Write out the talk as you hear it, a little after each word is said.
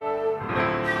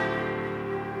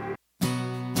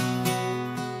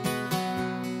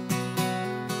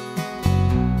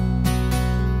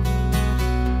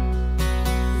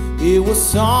was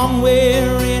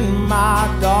somewhere in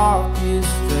my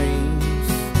darkest dreams.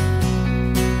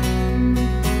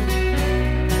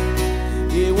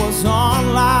 It was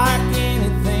unlike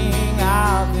anything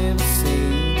I've ever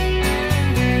seen.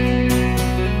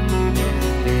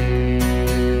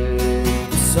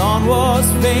 The sun was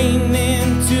fading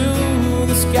into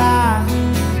the sky.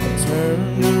 I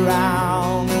turned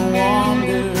around and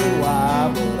wondered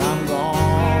why, but I'm gone.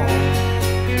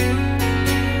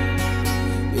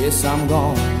 Yes, I'm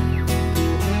gone.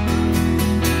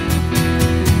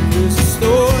 There's a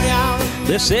story out.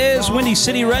 This is Windy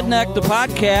City Redneck, the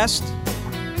podcast.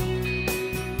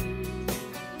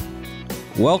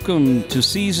 Welcome to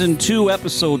Season 2,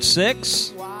 Episode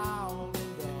 6.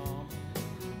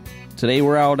 Today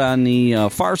we're out on the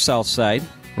far south side.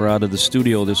 We're out of the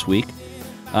studio this week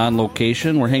on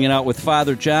location. We're hanging out with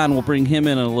Father John. We'll bring him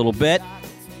in a little bit.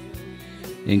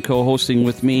 And co-hosting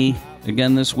with me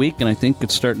again this week, and I think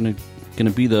it's starting to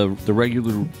be the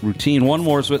regular routine. One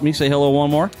more is with me. Say hello, one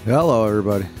more. Hello,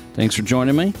 everybody. Thanks for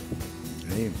joining me.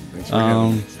 Hey, thanks for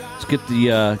having me.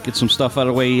 Let's get some stuff out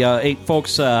of the way. Hey,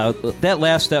 folks, that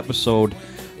last episode,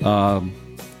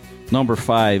 number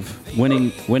 5,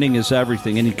 winning is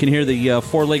everything, and you can hear the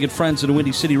four-legged friends of the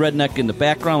Windy City Redneck in the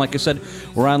background. Like I said,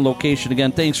 we're on location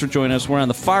again. Thanks for joining us. We're on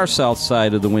the far south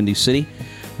side of the Windy City.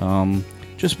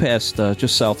 Just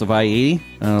south of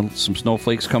I-80. Some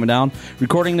snowflakes coming down.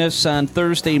 Recording this on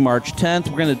Thursday, March 10th.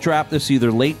 We're going to drop this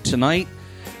either late tonight,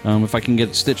 if I can get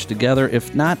it stitched together.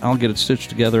 If not, I'll get it stitched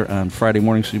together on Friday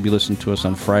morning, so you'll be listening to us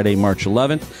on Friday, March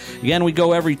 11th. Again, we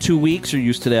go every 2 weeks. You're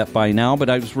used to that by now, but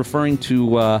I was referring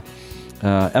to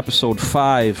Episode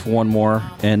 5, one more,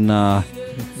 and...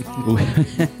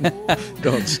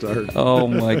 Don't start. Oh,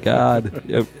 my God.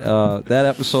 That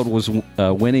episode was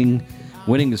winning...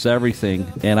 Winning is everything,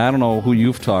 and I don't know who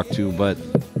you've talked to, but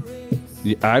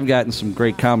I've gotten some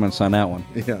great comments on that one.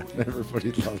 Yeah,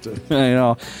 everybody loved it. I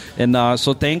know. And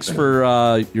so thanks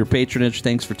for your patronage.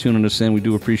 Thanks for tuning us in. We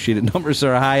do appreciate it. Numbers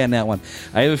are high on that one.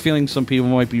 I have a feeling some people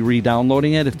might be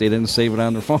re-downloading it if they didn't save it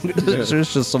on their phone. There's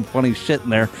just some funny shit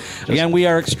in there. Again, we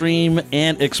are extreme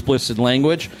and explicit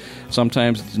language.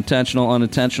 Sometimes it's intentional,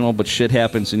 unintentional, but shit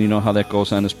happens, and you know how that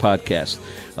goes on this podcast.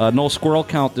 No squirrel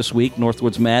count this week.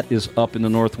 Northwoods Matt is up in the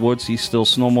Northwoods. He's still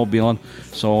snowmobiling,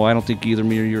 so I don't think either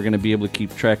me or you are going to be able to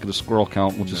keep track of the squirrel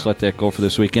count. We'll just let that go for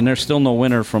this week. And there's still no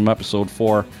winner from Episode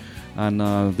 4 on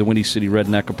the Windy City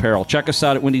Redneck apparel. Check us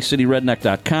out at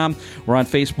WindyCityRedneck.com. We're on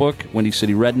Facebook, Windy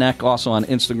City Redneck, also on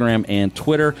Instagram and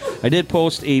Twitter. I did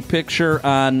post a picture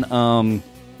on...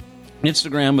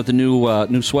 Instagram with the new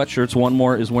sweatshirts. One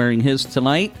more is wearing his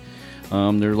tonight.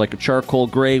 They're like a charcoal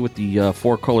gray with the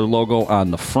four-color logo on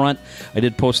the front. I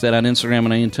did post that on Instagram,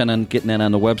 and I intend on getting that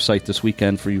on the website this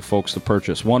weekend for you folks to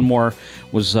purchase. One more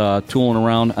was tooling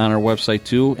around on our website,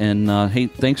 too. And, hey,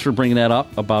 thanks for bringing that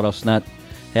up about us not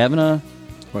having a...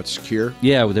 What, secure?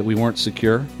 Yeah, that we weren't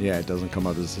secure. Yeah, it doesn't come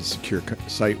up as a secure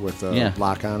site with a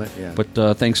lock on it. Yeah.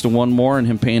 But thanks to One More and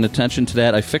him paying attention to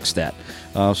that, I fixed that.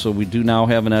 So we do now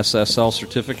have an SSL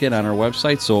certificate on our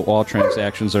website, so all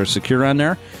transactions are secure on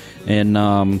there. And,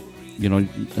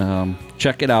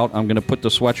 check it out. I'm going to put the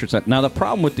sweatshirts on. Now, the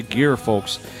problem with the gear,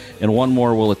 folks, and One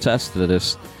More will attest to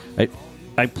this,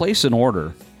 I place an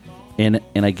order, and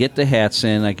I get the hats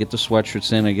in, I get the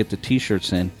sweatshirts in, I get the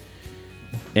T-shirts in,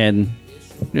 and...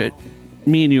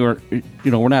 me and you are,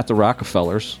 we're not the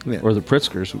Rockefellers or the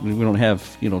Pritzkers. We don't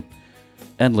have,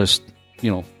 endless,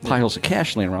 piles of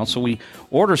cash laying around. So we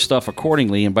order stuff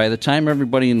accordingly, and by the time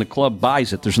everybody in the club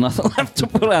buys it, there's nothing left to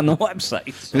put on the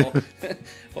website. So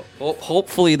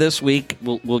hopefully this week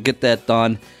we'll get that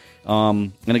done.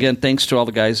 And again, thanks to all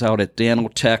the guys out at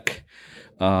Danotech.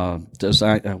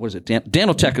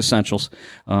 Danotech Essentials,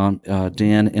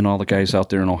 Dan and all the guys out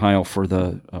there in Ohio for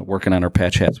the working on our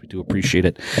patch hats. We do appreciate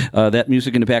it. That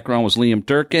music in the background was Liam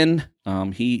Durkin.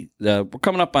 We're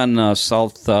coming up on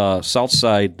South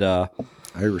Side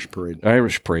Irish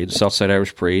Parade, South Side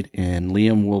Irish Parade, and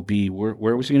Liam will be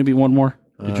where was he going to be? One more.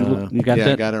 Did you look? You got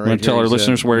that? I got it right. Want to tell our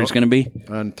listeners where he's going to be?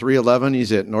 On 311,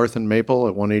 he's at North and Maple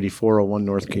at 18401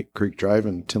 North Creek Drive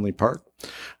in Tinley Park.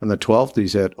 On the 12th,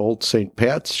 he's at Old St.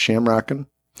 Pat's, Shamrockin',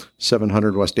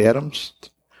 700 West Adams.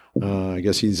 I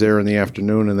guess he's there in the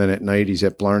afternoon, and then at night he's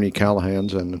at Blarney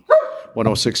Callahan's and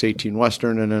 10618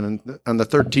 Western. And then on the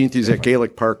 13th, he's at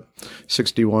Gaelic Park,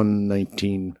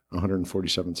 6119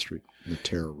 147th Street in the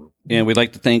Terror Room. And we'd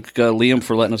like to thank Liam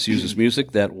for letting us use his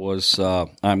music. That was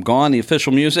I'm Gone, the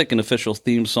official music and official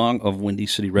theme song of Windy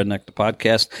City Redneck, the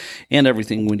podcast, and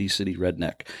everything Windy City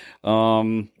Redneck.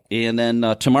 And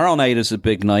then tomorrow night is a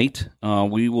big night.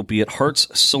 We will be at Hart's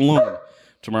Saloon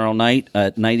tomorrow night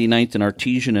at 99th and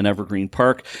Artesian in Evergreen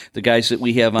Park. The guys that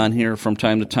we have on here from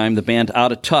time to time, the band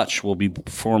Out of Touch, will be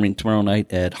performing tomorrow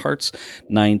night at Hearts,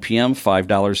 9 p.m.,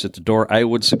 $5 at the door. I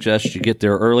would suggest you get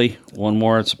there early. One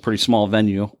more, it's a pretty small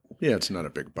venue. Yeah, it's not a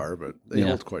big bar, but they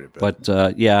hold quite a bit. But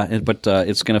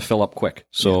it's going to fill up quick.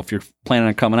 So if you're planning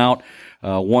on coming out,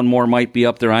 one more might be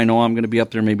up there. I know I'm going to be up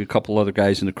there. Maybe a couple other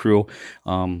guys in the crew.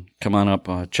 Come on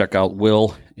up, check out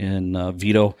Will and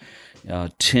Vito,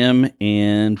 Tim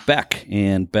and Beck.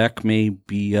 And Beck may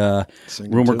be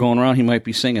rumor going around. He might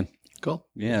be singing. Cool.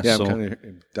 Yeah. Yeah, so, I'm kind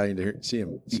of dying to see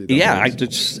him.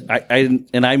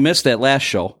 I missed that last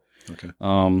show. Okay.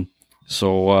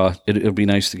 So it'll be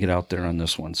nice to get out there on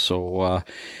this one. So,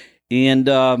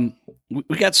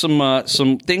 we got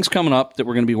some things coming up that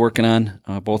we're going to be working on,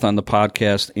 both on the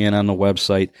podcast and on the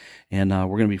website, and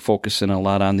we're going to be focusing a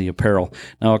lot on the apparel.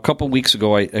 Now, a couple of weeks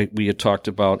ago, we had talked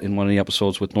about in one of the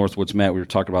episodes with Northwoods Matt, we were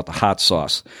talking about the hot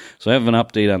sauce. So I have an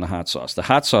update on the hot sauce. The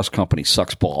hot sauce company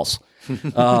sucks balls.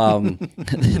 This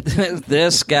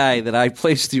guy that I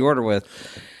placed the order with,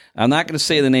 I'm not going to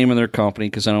say the name of their company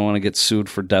because I don't want to get sued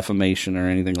for defamation or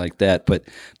anything like that, but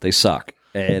they suck.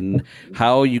 And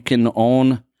how you can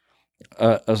own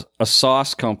a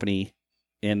sauce company,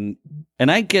 and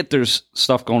I get there's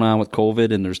stuff going on with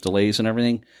COVID and there's delays and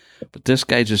everything, but this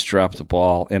guy just dropped the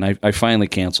ball, and I finally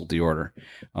canceled the order.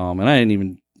 And I didn't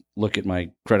even look at my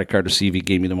credit card to see if he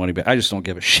gave me the money back. I just don't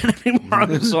give a shit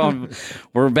anymore. So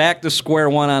we're back to square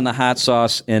one on the hot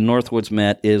sauce, and Northwoods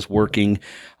Matt is working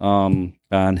on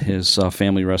his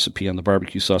family recipe on the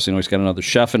barbecue sauce. You know, he's got another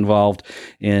chef involved,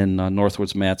 and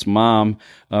Northwoods Matt's mom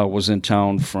was in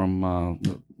town from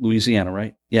Louisiana,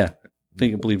 right? Yeah.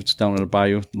 I believe it's down in the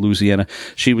bayou, Louisiana.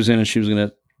 She was in, and she was going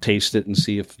to taste it and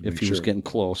see if he was getting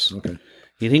close. Okay.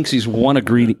 He thinks he's one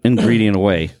ingredient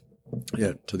away.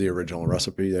 Yeah, to the original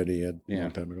recipe that he had a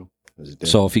long time ago.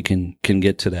 So if he can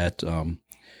get to that,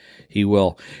 he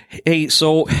will. Hey,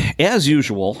 so as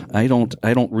usual, I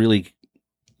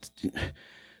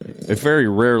very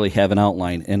rarely have an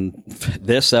outline, and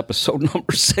this episode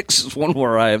number 6 is one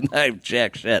where I have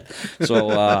jack shit.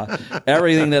 So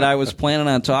everything that I was planning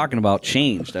on talking about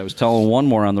changed. I was telling one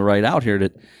more on the right out here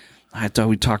that I thought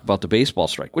we'd talk about the baseball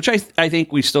strike, which I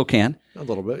think we still can. A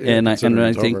little bit, yeah, and I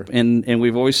think and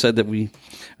we've always said that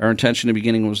our intention in the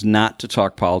beginning was not to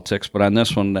talk politics, but on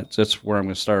this one, that's where I'm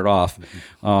going to start off.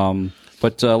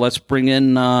 But let's bring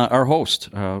in our host.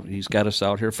 He's got us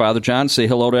out here, Father John. Say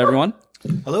hello to everyone.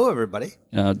 Hello, everybody.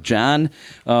 John,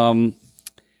 call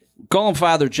him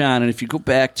Father John. And if you go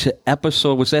back to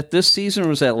episode, was that this season or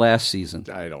was that last season?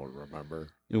 I don't remember.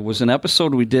 It was an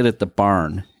episode we did at the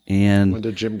barn. And when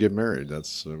did Jim get married?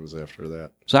 It was after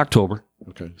that. It's October.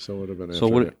 Okay, so it would have been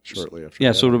shortly after. Yeah,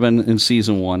 that. so it would have been in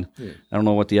season 1. Yeah. I don't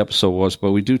know what the episode was,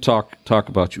 but we do talk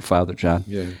about you, Father John.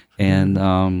 Yeah. And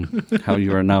how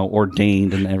you are now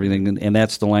ordained and everything, and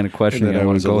that's the line of questioning I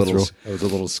want to go through. I was a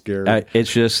little scared.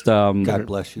 It's just God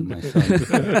bless you, my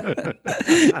son.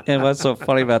 And what's so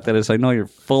funny about that is I know you're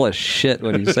full of shit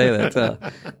when you say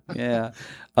that. Yeah.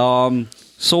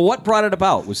 So what brought it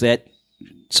about? Was that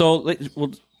so?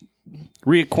 We'll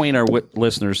reacquaint our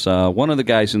listeners. One of the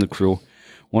guys in the crew,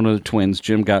 one of the twins,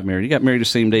 Jim, got married. He got married the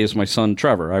same day as my son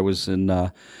Trevor. I was in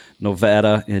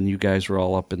Nevada, and you guys were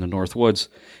all up in the Northwoods.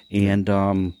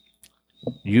 And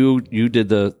you did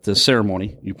the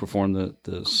ceremony. You performed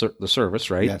the service,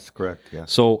 right? Yes, correct. Yeah.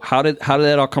 So how did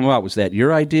that all come about? Was that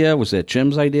your idea? Was that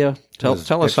Jim's idea? Tell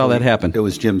us how that happened. It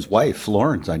was Jim's wife,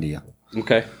 Lauren's idea.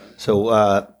 Okay.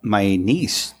 So my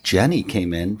niece Jenny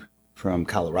came in from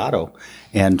Colorado,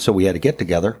 and so we had to get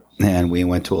together, and we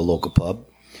went to a local pub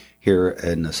here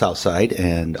in the South Side,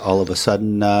 and all of a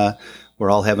sudden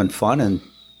we're all having fun, and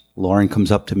Lauren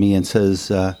comes up to me and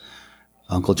says,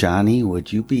 Uncle Johnny,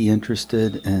 would you be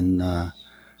interested in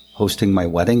hosting my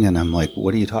wedding? And I'm like,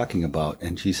 what are you talking about?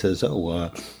 And she says, I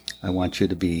want you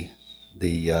to be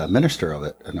the minister of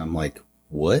it. And I'm like,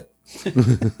 what?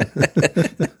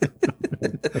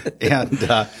 And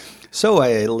so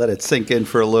I let it sink in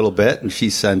for a little bit, and she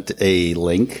sent a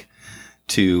link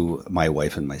to my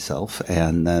wife and myself.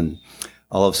 And then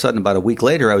all of a sudden, about a week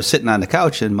later, I was sitting on the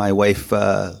couch, and my wife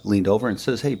leaned over and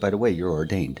says, hey, by the way, you're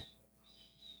ordained.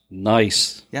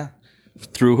 Nice. Yeah.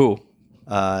 Through who?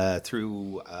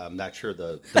 Through, I'm not sure,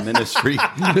 the ministry.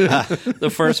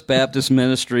 The First Baptist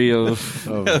Ministry of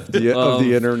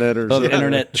the internet or of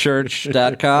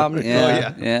internetchurch.com.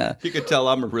 Yeah, yeah. You could tell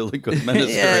I'm a really good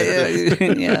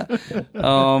minister. Yeah.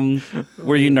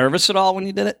 Were you nervous at all when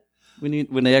you did it?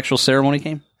 When the actual ceremony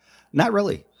came? Not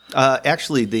really.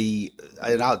 Actually,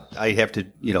 I have to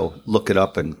look it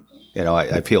up and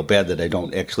I feel bad that I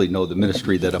don't actually know the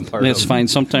ministry that I'm part That's of. fine.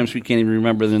 Sometimes we can't even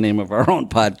remember the name of our own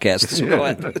podcast. So go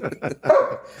ahead.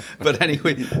 But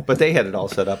anyway, but they had it all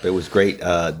set up. It was great.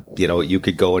 You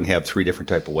could go and have 3 different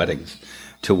type of weddings,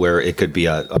 to where it could be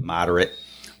a moderate,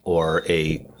 or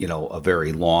a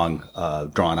very long,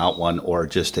 drawn out one, or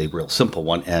just a real simple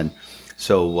one. And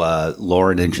so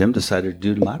Lauren and Jim decided to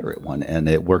do the moderate one, and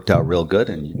it worked out real good.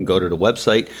 And you can go to the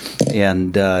website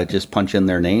and just punch in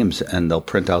their names, and they'll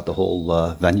print out the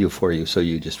whole venue for you. So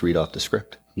you just read off the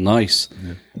script. Nice.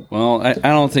 Well, I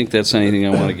don't think that's anything I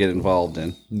want to get involved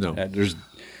in. No.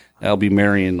 I'll be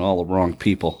marrying all the wrong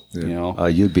people.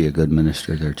 You'd be a good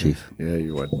minister there, Chief. Yeah,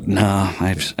 you would. No,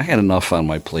 I got enough on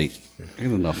my plate. The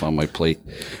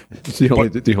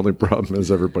only problem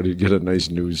is everybody get a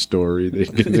nice news story. They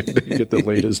get the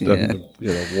latest on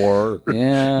war.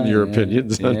 Yeah, your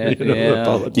opinions on the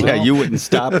politics. Yeah, you wouldn't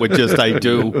stop with just "I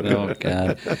do." Oh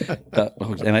God!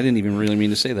 And I didn't even really mean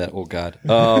to say that. Oh God!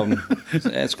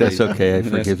 That's great. That's okay. I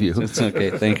forgive you. It's okay.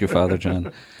 Thank you, Father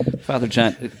John. Father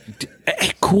John,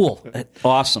 hey, cool,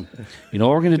 awesome. You know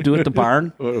what we're going to do at the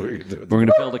barn? What are we gonna do? We're going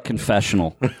to build a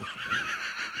confessional.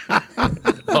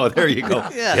 Oh, there you go.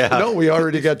 Yeah. No, we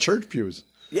already got church pews.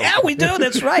 Yeah, we do.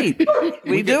 That's right.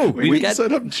 We do. We can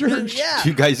set up church. Yeah.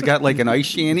 You guys got like an ice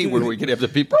shanty where we could have the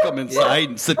people come inside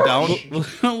and sit down?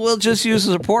 We'll just use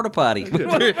it as a porta potty.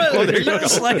 there you go.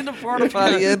 Slide the porta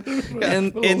potty in,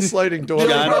 and sliding door. The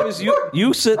problem is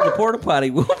you sit in the porta potty.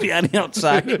 We'll be on the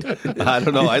outside. I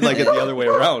don't know. I'd like it the other way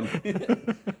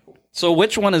around. So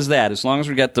which one is that? As long as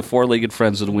we got the 4-legged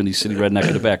friends of the Windy City Redneck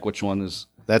in the back, which one is?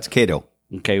 That's Cato.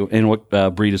 Okay, and what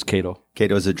breed is Cato?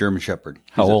 Cato is a German Shepherd.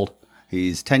 How old?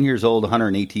 He's 10 years old,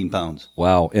 118 pounds.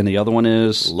 Wow. And the other one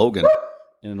is? Logan.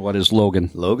 And what is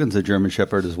Logan? Logan's a German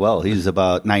Shepherd as well. He's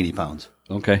about 90 pounds.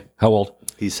 Okay. How old?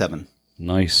 He's 7.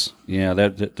 Nice. Yeah,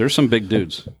 there's some big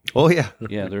dudes. Oh yeah,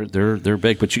 yeah, they're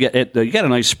big. But you got a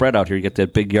nice spread out here. You get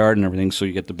that big yard and everything, so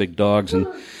you get the big dogs and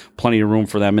plenty of room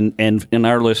for them. And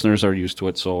our listeners are used to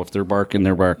it. So if they're barking,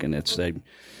 they're barking.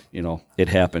 It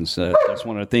happens. That's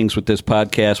one of the things with this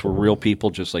podcast. We're real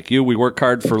people, just like you. We work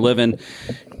hard for a living,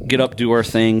 get up, do our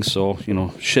thing. So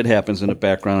shit happens in the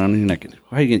background. You're not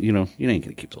gonna, you ain't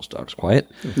gonna keep those dogs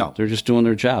quiet. No, they're just doing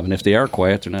their job. And if they are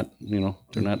quiet, they're not.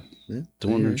 They're not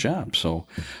doing their job. So,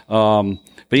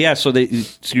 but yeah. So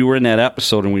you were in that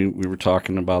episode, and we were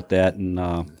talking about that. And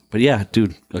but yeah,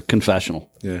 dude, a confessional.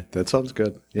 Yeah, that sounds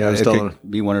good. Yeah, it could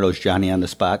be one of those Johnny on the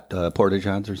spot porta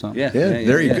johns or something. Yeah.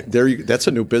 There you. That's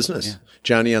a new business. Yeah.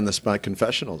 Johnny on the spot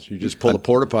confessionals. You just pull a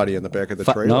porta potty in the back of the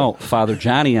trailer. No, Father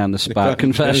Johnny on the spot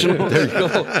confessional. There you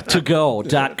go.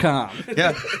 To-go.com.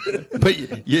 Yeah,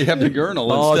 but you have the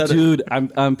urinal. Oh, dude,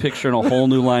 I'm picturing a whole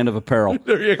new line of apparel.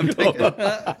 There you go.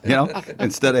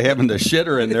 Instead of having the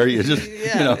shitter in there, you just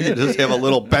you just have a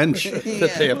little bench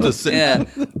that they have to sit. Yeah,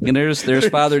 and there's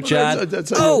Father John.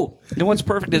 And what's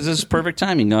perfect is this is perfect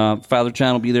timing. Father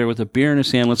John will be there with a beer in his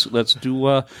hand. Let's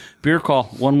do beer call.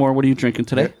 One more. What are you drinking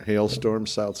today? Hailstorm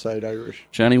Southside Irish.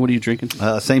 Johnny, what are you drinking?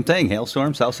 Same thing.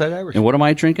 Hailstorm Southside Irish. And what am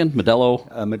I drinking?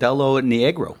 Modelo. Modelo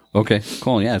Negro. Okay,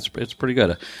 cool. Yeah, it's pretty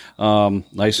good.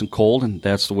 Nice and cold, and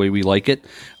that's the way we like it.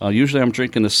 Usually I'm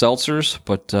drinking the seltzers,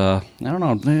 but I don't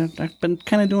know. I've been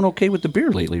kind of doing okay with the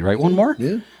beer lately. Right? One more.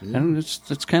 Yeah. And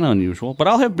it's kind of unusual, but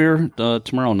I'll have beer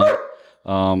tomorrow night.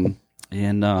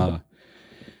 And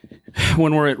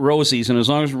when we're at Rosie's, and as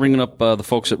long as we're bringing up the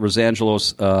folks at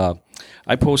Rosangelo's,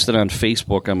 I posted on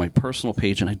Facebook on my personal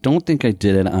page, and I don't think I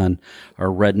did it on our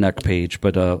Redneck page,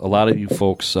 but a lot of you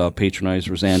folks patronize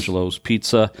Rosangelo's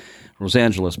Pizza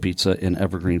in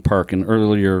Evergreen Park. And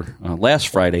earlier, last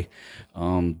Friday,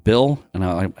 Bill, and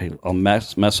I'll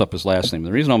mess up his last name.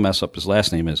 The reason I'll mess up his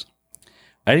last name is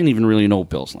I didn't even really know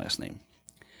Bill's last name.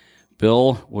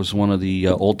 Bill was one of the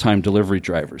old-time delivery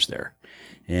drivers there,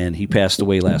 and he passed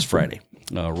away last Friday,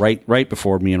 right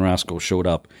before me and Roscoe showed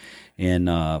up. And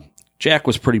Jack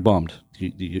was pretty bummed,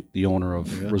 the owner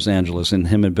of Rosangelo's, and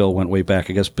him and Bill went way back.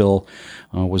 I guess Bill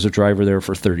was a driver there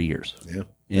for 30 years.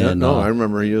 Yeah. And, I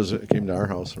remember he came to our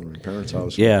house, from my parents'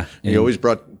 house. Yeah. He always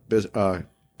brought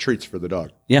treats for the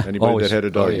dog. Yeah. Anybody that had a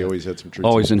dog, he always had some treats.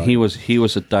 Always, and he was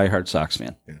a diehard Sox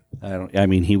fan. Yeah.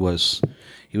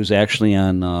 He was actually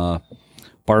on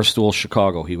Barstool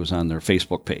Chicago. He was on their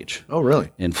Facebook page. Oh, really?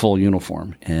 In full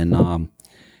uniform. And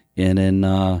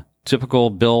in typical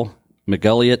Bill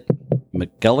McElligott,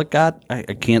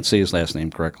 I can't say his last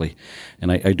name correctly, and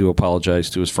I do apologize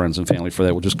to his friends and family for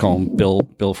that. We'll just call him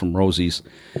Bill from Rosie's.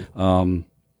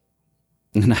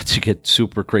 not to get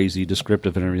super crazy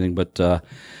descriptive and everything, but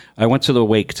I went to the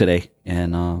wake today,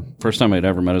 and first time I'd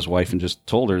ever met his wife, and just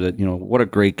told her that, what a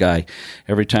great guy.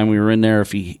 Every time we were in there,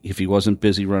 if he wasn't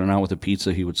busy running out with a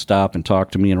pizza, he would stop and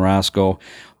talk to me and Roscoe.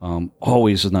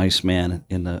 Always a nice man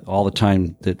all the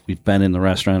time that we've been in the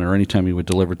restaurant, or anytime he would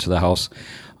deliver to the house.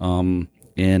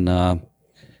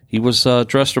 He was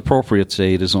dressed appropriate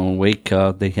today at his own wake.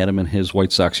 They had him in his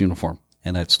White Sox uniform,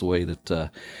 and that's the way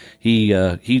that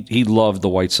he loved the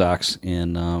White Sox,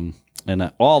 and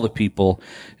all the people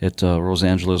at Los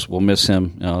Angeles will miss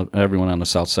him. Everyone on the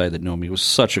South Side that knew him, he was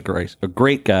such a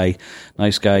great guy,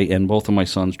 nice guy. And both of my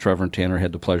sons, Trevor and Tanner,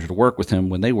 had the pleasure to work with him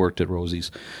when they worked at Rosie's.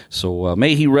 So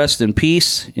may he rest in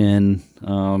peace. And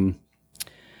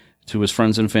to his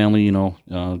friends and family,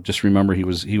 just remember he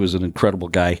was an incredible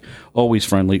guy, always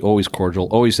friendly, always cordial,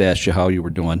 always asked you how you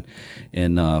were doing,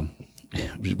 and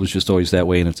it was just always that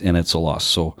way. And it's a loss.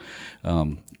 So.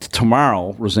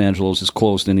 Tomorrow, Los Angeles is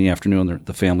closed in the afternoon.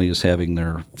 The family is having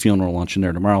their funeral luncheon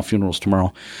there tomorrow. Funeral's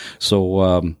tomorrow.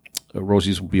 So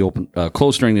Rosie's will be open,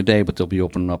 closed during the day, but they'll be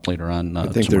opening up later on. I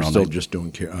think they're still just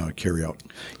doing carry out.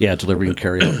 Yeah, delivery and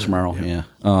carry out tomorrow. Yeah.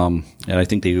 And I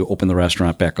think they open the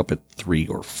restaurant back up at 3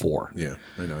 or 4. Yeah,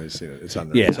 I know. I've seen it. It's on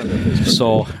there. Yeah. It's on their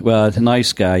Facebook. So,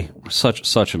 nice guy.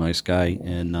 Such a nice guy.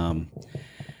 And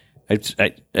I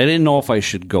didn't know if I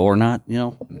should go or not,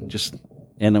 just...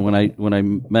 And then when I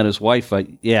met his wife, what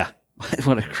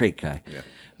a great guy.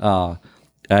 Yeah.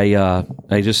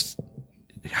 I just,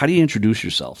 how do you introduce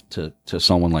yourself to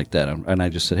someone like that? And I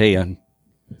just said, hey, I'm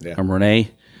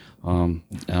Renee.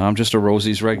 I'm just a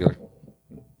Rosie's regular.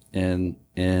 And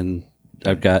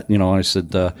I've got, I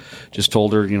said, just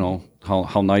told her,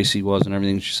 how nice he was and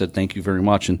everything. She said, thank you very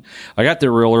much. And I got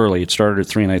there real early. It started at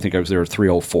 3, and I think I was there at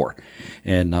 3:04.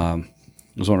 And it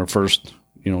was one of the first,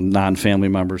 non-family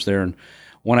members there. And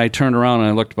when I turned around and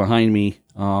I looked behind me,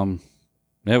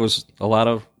 it was a lot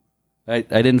of, I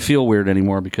didn't feel weird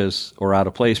anymore or out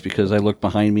of place, because I looked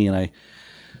behind me and I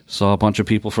saw a bunch of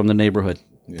people from the neighborhood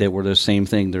that were the same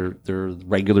thing. They're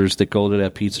regulars that go to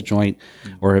that pizza joint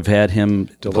or have had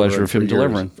the pleasure of him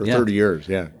delivering. For 30 years,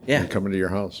 Yeah. And coming to your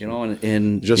house.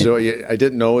 And just I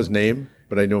didn't know his name,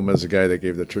 but I knew him as the guy that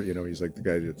gave the treat. He's like the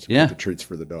guy that's the treats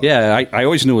for the dog. Yeah, I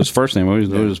always knew his first name. I always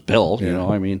knew it was Bill.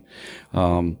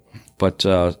 But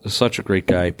such a great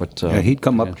guy. But he'd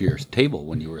come up to your table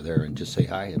when you were there and just say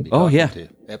hi and be to you.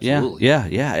 Absolutely.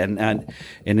 Yeah. And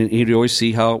he'd always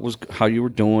see how you were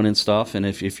doing and stuff. And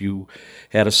if you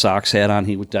had a Sox hat on,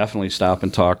 he would definitely stop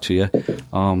and talk to you.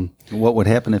 What would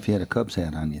happen if you had a Cubs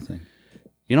hat on, you think?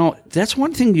 That's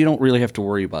one thing you don't really have to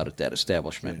worry about at that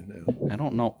establishment. I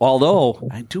don't know. Although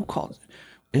I do call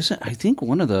it. I think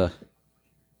one of the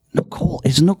Nicole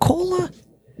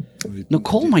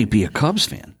might be a Cubs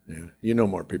fan. Yeah,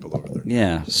 more people over there.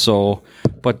 Yeah. So,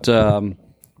 but again,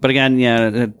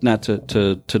 not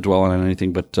to dwell on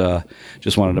anything, but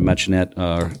just wanted to mention that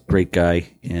great guy,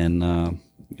 and and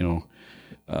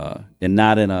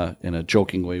not in a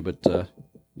joking way, but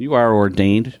you are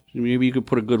ordained. Maybe you could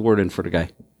put a good word in for the guy.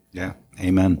 Yeah.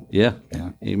 Amen. Yeah.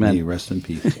 Amen. May you rest in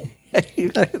peace. I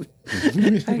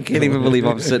can't even believe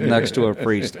I'm sitting next to a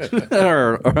priest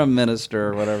or a minister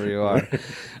or whatever you are.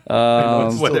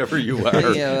 Whatever you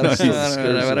are. Yeah,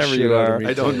 whatever you are.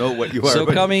 I don't know what you are. So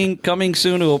coming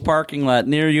soon to a parking lot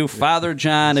near you, Father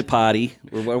John Ipati.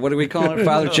 What do we call it?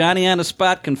 Father Johnny on the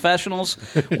Spot Confessionals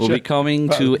will be coming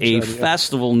to a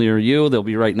festival near you. They'll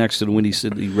be right next to the Windy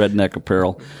City Redneck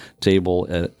Apparel table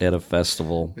at a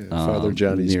festival. Father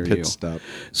Johnny's near pit you. stop.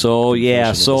 So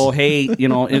hey,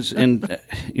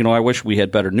 I wish we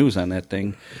had better news on that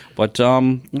thing, but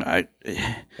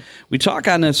we talk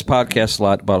on this podcast a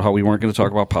lot about how we weren't going to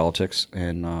talk about politics,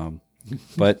 and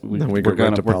but we're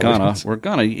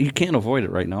gonna. You can't avoid it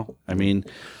right now. I mean,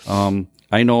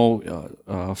 I know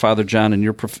Father John, in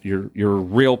your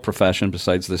real profession,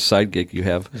 besides this side gig you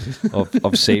have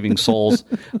of saving souls.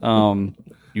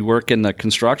 You work in the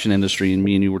construction industry, and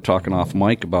me and you were talking off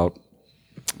mic about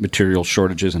material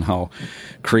shortages and how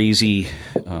crazy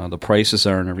the prices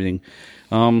are and everything.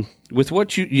 With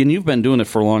what you've been doing it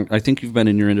for a long, I think you've been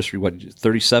in your industry,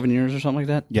 37 years or something like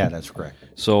that? Yeah, that's correct.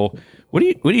 So what do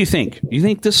you think? You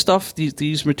think this stuff,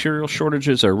 these material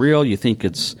shortages are real? You think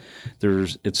it's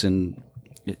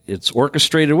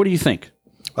orchestrated? What do you think?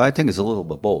 I think it's a little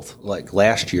bit both. Like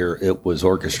last year, it was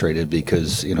orchestrated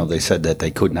because, they said that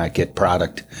they could not get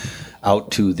product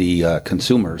out to the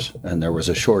consumers, and there was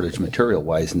a shortage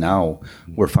material-wise. Now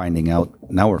we're finding out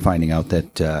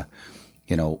that,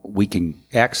 we can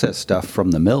access stuff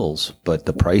from the mills, but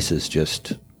the prices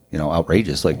just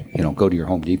outrageous. Like, go to your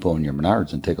Home Depot and your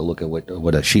Menards and take a look at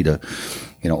what a sheet of,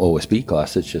 OSB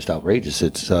costs. It's just outrageous.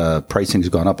 It's pricing's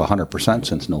gone up 100%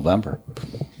 since November,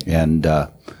 and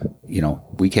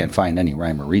we can't find any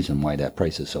rhyme or reason why that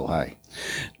price is so high.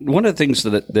 One of the things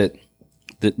that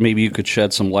maybe you could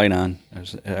shed some light on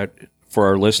for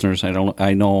our listeners,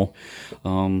 I know.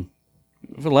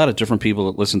 We have a lot of different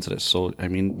people that listen to this, so I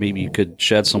mean, maybe you could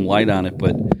shed some light on it.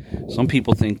 But some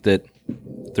people think that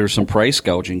there's some price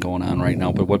gouging going on right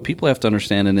now. But what people have to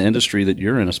understand in the industry that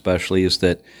you're in, especially, is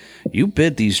that you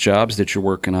bid these jobs that you're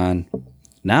working on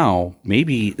now,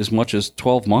 maybe as much as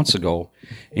 12 months ago,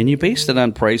 and you based it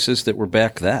on prices that were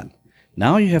back then.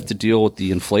 Now you have to deal with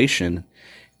the inflation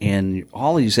and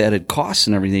all these added costs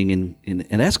and everything, and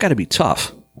that's got to be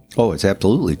tough. Oh, it's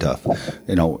absolutely tough.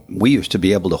 We used to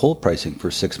be able to hold pricing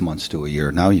for 6 months to a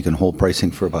year. Now you can hold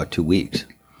pricing for about 2 weeks.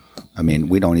 I mean,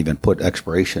 we don't even put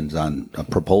expirations on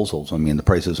proposals. I mean, the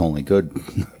price is only good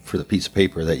for the piece of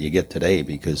paper that you get today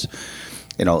because,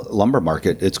 lumber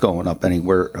market, it's going up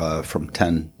anywhere from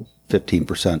 10,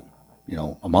 15%,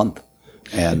 a month.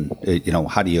 And,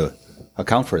 how do you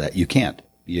account for that? You can't.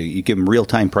 You give them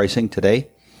real-time pricing today,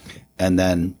 and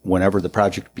then whenever the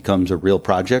project becomes a real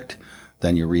project,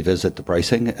 then you revisit the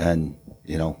pricing, and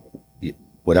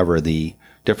whatever the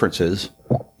difference is,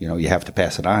 you have to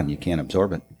pass it on. You can't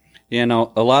absorb it. Yeah,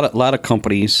 no, a lot of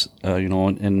companies,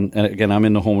 and again, I'm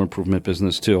in the home improvement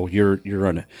business too. You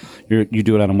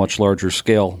do it on a much larger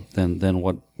scale than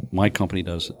what my company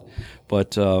does.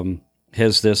 But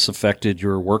has this affected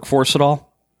your workforce at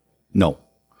all? No.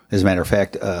 As a matter of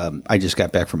fact, I just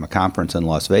got back from a conference in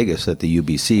Las Vegas at the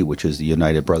UBC, which is the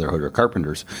United Brotherhood of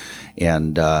Carpenters.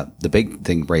 And the big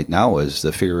thing right now is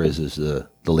the fear is the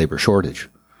labor shortage,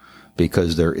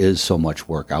 because there is so much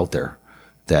work out there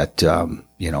that,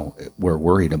 we're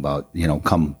worried about,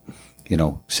 come,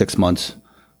 6 months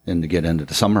and to get into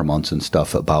the summer months and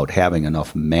stuff, about having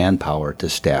enough manpower to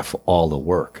staff all the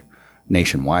work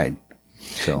nationwide.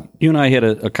 So you and I had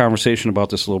a conversation about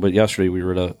this a little bit yesterday. We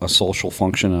were at a social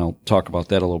function, and I'll talk about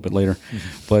that a little bit later.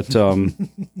 But he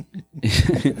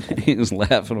was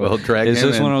laughing. Well, is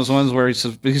this one of those ones where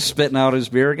he's spitting out his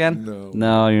beer again?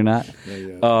 No, you're not.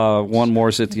 One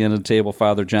more's at the end of the table.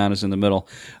 Father John is in the middle.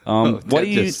 What do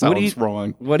you?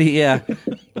 Wrong. What do you?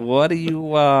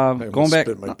 Going back?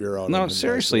 Spit my beer out. No,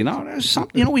 seriously. No, there's some.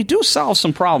 We do solve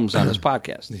some problems on this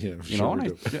podcast.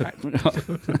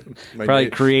 Probably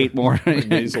create more.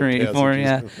 Create more.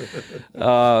 Yeah.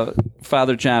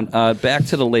 Father John, back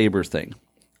to the labor thing.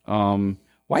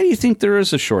 Why do you think there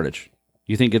is a shortage?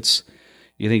 You think it's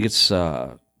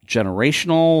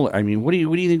generational? I mean, what do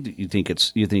you think? You think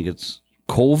it's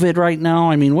COVID right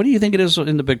now? I mean, what do you think it is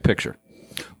in the big picture?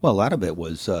 Well, a lot of it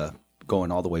was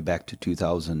going all the way back to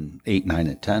 2008, 9,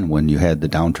 and 10 when you had the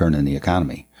downturn in the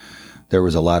economy. There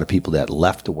was a lot of people that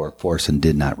left the workforce and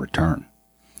did not return.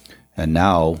 And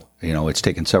now, it's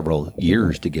taken several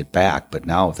years to get back, but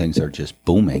now things are just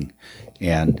booming.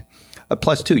 And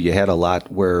plus, too, you had a lot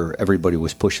where everybody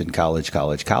was pushing college,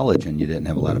 and you didn't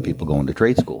have a lot of people going to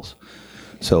trade schools.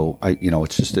 So,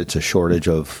 it's a shortage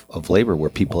of labor where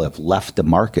people have left the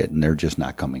market and they're just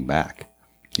not coming back.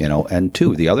 And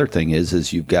two, the other thing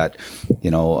is you've got,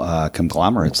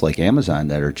 conglomerates like Amazon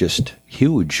that are just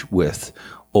huge with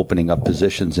opening up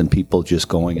positions and people just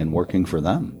going and working for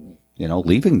them.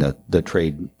 Leaving the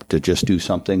trade to just do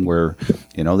something where,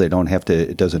 they don't have to,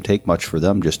 it doesn't take much for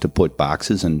them just to put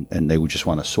boxes and they would just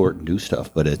want to sort and do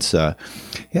stuff. But it's a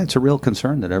real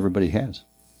concern that everybody has.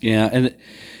 Yeah. And,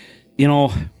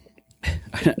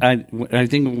 I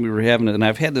think when we were having it, and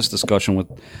I've had this discussion with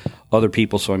other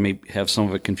people, so I may have some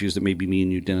of it confused that maybe me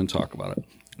and you didn't talk about it.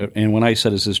 And when I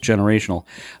said, is this generational?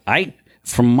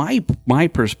 From my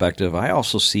perspective, I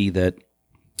also see that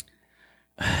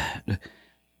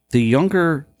the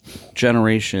younger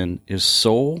generation is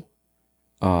so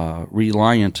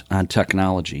reliant on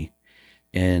technology,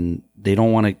 and they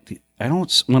don't want to. I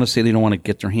don't want to say they don't want to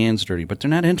get their hands dirty, but they're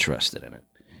not interested in it.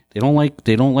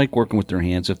 They don't like working with their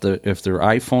hands. If their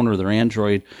iPhone or their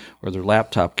Android or their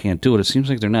laptop can't do it, it seems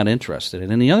like they're not interested in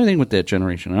it. And the other thing with that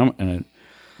generation, and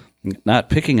I'm not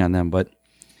picking on them, but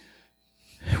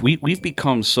we've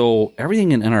become so,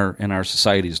 everything in our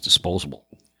society is disposable.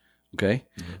 Okay,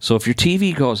 so if your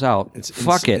TV goes out,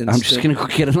 fuck it. I'm just going to go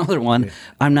get another one. Yeah.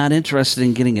 I'm not interested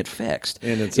in getting it fixed.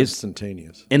 And it's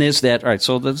instantaneous. And is that all right?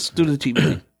 So let's do the TV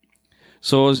thing.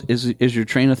 So is your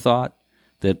train of thought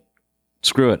that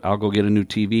screw it, I'll go get a new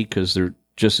TV because they're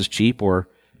just as cheap, or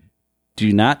do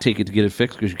you not take it to get it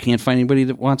fixed because you can't find anybody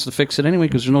that wants to fix it anyway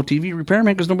because there's no TV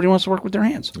repairman because nobody wants to work with their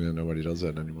hands? Yeah, nobody does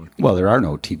that anymore. Well, there are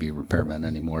no TV repairmen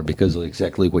anymore because of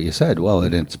exactly what you said. Well,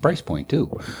 and it's price point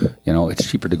too. It's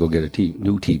cheaper to go get a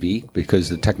new TV because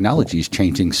the technology is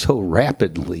changing so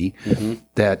rapidly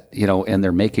that, and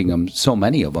they're making them, so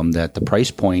many of them, that the price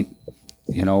point,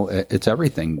 it's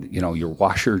everything. Your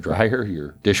washer, dryer,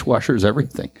 your dishwashers,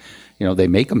 everything. They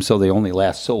make them so they only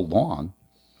last so long.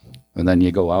 And then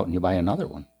you go out and you buy another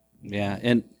one. Yeah,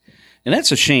 and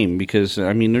that's a shame because,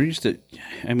 like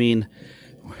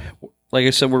I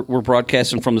said, we're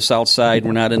broadcasting from the south side.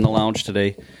 We're not in the lounge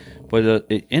today. But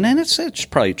and it's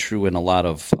probably true in a lot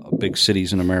of big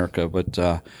cities in America. But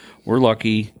we're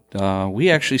lucky. We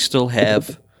actually still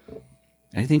have,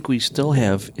 I think we still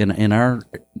have in our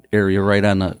area right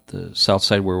on the south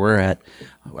side where we're at,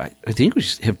 I think we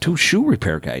have 2 shoe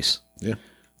repair guys. Yeah.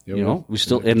 We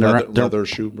still and leather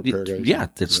shoe repair guys. Yeah,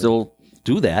 that still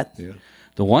do that. Yeah.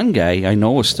 The one guy I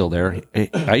know is still there.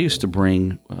 I used to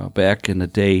bring back in the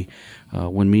day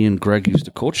when me and Greg used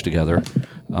to coach together.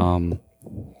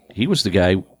 He was the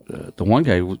guy. The one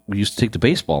guy we used to take the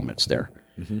baseball mitts there.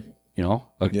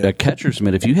 A catcher's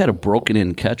mitt. If you had a broken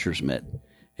in catcher's mitt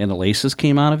and the laces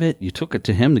came out of it, you took it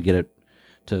to him to get it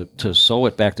to sew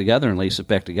it back together and lace it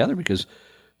back together because.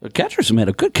 A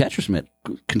good catcher's mitt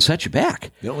can set you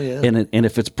back. Oh, yeah. And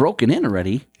if it's broken in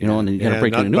already, and then you got to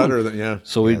break in a new one.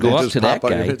 So we'd go up to that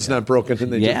guy. If it's not broken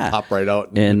in, they just pop right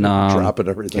out and drop it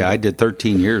everything. Yeah, I did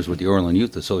 13 years with the Orland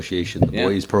Youth Association, the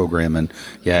boys program. And,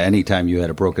 anytime you had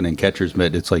a broken in catcher's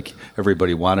mitt, it's like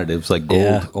everybody wanted it. It was like gold.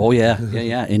 Yeah. Oh, yeah.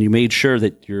 Yeah. And you made sure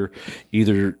that you're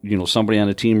either, somebody on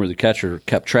the team or the catcher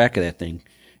kept track of that thing.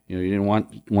 You didn't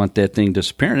want that thing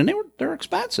disappearing, and they're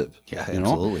expensive. Yeah,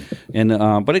 absolutely. And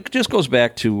but it just goes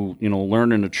back to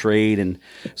learning a trade, and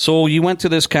so you went to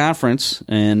this conference,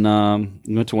 and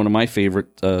you went to one of my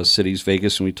favorite cities,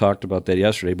 Vegas, and we talked about that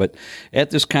yesterday. But at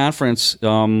this conference,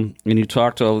 and you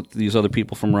talked to these other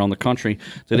people from around the country.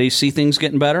 Do they see things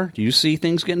getting better? Do you see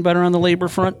things getting better on the labor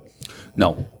front?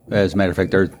 No. As a matter of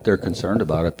fact, they're concerned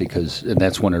about it because, and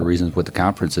that's one of the reasons with the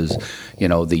conference is,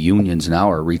 the unions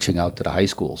now are reaching out to the high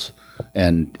schools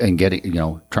and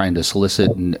getting, trying to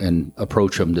solicit and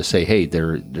approach them to say, hey,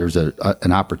 there's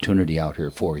an opportunity out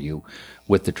here for you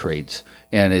with the trades.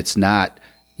 And it's not,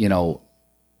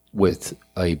 with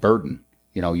a burden.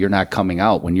 You're not coming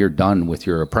out when you're done with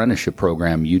your apprenticeship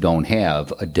program. You don't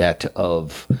have a debt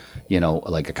of,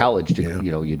 like a college,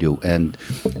 you do. And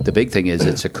the big thing is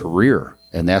it's a career.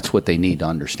 And that's what they need to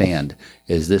understand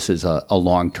is this is a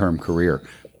long-term career.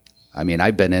 I mean,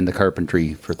 I've been in the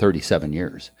carpentry for 37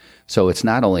 years. So it's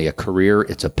not only a career,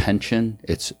 it's a pension,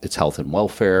 it's health and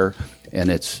welfare,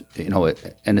 and it's,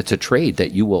 and it's a trade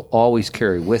that you will always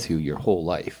carry with you your whole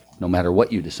life, no matter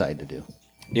what you decide to do.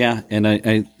 Yeah, and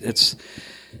it's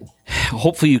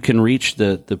hopefully you can reach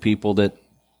the people that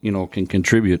can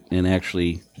contribute and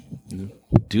actually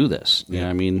do this. Yeah,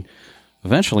 I mean,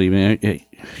 eventually, man,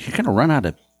 you're going to run out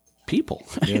of people.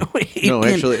 Yeah. No,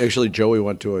 actually, Joey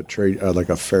went to a trade like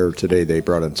a fair today. They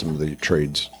brought in some of the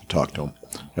trades to talk to him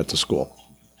at the school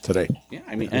today. Yeah,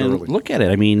 I mean, and look at it.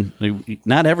 I mean,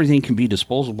 not everything can be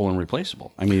disposable and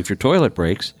replaceable. I mean, if your toilet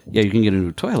breaks, yeah, you can get a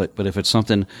new toilet. But if it's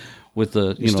something with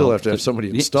the you still have to have somebody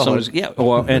install it. Yeah,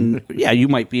 well, and you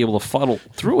might be able to fuddle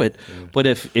through it. Yeah. But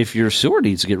if your sewer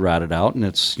needs to get routed out and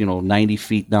it's 90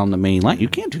 feet down the main line, you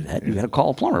can't do that. You got to call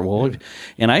a plumber. Well,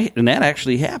 and that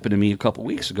actually happened to me a couple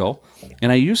weeks ago.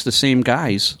 And I use the same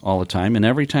guys all the time, and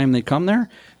every time they come there,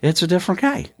 it's a different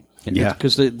guy. Yeah,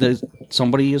 because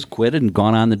somebody has quit and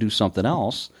gone on to do something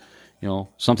else,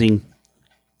 something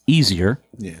easier.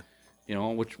 Yeah.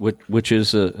 Which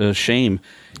is a shame.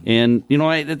 And,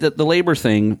 the labor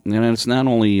thing, it's not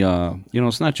only,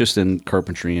 it's not just in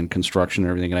carpentry and construction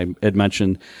and everything. And I had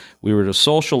mentioned we were at a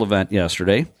social event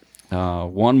yesterday.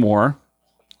 One more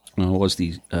was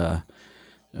the,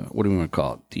 what do we want to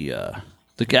call it?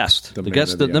 The guest.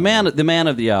 The man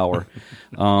of the hour.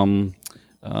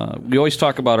 We always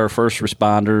talk about our first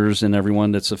responders and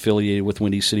everyone that's affiliated with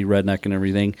Windy City Redneck and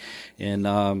everything.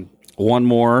 And one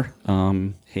more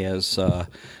has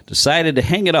decided to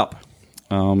hang it up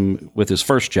with his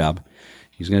first job.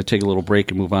 He's going to take a little break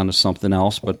and move on to something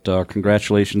else, but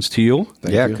congratulations to you.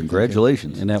 Thank you.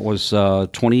 Congratulations. And that was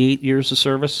 28 years of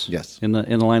service. Yes. In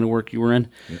the line of work you were in.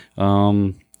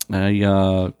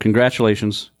 Yeah.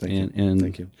 Congratulations. Thank you. And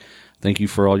thank you. Thank you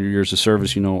for all your years of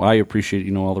service. I appreciate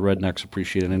it. All the rednecks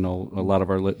appreciate it. I know a lot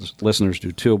of our listeners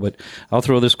do too. But I'll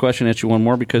throw this question at you one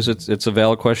more because it's a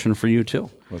valid question for you too.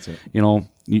 What's it?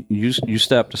 You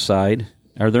stepped aside.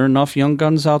 Are there enough young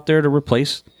guns out there to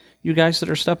replace you guys that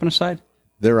are stepping aside?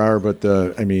 There are, but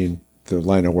the the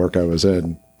line of work I was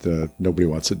in, nobody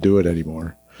wants to do it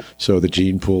anymore. So the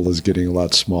gene pool is getting a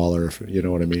lot smaller, if you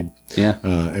know what I mean. Yeah.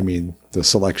 The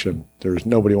selection,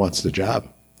 nobody wants the job.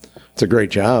 It's a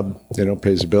great job,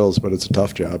 pays the bills, but it's a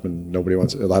tough job, and nobody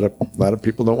wants it. A lot of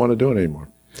people don't want to do it anymore.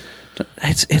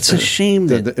 It's a shame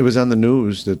that it was on the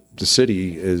news that the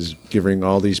city is giving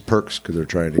all these perks because they're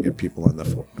trying to get people on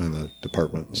the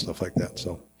department and stuff like that.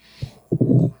 So,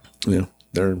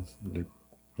 they're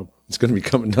it's going to be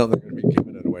coming down. They're going to be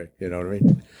giving it away. You know what I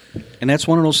mean? And that's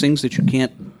one of those things that you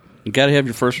can't. You got to have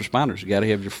your first responders. You got to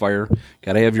have your fire. You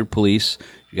got to have your police.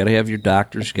 You got to have your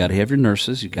doctors. You got to have your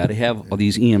nurses. You got to have all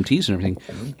these EMTs and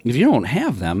everything. If you don't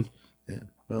have them,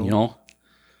 Well,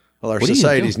 our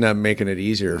society's not making it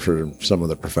easier for some of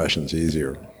the professions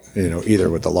easier, either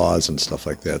with the laws and stuff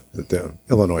like that. The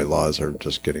Illinois laws are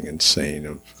just getting insane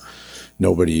of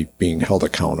nobody being held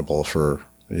accountable for,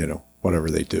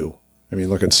 whatever they do. I mean,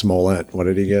 look at Smollett. What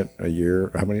did he get? A year?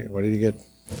 What did he get?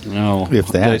 No, if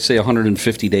that. Did I say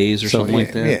 150 days or something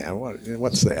like that? Yeah,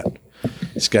 what's that?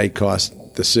 This guy cost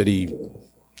the city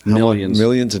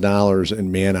Millions of dollars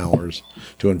in man hours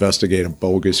to investigate a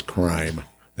bogus crime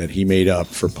that he made up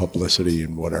for publicity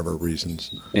and whatever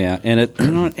reasons. Yeah, and that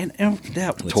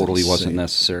totally wasn't insane.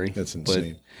 necessary. That's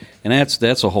insane. And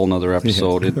that's a whole nother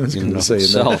episode in and of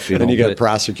itself. And you got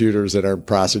prosecutors that aren't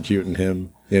prosecuting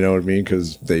him. You know what I mean?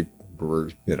 Because they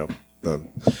were, the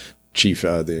chief,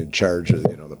 the in charge of,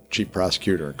 the chief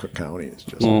prosecutor in Cook County is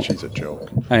just she's a joke.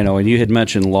 I know, and you had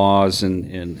mentioned laws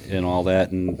and all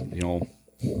that, and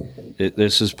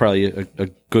this is probably a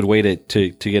good way to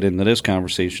get into this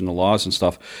conversation, the laws and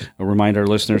stuff. I'll remind our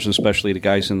listeners, especially the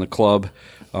guys in the club,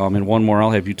 and one more,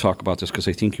 I'll have you talk about this because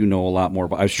I think you know a lot more.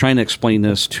 But I was trying to explain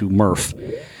this to Murph,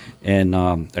 and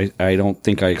I don't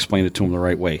think I explained it to him the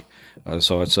right way.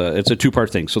 So it's a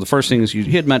two-part thing. So the first thing is you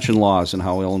had mentioned laws and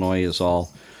how Illinois is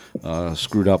all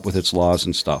screwed up with its laws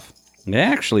and stuff. And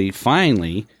actually,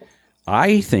 finally,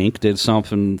 I think did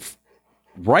something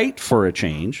right for a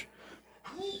change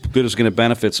that is going to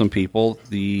benefit some people.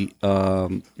 The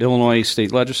Illinois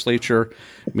state legislature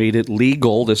made it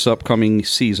legal this upcoming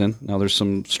season. Now, there's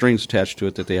some strings attached to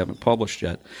it that they haven't published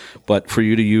yet, but for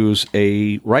you to use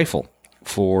a rifle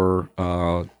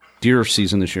for deer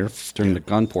season this year during the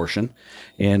gun portion.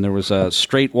 And there was a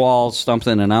straight wall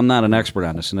something, and I'm not an expert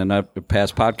on this. And in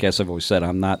past podcasts, I've always said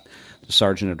I'm not the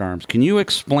sergeant at arms. Can you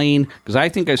explain, because I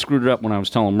think I screwed it up when I was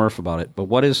telling Murph about it, but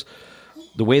what is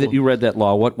the way that you read that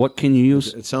law? What can you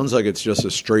use? It sounds like it's just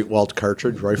a straight-walled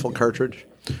cartridge, rifle cartridge.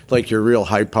 Like your real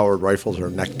high-powered rifles are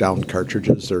neck-down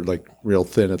cartridges. They're like real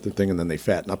thin at the thing, and then they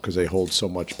fatten up because they hold so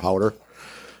much powder.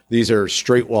 These are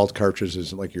straight-walled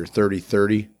cartridges, like your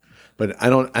 30-30. But I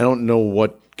don't know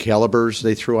what calibers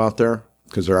they threw out there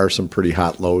because there are some pretty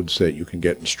hot loads that you can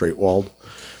get in straight-walled.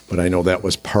 But I know that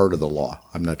was part of the law.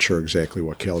 I'm not sure exactly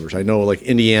what calibers. I know like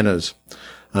Indiana's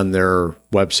on their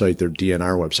website, their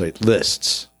DNR website,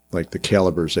 lists like the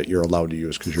calibers that you're allowed to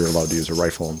use because you're allowed to use a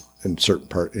rifle in certain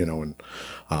part, in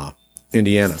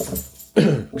Indiana.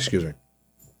 Excuse me.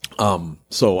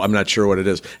 So I'm not sure what it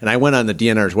is. And I went on the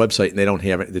DNR's website and they don't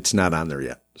have it. It's not on there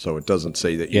yet. So it doesn't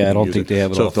say that you can I don't use think it. they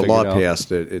have it So all if the law figured out.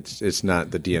 passed it, it's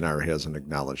not, the DNR hasn't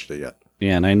acknowledged it yet.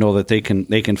 Yeah, and I know that they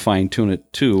can fine tune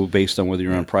it too based on whether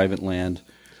you're on private land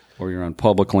or you're on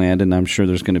public land, and I'm sure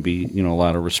there's going to be a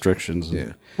lot of restrictions.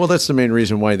 Yeah. Well, that's the main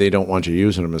reason why they don't want you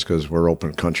using them is because we're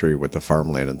open country with the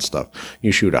farmland and stuff.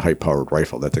 You shoot a high-powered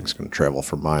rifle, that thing's going to travel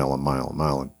for mile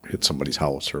and hit somebody's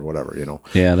house or whatever,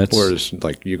 Yeah, that's Whereas,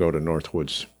 like, you go to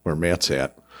Northwoods where Matt's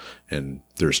at, and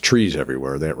there's trees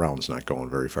everywhere. That round's not going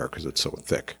very far because it's so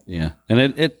thick. yeah,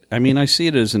 and I see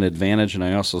it as an advantage, and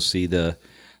I also see the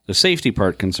safety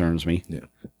part concerns me. Yeah.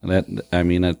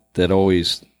 That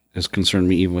always has concerned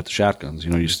me, even with the shotguns.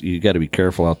 You got to be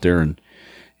careful out there, and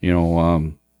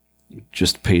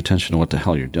just pay attention to what the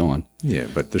hell you're doing. Yeah,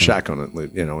 but the shotgun,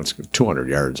 it's 200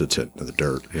 yards. It's hitting the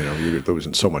dirt. You're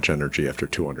losing so much energy after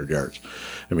 200 yards.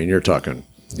 I mean, you're talking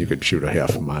you could shoot a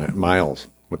half miles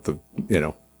with the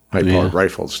high-powered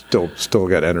rifles. Still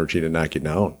got energy to knock you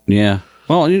down. Yeah.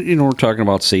 Well, we're talking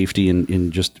about safety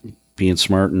and just being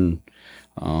smart, and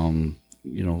the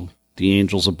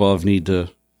angels above need to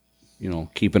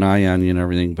keep an eye on you and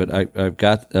everything. But I've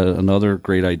got another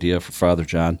great idea for Father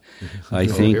John. I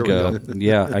think,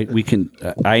 we can.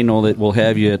 I know that we'll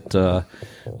have you at the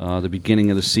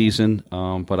beginning of the season,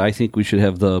 but I think we should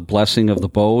have the blessing of the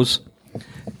bows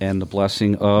and the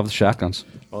blessing of the shotguns.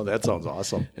 Oh, that sounds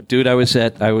awesome, dude! I was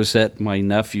at my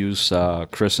nephew's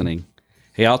christening.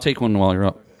 Hey, I'll take one while you're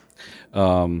up.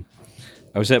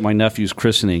 I was at my nephew's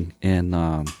christening, and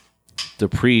the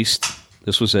priest.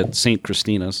 This was at St.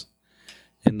 Christina's.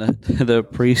 And the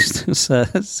priest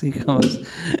says, he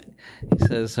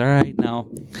says, all right, now,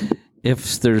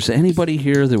 if there's anybody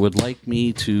here that would like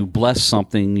me to bless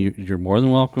something, you're more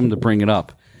than welcome to bring it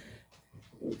up.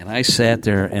 And I sat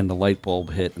there, and the light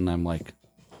bulb hit, and I'm like,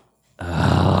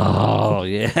 oh,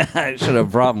 yeah, I should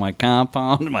have brought my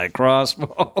compound, my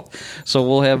crossbow. So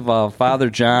we'll have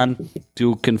Father John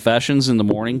do confessions in the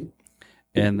morning,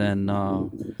 and then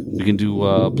we can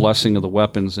do blessing of the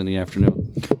weapons in the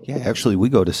afternoon. Yeah, actually, we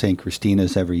go to St.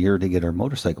 Christina's every year to get our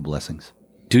motorcycle blessings.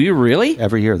 Do you really?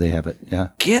 Every year they have it, yeah.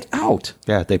 Get out.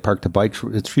 Yeah, they park the bikes.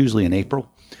 It's usually in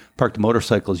April. Park the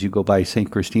motorcycles. You go by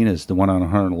St. Christina's, the one on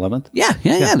 111th. Yeah.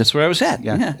 That's where I was at.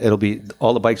 Yeah. It'll be,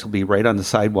 all the bikes will be right on the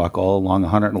sidewalk all along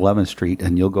 111th Street,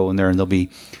 and you'll go in there, and there'll be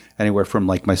anywhere from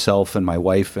like myself and my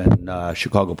wife and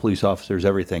Chicago police officers,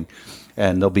 everything.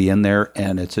 And they'll be in there,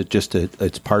 and it's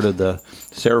part of the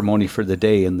ceremony for the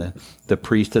day. And the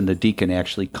priest and the deacon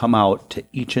actually come out to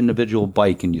each individual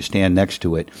bike, and you stand next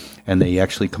to it, and they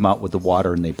actually come out with the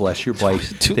water, and they bless your bike.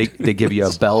 They give you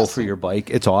a bell for your bike.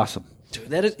 It's awesome. Dude,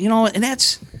 that is, and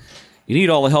that's, you need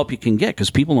all the help you can get because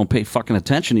people don't pay fucking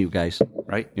attention to you guys,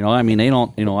 right? I mean, they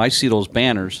don't. I see those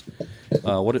banners.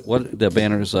 What the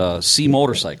banners? C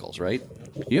Motorcycles, right?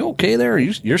 You okay there?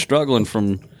 You're struggling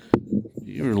from.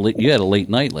 You had a late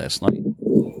night last night.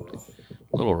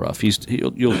 A little rough.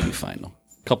 You'll be fine though.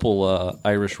 Couple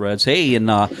Irish Reds. Hey,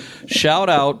 and shout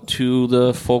out to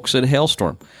the folks at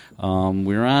Hailstorm.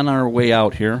 We're on our way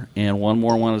out here, and one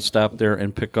more wanted to stop there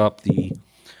and pick up the.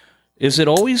 Is it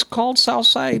always called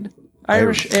Southside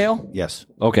Irish Ale? Yes.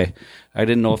 Okay. I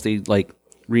didn't know if they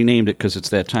renamed it because it's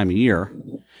that time of year.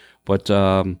 But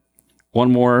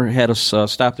one more had us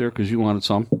stop there because you wanted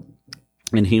some.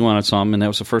 And he wanted some, and that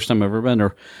was the first time I've ever been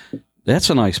there. That's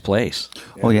a nice place.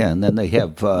 Oh, yeah, and then they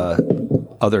have,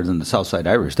 other than the Southside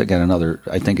Irish, they got another,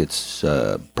 I think it's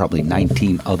probably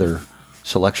 19 other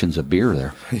selections of beer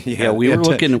there. Yeah, we were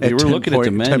looking at the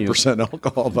menu. 10%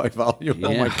 alcohol by volume. Yeah.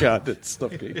 Oh, my God, that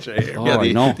stuff gets you. Oh,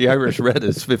 I know. The Irish Red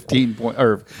is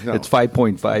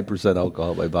 5.5%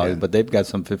 alcohol by volume, but they've got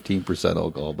some 15%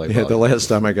 alcohol by volume. Yeah, the last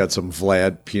time I got some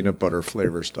Vlad peanut butter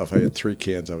flavor stuff, I had 3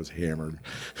 cans. I was hammered.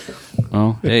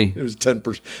 Oh, hey. It was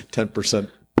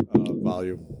 10%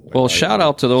 volume. Well, shout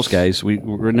out to those guys. We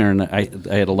were in there, and I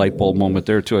had a light bulb moment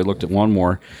there, too. I looked at one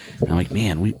more, and I'm like,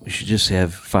 man, we should just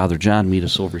have Father John meet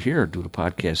us over here, do the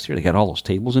podcast here. They got all those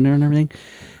tables in there and everything.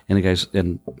 And the guys,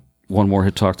 and one more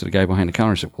had talked to the guy behind the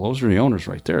counter and said, well, those are the owners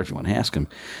right there if you want to ask him.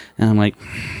 And I'm like,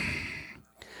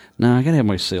 no, I got to have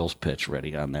my sales pitch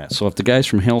ready on that. So if the guys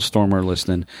from Hailstorm are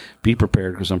listening, be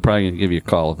prepared because I'm probably going to give you a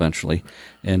call eventually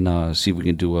and see if we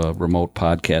can do a remote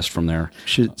podcast from there.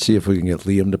 Should see if we can get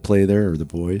Liam to play there or the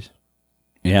boys.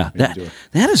 Yeah,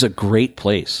 that is a great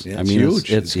place. Yeah, I mean,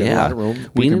 huge. It's got a lot of room.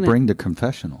 We can bring the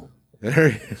confessional. There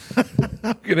you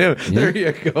go.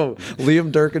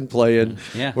 Liam Durkin playing.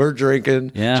 Yeah. We're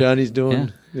drinking. Yeah. Johnny's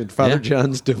doing. And Father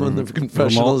John's doing the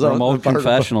confessionals. Remote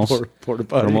confessionals. Porta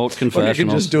potty. Remote confessionals. Or you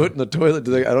can just do it in the toilet.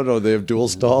 I don't know. They have dual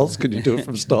stalls. Can you do it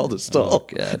from stall to stall? Oh,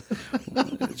 God.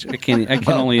 I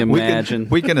can only imagine.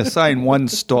 We can assign one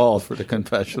stall for the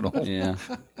confessional. Yeah.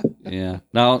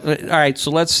 Now, all right. So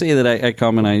let's say that I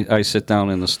come and I sit down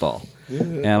in the stall,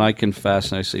 and I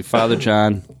confess and I say, Father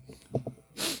John,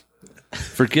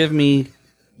 forgive me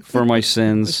for my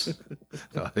sins.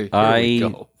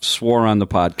 I swore on the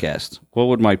podcast. What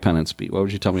would my penance be? What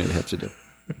would you tell me I'd have to do?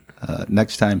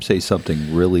 Next time, say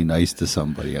something really nice to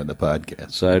somebody on the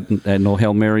podcast. So I had no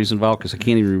Hail Marys involved because I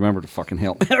can't even remember the fucking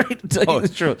Hail Mary, to tell you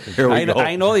the truth.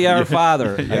 I know the Our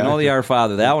Father. Yeah. I know the Our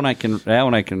Father. That one I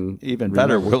can. Even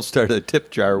better, we'll start a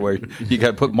tip jar where you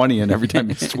got to put money in every time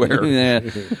you swear. Yeah.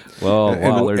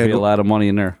 Well, there'd be a lot of money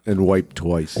in there. And wipe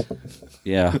twice.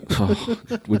 Yeah,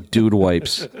 with Dude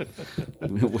Wipes.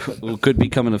 We could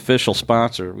become an official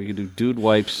sponsor. We could do Dude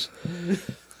Wipes.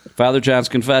 Father John's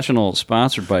Confessional,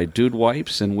 sponsored by Dude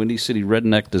Wipes and Windy City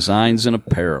Redneck Designs and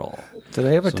Apparel. Did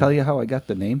I ever tell you how I got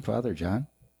the name Father John?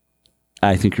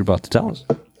 I think you're about to tell us.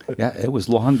 Yeah, it was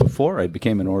long before I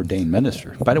became an ordained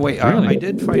minister. By the way, Really? I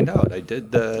did find out. I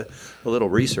did a little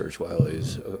research while I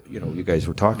was, you guys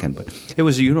were talking, but it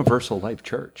was a Universal Life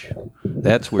Church.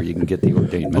 That's where you can get the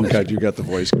ordained minister. Oh, God, you got the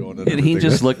voice going. And he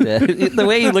just looked at it. The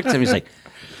way he looked at me, he's like,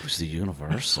 who's the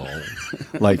Universal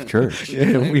Life Church?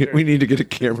 Yeah, we need to get a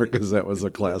camera because that was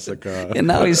a classic. And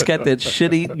now he's got that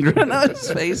shitty grin on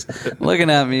his face looking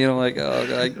at me, and I'm like, oh,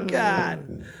 my God.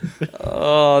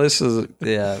 Oh, this is,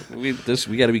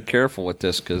 we got to be careful with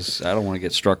this because I don't want to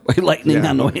get struck by lightning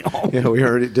on the way home. Yeah, we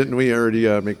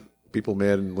already make people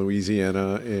mad in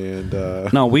Louisiana, and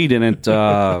no, we didn't.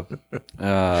 Ron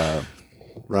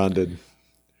did.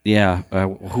 Yeah,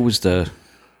 who was the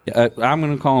I'm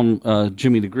going to call him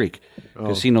Jimmy the Greek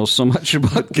because he knows so much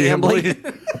about gambling.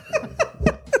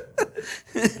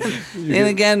 And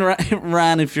again,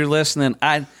 Ron, if you're listening,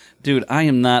 I'm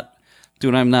not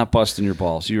busting your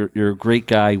balls. You're a great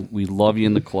guy. We love you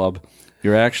in the club.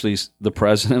 You're actually the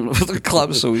president of the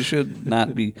club, so we should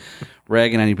not be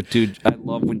ragging on you. But dude, I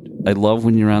love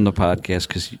when you're on the podcast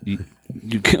because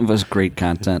you give us great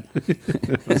content.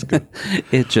 That's good.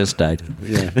 It just died.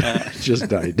 Yeah, it just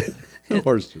died. The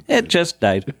horse. It just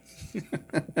died.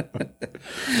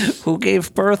 Who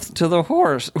gave birth to the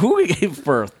horse? Who gave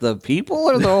birth? The people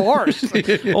or the horse?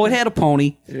 Oh, it had a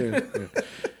pony. Yeah.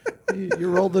 You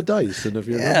roll the dice, and if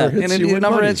your Yeah, number hits, and if you your win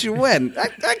number money. hits, you win.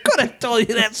 I could have told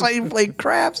you that's how you play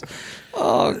craps.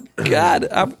 Oh God,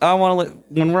 I want to.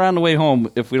 When we're on the way home,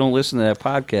 if we don't listen to that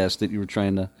podcast that you were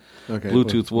trying to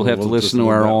Bluetooth, we'll have to listen to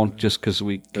our own just because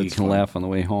you can laugh on the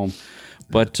way home.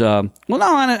 But well,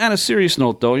 no. On a serious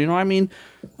note, though,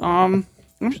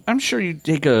 I'm sure you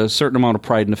take a certain amount of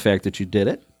pride in the fact that you did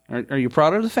it. Are you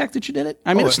proud of the fact that you did it?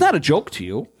 I mean, it's not a joke to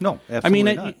you. No,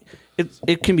 absolutely not.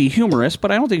 It can be humorous,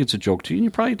 but I don't think it's a joke to you.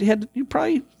 And you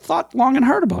probably thought long and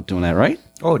hard about doing that, right?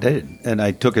 Oh, I did. And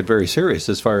I took it very serious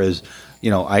as far as,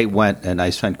 I went and I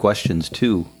sent questions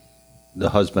to the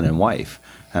husband and wife,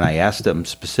 and I asked them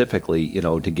specifically,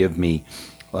 to give me,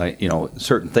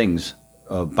 certain things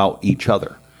about each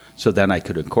other, so then I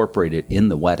could incorporate it in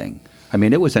the wedding. I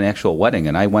mean, it was an actual wedding,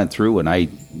 and I went through and I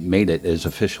made it as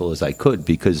official as I could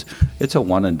because it's a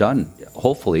one and done,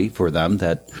 hopefully, for them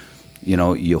that,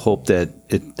 you hope that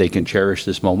they can cherish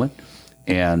this moment,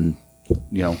 and,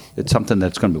 it's something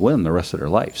that's going to be with them the rest of their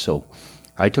life. So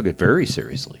I took it very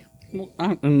seriously. Well,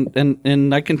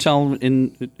 and I can tell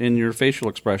in your facial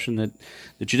expression that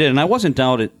you did, and I wasn't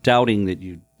doubting that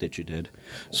you did.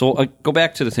 So go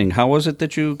back to the thing. How was it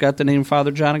that you got the name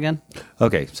Father John again?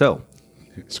 Okay, so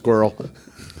Squirrel.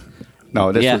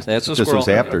 no, that's a this squirrel. was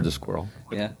after the squirrel.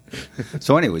 Yeah.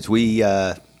 So, anyways, we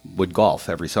would golf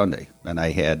every Sunday, and I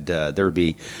had there would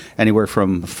be anywhere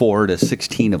from 4 to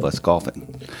 16 of us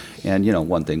golfing, and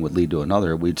one thing would lead to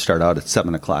another. We'd start out at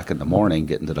 7 o'clock in the morning,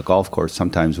 get into the golf course.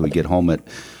 Sometimes we'd get home at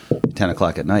 10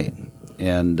 o'clock at night,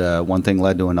 and one thing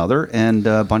led to another, and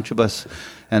a bunch of us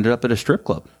ended up at a strip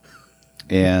club,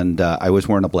 and I was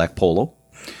wearing a black polo.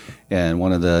 And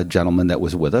one of the gentlemen that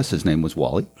was with us, his name was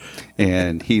Wally,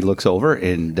 and he looks over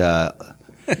and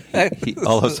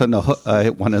all of a sudden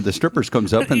one of the strippers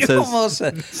comes up and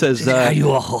says, "Are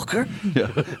you a hooker?" Yeah,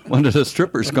 one of the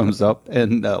strippers comes up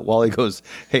and Wally goes,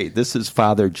 "Hey, this is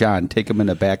Father John. Take him in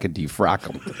the back and defrock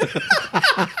him."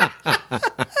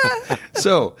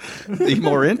 So the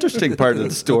more interesting part of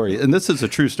the story, and this is a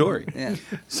true story. Yeah.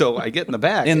 So I get in the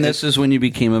back, And this is when you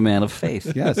became a man of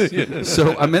faith. yes.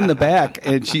 So I'm in the back,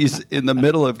 and she's in the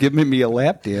middle of giving me a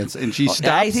lap dance, and she stops.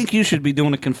 I think you should be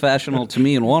doing a confessional to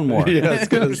me and one more. Yeah, I was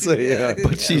going to say, yeah.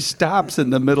 But she stops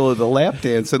in the middle of the lap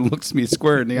dance and looks me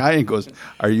square in the eye and goes,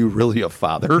 "Are you really a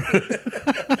father?"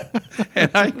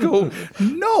 And I go,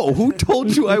 "No, who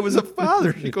told you I was a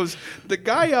father?" She goes, "The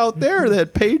guy out there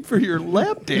that paid for your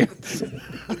lap dance."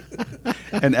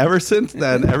 And ever since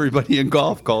then, everybody in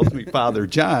golf calls me Father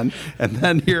John. And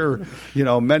then here,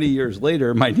 many years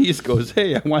later, my niece goes,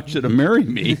 "Hey, I want you to marry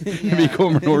me and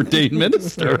become an ordained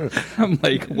minister." I'm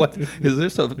like, "What? Is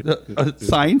this a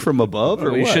sign from above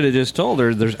or You what?" should have just told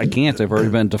her, I can't. I've already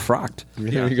been defrocked.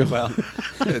 There you go. Well,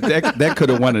 that could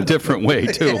have went a different way,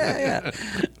 too.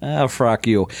 I'll frock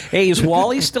you. Hey, is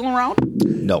Wally still around?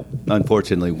 No,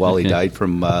 unfortunately, Wally died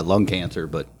from lung cancer,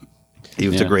 but he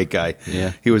was a great guy.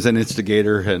 Yeah. He was an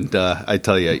instigator, and I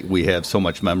tell you, we have so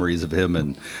much memories of him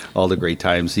and all the great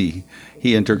times. He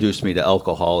introduced me to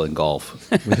alcohol and golf.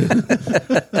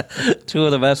 Two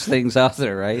of the best things out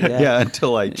there, right? Yeah,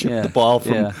 until I chipped the ball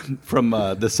from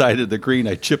the side of the green.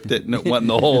 I chipped it, and it went in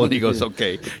the hole, and he goes,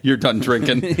 "Okay, you're done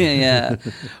drinking." Yeah.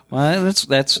 Well,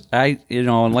 that's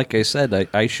and like I said,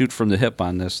 I shoot from the hip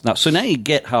on this. Now you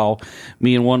get how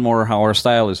me and one more, how our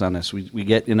style is on this. We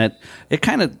get in it. It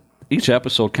kind of, each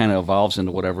episode kind of evolves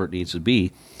into whatever it needs to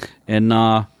be, and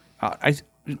I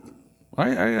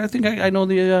think I know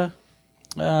the.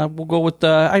 We'll go with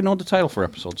I know the title for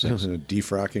episode 6. A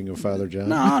defrocking of Father John.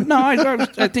 No.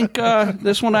 I think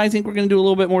this one. I think we're going to do a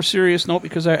little bit more serious note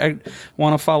because I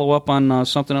want to follow up on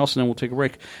something else, and then we'll take a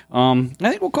break. I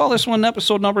think we'll call this one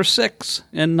episode number 6,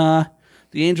 and the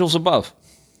Angels Above.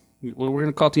 We're going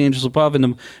to call it the Angels Above, and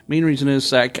the main reason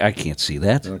is I can't see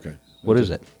that. Okay. What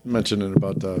is it? Mentioning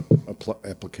about the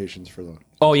applications for the...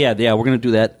 Oh, yeah, we're going to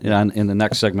do that in the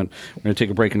next segment. We're going to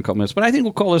take a break in a couple minutes. But I think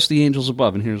we'll call this the Angels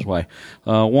Above, and here's why.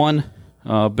 One,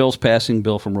 Bill's passing,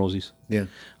 Bill from Rosie's. Yeah.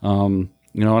 And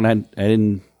I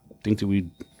didn't think that we'd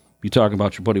you talking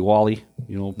about your buddy Wally,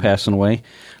 passing away.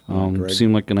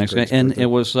 Seemed like a nice guy. And it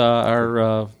was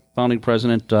our founding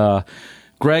president,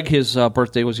 Greg. His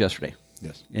birthday was yesterday.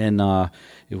 Yes. And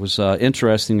it was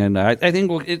interesting. And I think,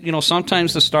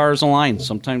 sometimes the stars align.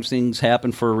 Sometimes things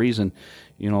happen for a reason.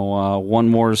 One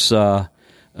more's,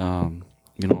 going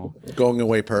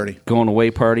away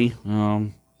party.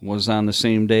 Was on the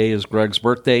same day as Greg's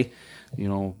birthday.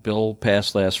 Bill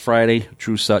passed last Friday.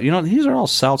 True South. These are all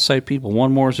Southside people.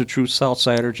 One more is a true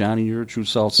Southsider. Johnny, you're a true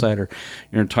Southsider.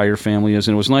 Your entire family is.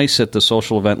 And it was nice at the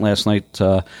social event last night,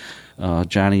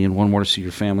 Johnny, and one more to see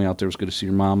your family out there. It was good to see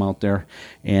your mom out there.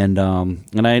 And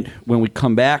when we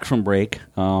come back from break,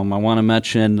 I want to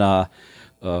mention a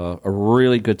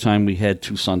really good time we had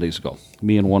 2 Sundays ago.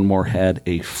 Me and one more had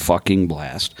a fucking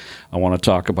blast. I want to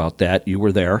talk about that. You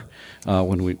were there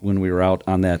when we were out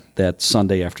on that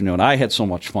Sunday afternoon. I had so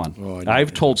much fun.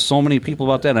 I've told so many people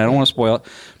about that, and I don't want to spoil it.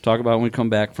 Talk about it when we come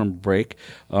back from break.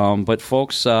 But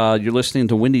folks, you're listening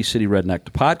to Windy City Redneck,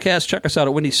 the podcast. Check us out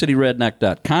at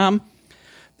windycityredneck.com.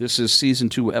 This is Season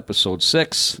 2, Episode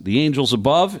 6, The Angels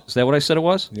Above. Is that what I said it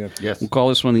was? Yeah. Yes. We'll call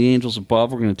this one The Angels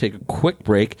Above. We're going to take a quick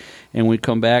break, and when we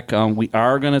come back, we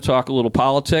are going to talk a little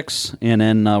politics, and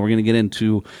then we're going to get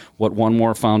into what one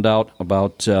more found out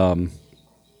about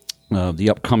the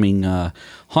upcoming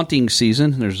hunting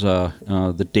season. There's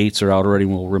the dates are out already.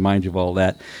 We'll remind you of all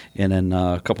that, and then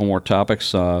a couple more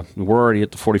topics. We're already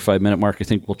at the 45-minute mark. I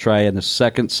think we'll try in the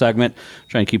second segment,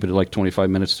 try and keep it at like 25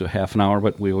 minutes to a half an hour,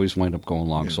 but we always wind up going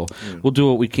long. So we'll do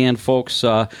what we can, folks.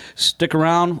 Stick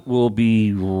around. We'll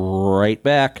be right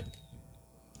back.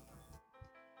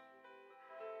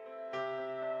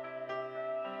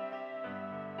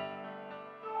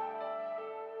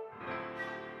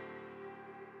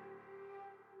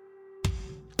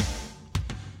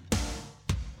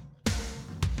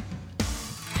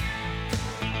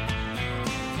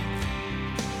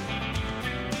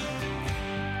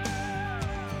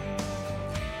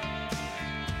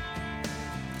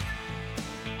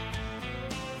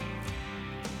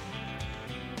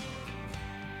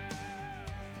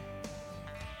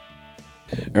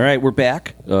 All right, we're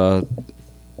back. Took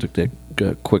that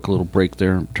quick little break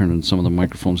there, turning some of the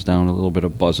microphones down. A little bit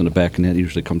of buzz in the back, and that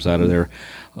usually comes out of there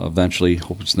eventually.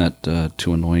 Hope it's not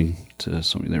too annoying to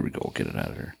somebody. There we go. Get it out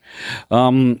of there.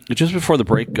 Just before the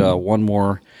break, one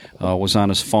more was on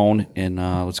his phone, and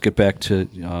let's get back to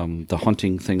the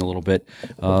hunting thing a little bit.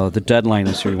 The deadline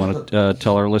is here. You want to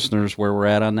tell our listeners where we're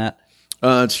at on that?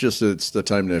 It's the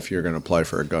time that if you're going to apply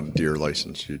for a gun deer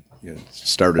license, you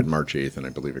started March 8th, and I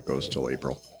believe it goes till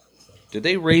April. Did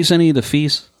they raise any of the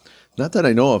fees? Not that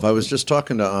I know of. I was just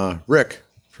talking to Rick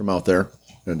from out there,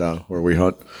 and where we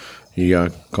hunt. He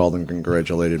called and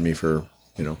congratulated me for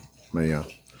my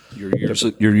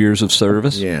your years of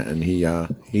service. Yeah, and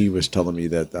he was telling me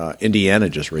that Indiana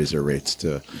just raised their rates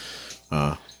to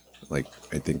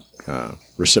I think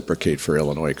reciprocate for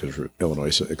Illinois, because Illinois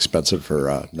is expensive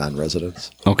for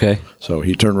non-residents. Okay. So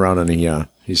he turned around and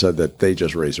he said that they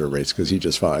just raised their rates because he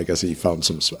just found, I guess he found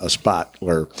a spot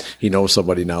where he knows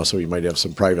somebody now, so he might have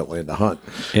some private land to hunt.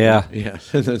 Yeah. Yeah.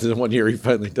 And then the 1 year he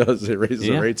finally does, they raise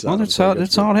the rates. Well, that's how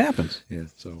it happens. Yeah.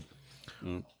 So.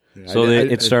 Yeah, so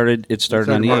it started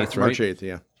on the 8th, right? March 8th,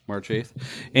 yeah. March 8th.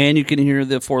 And you can hear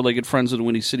the four-legged friends of the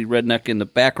Windy City Redneck in the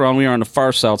background. We are on the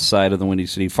far south side of the Windy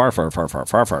City, far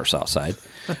south side.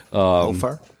 How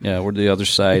far? Yeah, we're the other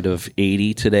side of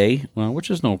 80 today, which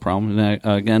is no problem. And,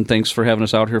 again, thanks for having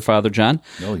us out here, Father John.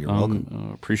 No, you're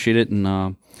welcome. Appreciate it,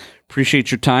 and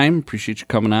appreciate your time. Appreciate you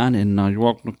coming on, and you're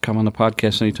welcome to come on the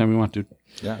podcast anytime you want to.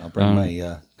 Yeah, I'll bring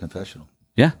my confessional.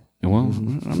 Yeah. Well,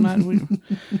 I'm not.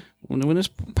 When this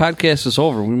podcast is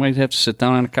over, we might have to sit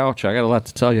down on the couch. I got a lot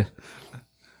to tell you.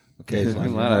 Okay,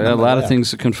 a lot of things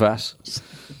to confess.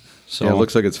 So yeah, it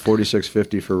looks like it's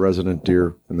 $46.50 for resident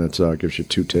deer, and that gives you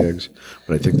 2 tags.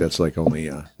 But I think that's like only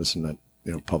this is not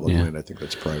public land. I think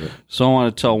that's private. So I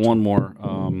want to tell one more.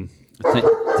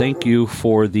 Thank you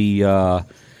for the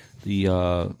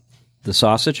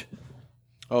sausage.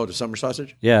 Oh, the summer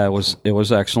sausage? Yeah, it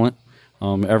was excellent.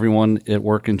 Everyone at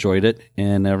work enjoyed it,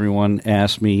 and everyone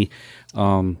asked me,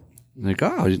 like,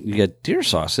 "Oh, you got deer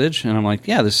sausage?" And I'm like,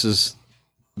 "Yeah, it's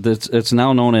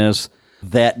now known as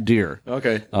that deer."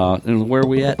 Okay. And where are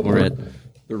we at? We're at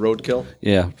the roadkill.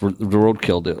 Yeah, the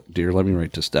roadkill deer. Let me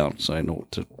write this down so I know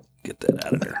what to get that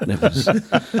out of there. That was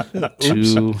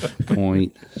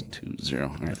 2.20.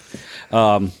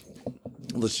 All right.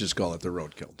 Let's just call it the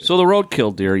roadkill. So the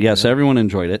roadkill deer, yes, everyone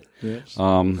enjoyed it. Yes.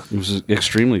 It was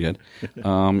extremely good,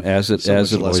 as it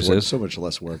always is. So much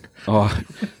less work. Oh,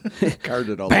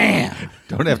 Carded all. bam!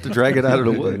 Don't have to drag it out of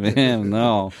the wood. Man,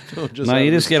 no. Just No, out you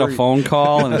of the just get a street. phone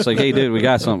call and it's like, hey, dude, we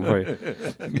got something for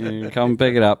you. You come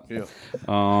pick it up. Yeah.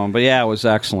 But yeah, it was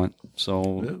excellent.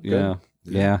 So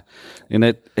yeah. And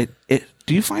it.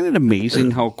 Do you find it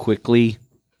amazing how quickly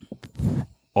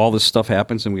all this stuff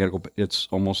happens and we got to go? It's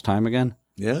almost time again.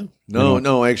 Yeah.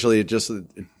 No. Actually, it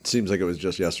seems like it was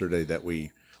just yesterday that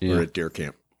we were at deer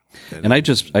camp. And I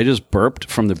just burped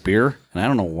from the beer, and I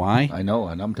don't know why. I know,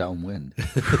 and I'm downwind.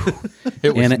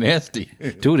 It was nasty.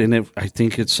 Dude, and I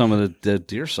think it's some of the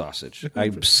deer sausage. I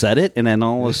said it, and then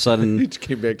all of a sudden It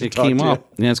came back to it talk came to you. up.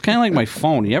 Yeah, it's kind of like my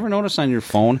phone. You ever notice on your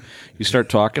phone, you start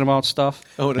talking about stuff?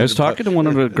 Oh, and I was then- talking to one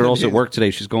of the girls at work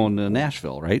today. She's going to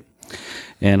Nashville, right?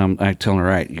 And I telling her,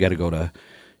 all right, you got to go to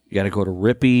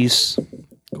Rippy's,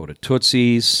 go to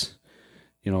Tootsie's,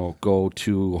 go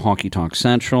to Honky Tonk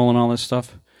Central and all this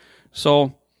stuff.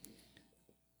 So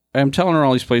I'm telling her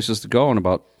all these places to go, and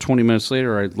about 20 minutes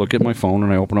later, I look at my phone,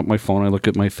 and I open up my phone, I look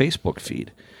at my Facebook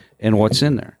feed, and what's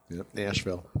in there? Yep.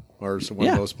 Nashville or one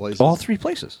of those places. All three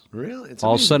places. Really? It's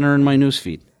All of a amazing. sudden are in my news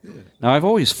feed. Now, I've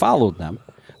always followed them,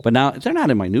 but now they're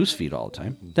not in my news feed all the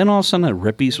time. Then all of a sudden,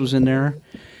 Rippy's was in there,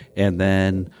 and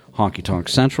then Honky Tonk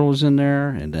Central was in there,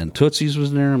 and then Tootsie's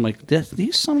was in there. I'm like,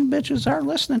 these son of bitches are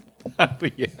listening.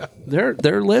 Yeah.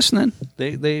 They're listening.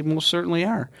 They most certainly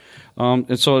are.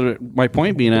 And so my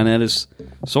point being on that is,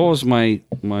 so is my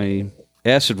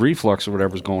acid reflux or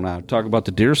whatever's going on. Talk about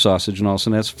the deer sausage, and all of a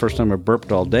sudden that's the first time I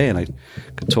burped all day, and I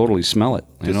could totally smell it.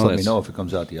 Just let me know if it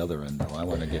comes out the other end, though. I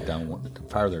want to get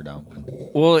farther down.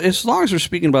 Well, as long as we're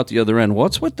speaking about the other end,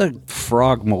 what's with the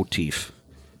frog motif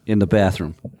in the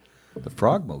bathroom? The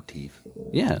frog motif.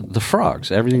 Yeah, the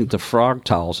frogs. Everything. The frog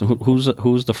towels. Who's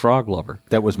the frog lover?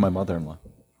 That was my mother-in-law.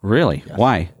 Really? Yes.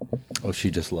 Why? Oh,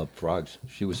 she just loved frogs.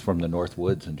 She was from the North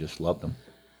Woods and just loved them.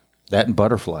 That and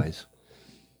butterflies.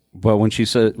 But when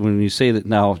you say that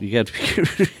now, you have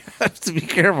to be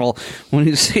careful when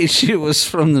you say she was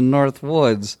from the North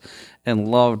Woods and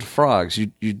loved frogs. You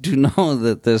do know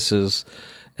that this is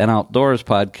an outdoors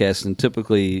podcast, and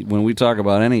typically when we talk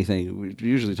about anything, we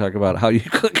usually talk about how you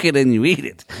cook it and you eat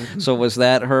it. So was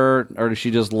that her, or did she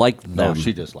just like them? No,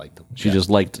 she just liked them. She just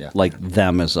liked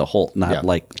them as a whole, not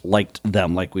liked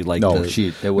them like we liked. No,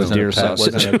 the it wasn't deer a pet,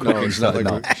 sausage. wasn't a cooking No, it's not stuff,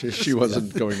 like no. she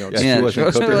wasn't going out. Yeah, Yeah, she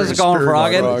wasn't cooking going spear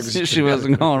frogging. frogs. She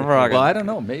wasn't going frogging. Well, I don't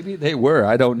know. Maybe they were.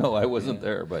 I don't know. I wasn't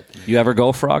there, but You ever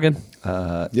go frogging?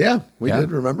 Yeah, we did.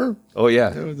 Remember? oh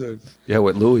yeah, yeah,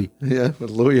 with Louie. Yeah,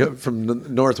 with Louis from the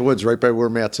North Woods, right by where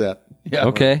Matt's at. Yeah,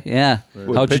 Okay, yeah.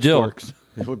 with How'd you do? pitchforks.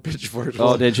 With pitchforks.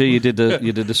 Oh, did you? You did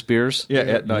the spears? Yeah,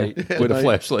 at night with a night.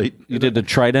 flashlight. You did the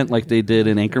trident like they did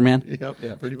in Anchorman? Yep.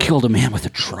 Yeah, pretty much. Killed a man with a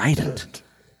trident.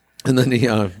 And then he,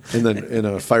 in a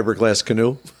fiberglass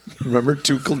canoe. Remember,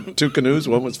 two canoes.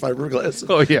 One was fiberglass.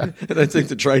 Oh, yeah. And I think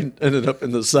the trident ended up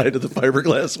in the side of the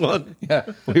fiberglass one. Yeah,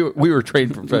 we were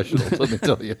trained professionals. Let me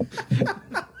tell you.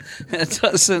 It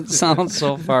doesn't sound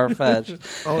so far fetched.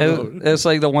 Oh, no. It's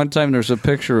like the one time there's a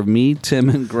picture of me, Tim,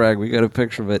 and Greg. We got a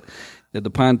picture of it. The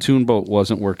pontoon boat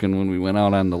wasn't working when we went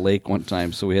out on the lake one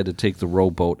time, so we had to take the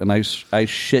rowboat. And I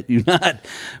shit you not,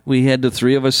 we had the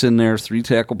three of us in there, 3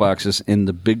 tackle boxes, in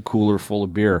the big cooler full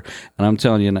of beer. And I'm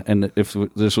telling you, and if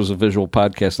this was a visual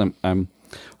podcast, I'm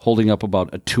holding up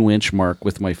about a 2-inch mark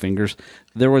with my fingers.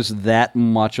 There was that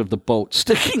much of the boat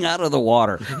sticking out of the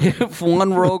water. If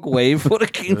one rogue wave would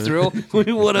have came through,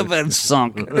 we would have been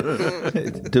sunk.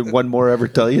 Did one more ever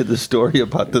tell you the story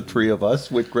about the three of us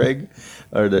with Greg,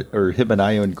 or him and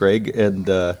I and Greg, and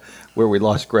where we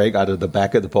lost Greg out of the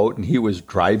back of the boat, and he was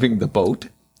driving the boat?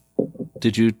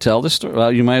 Did you tell the story?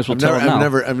 Well, you might as well tell it now.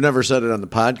 I've never said it on the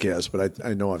podcast, but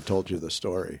I know I've told you the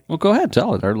story. Well, go ahead,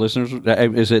 tell it. Our listeners,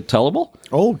 is it tellable?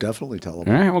 Oh, definitely tell All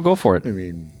them. right, well, go for it. I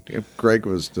mean, if Greg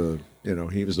was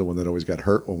he was the one that always got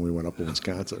hurt when we went up to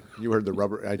Wisconsin. You heard the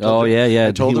rubber. I told yeah.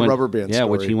 I told He the went- rubber band Yeah, story.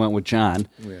 which he went with John,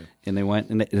 Yeah. and they went,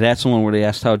 and that's the one where they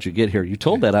asked, "How'd you get here?" You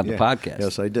told that on the Yeah. podcast.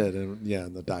 Yes, I did. And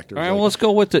and the doctor. All Was right, like, well, let's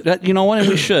go with it. You know what? And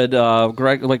we should.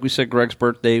 Greg, like we said, Greg's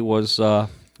birthday was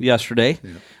yesterday.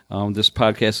 This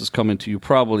podcast is coming to you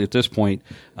probably at this point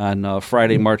on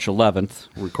Friday, March 11th.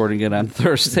 We're recording it on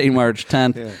Thursday, March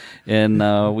 10th.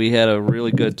 And we had a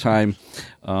really good time.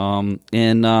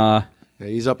 yeah,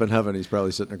 he's up in heaven. He's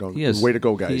probably sitting there going, He is, "Way to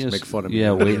go, guys! he is- Make fun of me."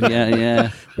 Yeah,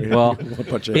 yeah. Well, a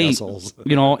bunch of hey, assholes.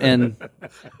 And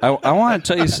I want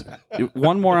to tell you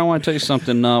one more. I want to tell you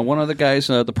something. One of the guys,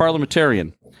 the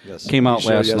parliamentarian, Yes. came out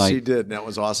last yes, night. he did, and that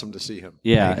was awesome to see him.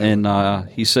 Yeah, and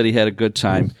he said he had a good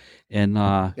time. And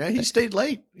Yeah, he stayed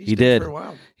late. He stayed did. for a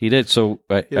while. He did. So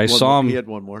I He had one saw more. him. He had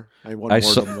one more. I had one I more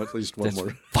saw- of them, at least one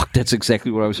more. Fuck, that's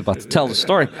exactly what I was about to tell the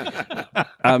story.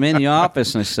 I'm in the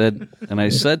office and I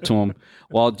said to him,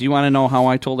 well, do you want to know how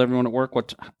I told everyone at work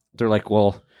what? They're like,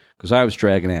 well, because I was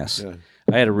dragging ass. Yeah.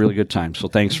 I had a really good time. So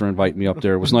thanks for inviting me up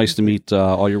there. It was nice to meet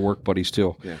all your work buddies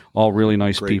too. Yeah. All really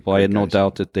nice Great- people. I great had no guys.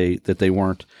 doubt that they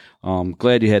weren't.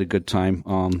 Glad you had a good time.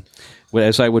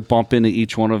 As I would bump into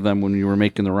each one of them when we were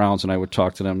making the rounds, and I would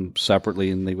talk to them separately,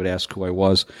 and they would ask who I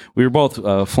was. We were both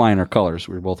flying our colors.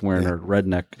 We were both wearing our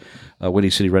Redneck, Windy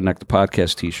City Redneck, the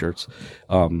podcast T-shirts.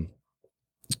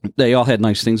 They all had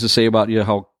nice things to say about you,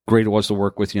 how great it was to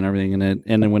work with you and everything. And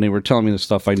then when they were telling me this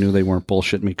stuff, I knew they weren't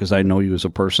bullshitting me because I know you as a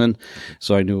person,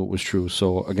 so I knew it was true.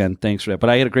 So again, thanks for that. But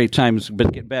I had a great time.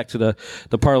 But getting back to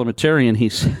the parliamentarian, I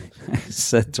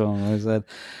said to him,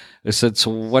 I said, so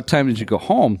what time did you go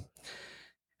home?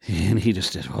 And he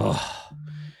just did,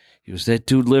 he was, that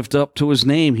dude lived up to his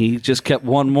name. He just kept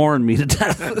one more in me to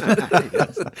death.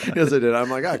 Yes, I did. I'm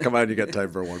like, come on, you got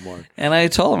time for one more. And I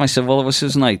told him, I said, well, it was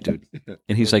his night, dude.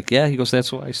 And he's like, yeah. He goes,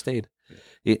 that's why I stayed.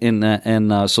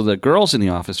 And so the girls in the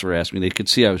office were asking me, they could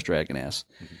see I was dragging ass.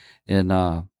 And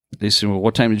they said, well,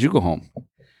 what time did you go home?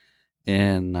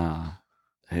 And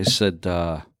I said,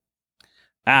 I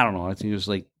don't know. I think it was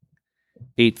like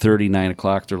 8:30, 9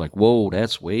 o'clock. They're like, whoa,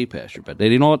 that's way past your bed.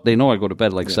 They know I go to bed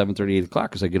at like 7:30, 8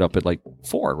 o'clock because I get up at like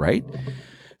 4, right?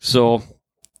 So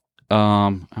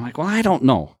I'm like, well, I don't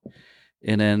know.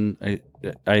 And then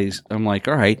I'm like,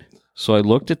 all right. So I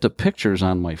looked at the pictures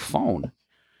on my phone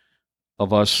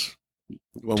of us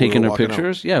When we taking were their walking out.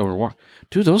 pictures. Yeah,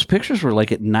 dude, those pictures were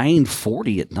like at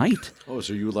 9:40 at night. Oh,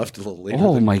 so you left a little later.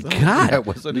 Oh than my you thought. God. That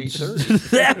wasn't 8:30.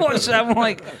 That was, I'm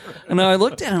like, and I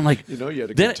looked at it, I'm like, You know you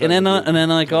had a then, good time. and then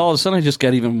like all of a sudden I just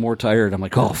got even more tired. I'm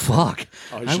like, oh fuck, you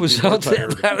I should was be more out that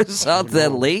tired. I was out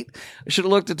that late. I should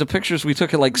have looked at the pictures we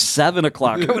took at like 7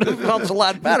 o'clock. It would have felt a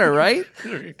lot better, right?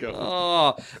 There you go. Oh,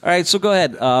 all right. So go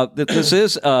ahead. This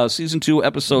is season 2,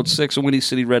 episode 6 of Windy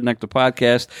City Redneck, the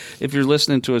podcast. If you're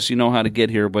listening to us, you know how to get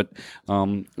here. But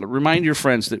remind your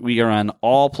friends that we are on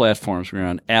all platforms. We're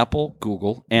on Apple,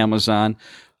 Google, Amazon,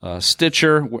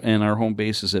 Stitcher, and our home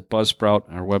base is at Buzzsprout.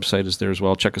 Our website is there as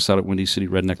well. Check us out at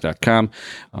WindyCityRedneck.com.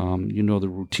 You know the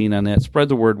routine on that. Spread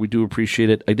the word. We do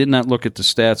appreciate it. I did not look at the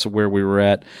stats of where we were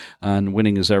at on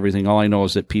Winning is Everything. All I know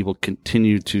is that people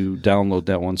continue to download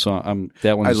that one. So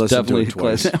that one I is listened to definitely it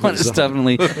twice. that one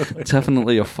is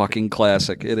definitely a fucking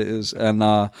classic. It is.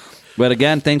 And but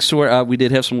again, thanks to our, we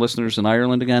did have some listeners in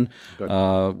Ireland again.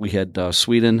 We had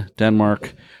Sweden,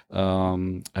 Denmark.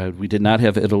 We did not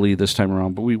have Italy this time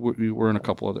around, but we were in a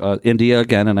couple of India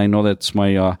again, and I know that's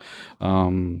my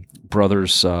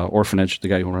brother's orphanage. The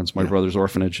guy who runs my brother's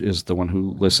orphanage is the one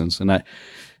who listens, and I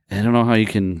don't know how you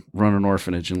can run an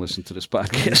orphanage and listen to this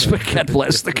podcast, but God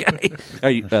bless the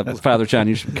guy. Father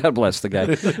John, God bless the guy.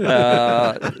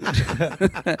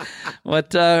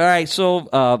 But all right, so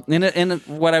and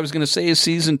what I was going to say is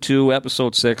season 2,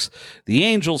 episode 6, The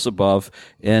Angels Above,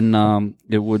 and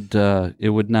it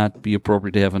would not be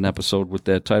appropriate to have an episode with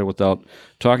that title without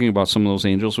talking about some of those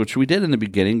angels, which we did in the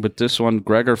beginning. But this one,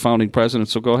 Greg, our founding president.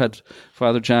 So go ahead,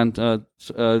 Father John.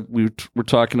 We were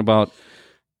talking about.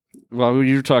 Well,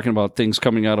 you were talking about things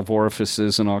coming out of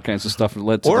orifices and all kinds of stuff that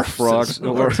led to the frogs.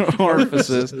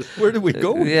 Orifices. Where did we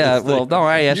go with Yeah, this well, thing? no,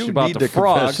 I asked you about need the a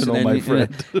frogs, confessional, my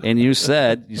friend. and you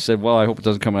said, well, I hope it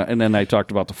doesn't come out. And then I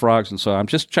talked about the frogs, and so I'm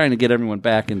just trying to get everyone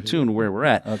back in tune where we're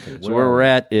at. Okay, so where we're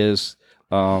at is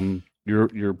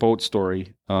your boat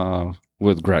story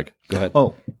with Greg. Go ahead.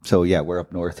 Oh, so yeah, we're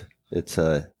up north. It's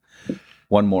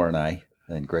one more and I.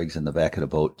 And Greg's in the back of the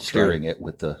boat steering it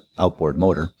with the outboard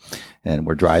motor. And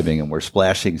we're driving and we're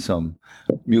splashing some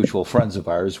mutual friends of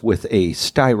ours with a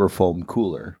styrofoam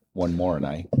cooler, one more and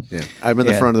I. Yeah, I'm in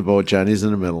the Yeah. front of the boat. Johnny's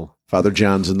in the middle. Father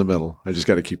John's in the middle. I just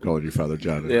got to keep calling you Father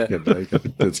John. Yeah.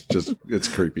 It's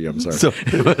creepy. I'm sorry. So-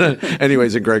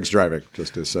 Anyways, and Greg's driving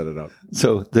just to set it up.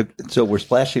 So we're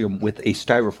splashing them with a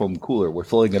styrofoam cooler. We're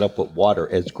filling it up with water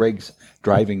as Greg's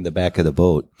driving the back of the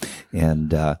boat.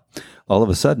 And all of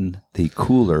a sudden, the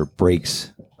cooler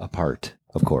breaks apart.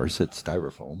 Of course, it's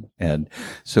styrofoam. And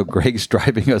so Greg's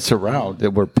driving us around,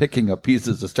 and we're picking up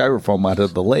pieces of styrofoam out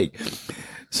of the lake.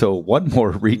 So one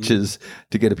more reaches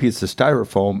to get a piece of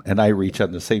styrofoam, and I reach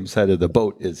on the same side of the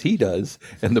boat as he does,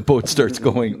 and the boat starts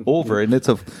going over. And it's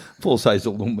a full-size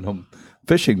aluminum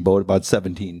fishing boat, about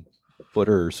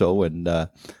 17-footer or so. And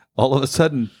all of a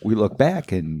sudden, we look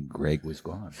back, and Greg was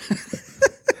gone.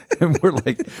 And we're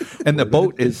like, and the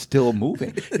boat is still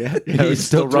moving. Yeah, it's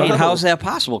still I mean, running. how's that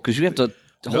possible? Because you have to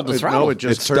hold the throttle. No, it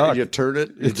just It's turn, stuck. you turn it.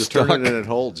 You It's just turn stuck. it and it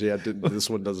holds. Yeah, this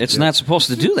one doesn't. It's yeah. not supposed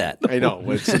to do that. I know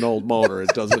it's an old motor. It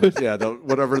doesn't. Yeah,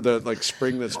 whatever the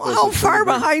spring that's. supposed How to far turn it.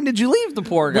 behind did you leave the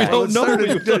poor guy? don't know. Started-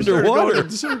 He was started underwater. going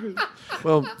in circles.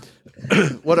 Well,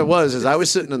 what it was is I was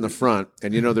sitting in the front,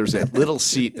 and there's that little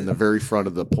seat in the very front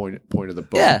of the point of the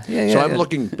boat. Yeah, So I'm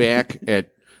looking back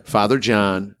at Father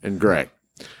John and Greg.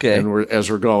 Okay. And as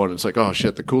we're going, it's like, oh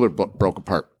shit, the cooler broke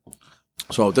apart.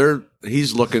 So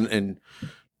he's looking, and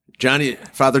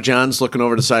Father John's looking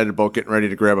over the side of the boat, getting ready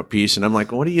to grab a piece, and I'm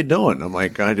like, "What are you doing?" I'm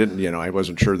like, I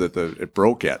wasn't sure that it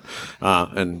broke yet.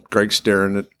 And Greg's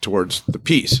staring towards the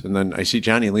piece, and then I see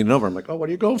Johnny leaning over. I'm like, "Oh, what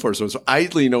are you going for?" So I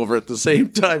lean over at the same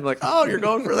time, like, "Oh, you're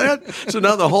going for that?" So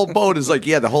now the whole boat is like,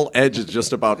 the whole edge is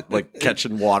just about like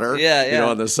catching water,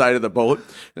 on the side of the boat,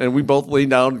 and we both lean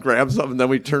down, grab something, and then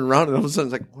we turn around, and all of a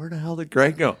sudden it's like, "Where the hell did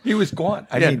Greg go?" He was gone.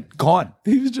 I mean, gone.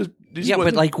 He was just. Yeah,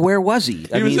 but like, where was he?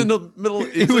 He was in the middle.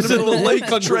 He was in the lake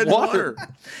treading water.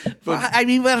 I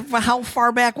mean, but how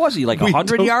far back was he? Like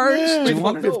 100 yards? Yeah,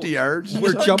 200? 50 yards.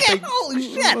 We're jumping. Holy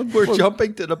shit! We're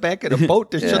jumping to the back of the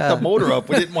boat to shut the motor off.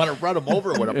 We didn't want to run him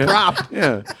over with a prop.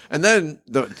 Yeah, and then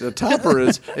the topper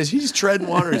is he's treading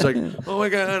water. He's like, "Oh my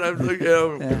god!" I'm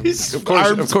like, His of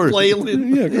course,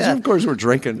 flailing. Yeah, because of course we're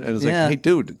drinking, and it's like, Yeah. "Hey,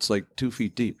 dude, it's like 2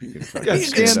 feet deep. You can fucking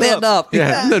You can Stand up.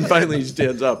 Yeah, and then finally he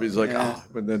stands up. He's like, "Oh,"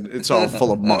 and then it's all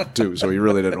full of muck too. So he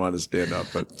really didn't want to stand up.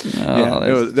 But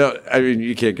I mean,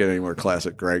 you can't get any more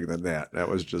classic Greg than that. That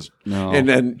was just. No. And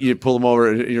then you pull him over,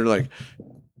 and you're like,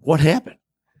 "What happened?"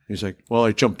 He's like, "Well,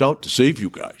 I jumped out to save you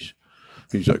guys."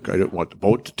 He's like, "I didn't want the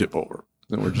boat to tip over."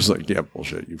 And we're just like, "Yeah,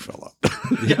 bullshit, you fell out."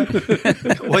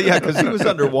 Well, yeah, because he was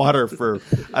underwater for,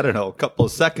 I don't know, a couple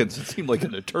of seconds. It seemed like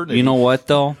an eternity. You know what,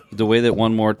 though? The way that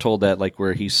one more told that, like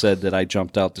where he said that I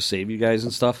jumped out to save you guys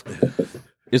and stuff,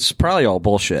 it's probably all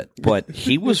bullshit. But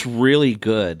he was really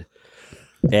good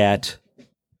at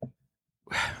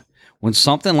when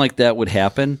something like that would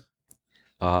happen,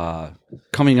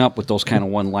 coming up with those kind of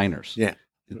one-liners. Yeah.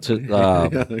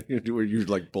 You're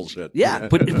like bullshit. Yeah,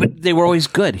 but they were always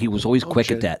good. He was always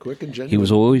quick at that. quick and genuine. He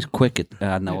was always quick at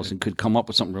those and could come up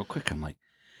with something real quick. I'm like,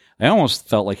 I almost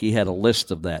felt like he had a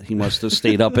list of that. He must have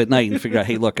stayed up at night and figured out,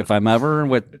 hey, look, if I'm ever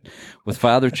with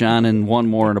Father John and one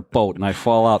more in a boat and I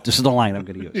fall out, this is the line I'm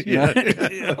going to use.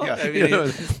 I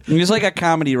mean, he's like a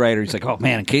comedy writer. He's like, oh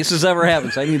man, in case this ever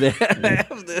happens, I need to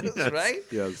have this, right?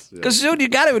 Yes. Because dude, you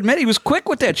got to admit, he was quick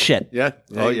with that shit. Yeah.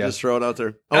 Oh, you yeah. Just throw it out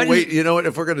there. Oh, wait. You know what?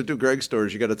 If we're going to do Greg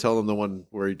stories, you got to tell them the one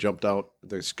where he jumped out,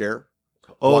 the scare,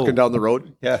 walking down the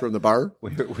road from the bar.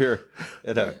 We're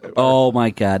at a. Oh my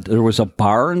God, there was a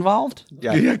bar involved.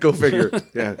 Yeah, go figure.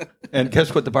 Yeah. And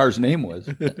guess what the bar's name was?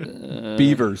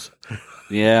 Beavers.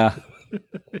 Yeah.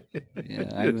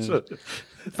 Yeah.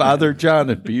 Father John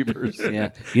and Beavers.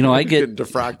 Yeah. You know, I Getting get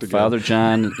defrocked again. Father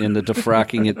John in the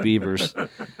defrocking at Beavers.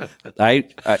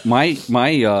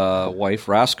 My wife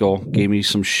Roscoe gave me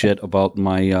some shit about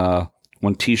my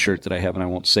one T-shirt that I have, and I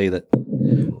won't say that,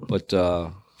 but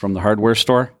from the hardware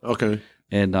store, Okay.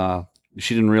 and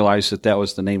she didn't realize that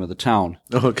was the name of the town.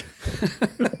 Okay.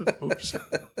 Oops.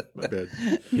 My bad.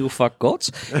 You fuck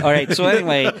goats. All right. So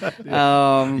anyway,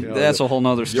 that's a whole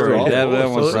nother story. all That full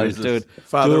of was surprises. dude.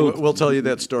 Father, Dude, we'll tell you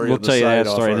that story. We'll on the tell you that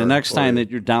side story. off The our- next time that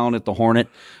you're down at the Hornet,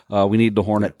 we need the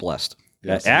Hornet blessed.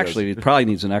 Yes, it Actually, it probably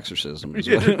needs an exorcism. Is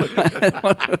what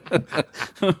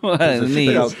it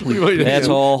needs. That's a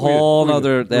whole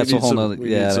nother. That's a whole nother. We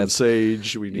need Yeah, some that's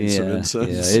sage. We need some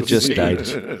incense. Yeah, it just died.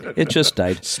 It just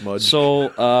died. Smudge.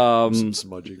 So, Some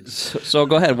smudging. so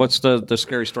go ahead. What's the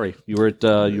scary story? You were at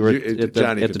Johnny at can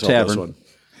the tell tavern. this one.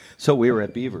 So we were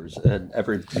at Beavers, and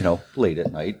late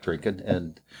at night drinking,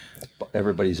 and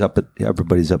everybody's up at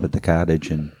the cottage,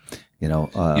 and You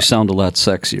sound a lot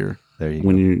sexier there you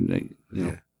when go.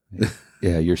 you.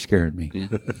 You're scaring me.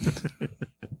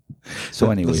 So,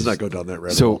 anyways, Let's not go down that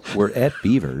rabbit so hole. we're at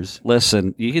Beavers.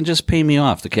 Listen, you can just pay me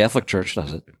off. The Catholic Church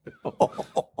does it.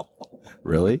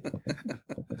 Really?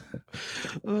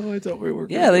 Oh, I thought we were.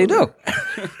 Yeah, they do.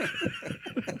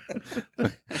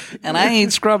 And I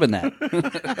ain't scrubbing that.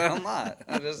 I'm not.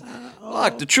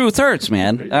 Look, the truth hurts,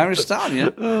 man. I'm just telling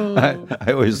you.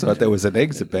 I always thought that was an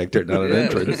exit back there, not an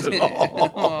entrance.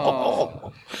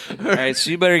 All right, so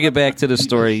you better get back to the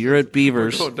story. You're at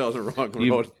Beavers. Going down the wrong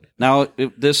You- road. Now,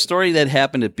 this story that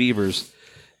happened at Beavers,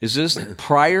 is this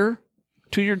prior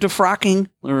to your defrocking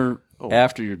or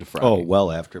after your defrocking? Oh,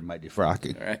 well, after my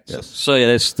defrocking. All right. Yes. So yeah,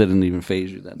 this didn't even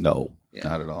phase you then. No,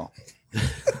 not at all.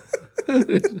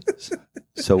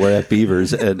 So we're at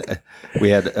Beavers, and we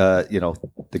had,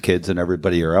 the kids and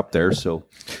everybody are up there. So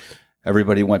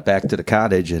everybody went back to the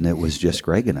cottage, and it was just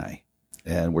Greg and I.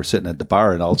 And we're sitting at the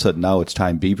bar, and all of a sudden now it's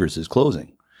time Beavers is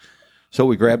closing. So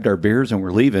we grabbed our beers and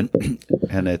we're leaving,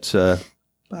 and it's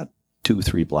about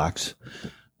 2-3 blocks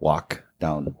walk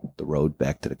down the road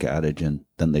back to the cottage, and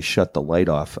then they shut the light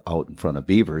off out in front of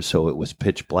Beavers, so it was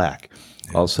pitch black.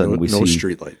 All of a sudden we no see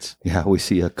street lights. Yeah, we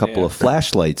see a couple of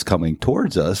flashlights coming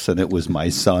towards us, and it was my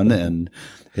son and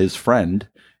his friend,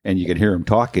 and you could hear him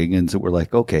talking, and so we're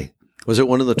like, okay. Was it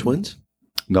one of the twins?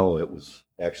 No, it was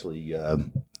actually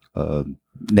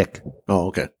Nick Oh,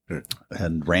 okay.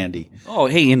 and Randy. Oh,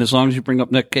 hey, and as long as you bring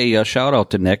up Nick, a shout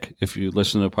out to Nick if you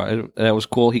listen to that was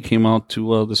cool. He came out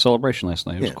to the celebration last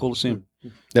night. It was cool to see him.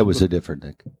 That was a different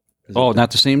Nick. Oh,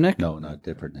 not the same Nick? No, not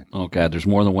different Nick. Oh God, there's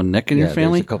more than one Nick in your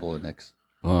family. There's a couple of Nicks.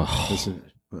 Oh.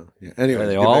 Well, yeah. Anyway, Are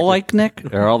they get back all to- like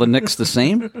Nick? Are all the Nicks the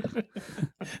same?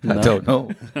 I don't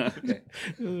know.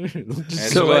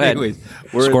 So, go ahead. anyways,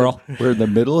 we're Squirrel. We're in the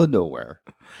middle of nowhere,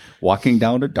 walking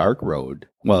down a dark road.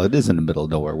 Well, it is in the middle of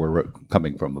nowhere. We're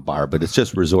coming from a bar, but it's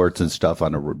just resorts and stuff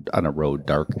on a road,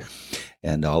 dark.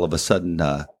 And all of a sudden,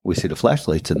 we see the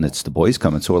flashlights, and it's the boys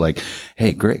coming. So we're like,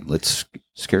 "Hey, Greg, let's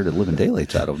scare the living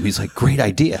daylights out of them." He's like, "Great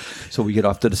idea." So we get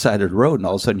off to the side of the road, and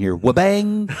all of a sudden, you hear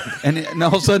 "wha-bang," and all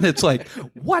of a sudden, it's like,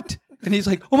 "What?" And he's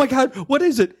like, "Oh my God, what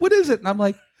is it? What is it?" And I'm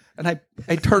like. And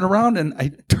I turn around and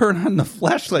I turn on the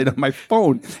flashlight on my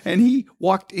phone, and he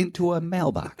walked into a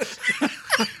mailbox.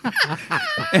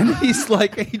 And he's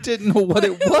like, he didn't know what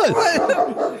it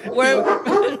was.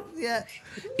 Yeah.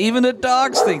 Even the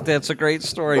dogs think that's a great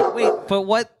story. Wait, but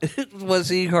what was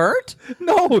he hurt?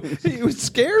 No, he was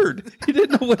scared. He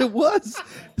didn't know what it was.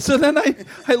 So then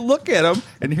I look at him,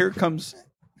 and here comes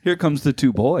the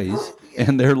two boys,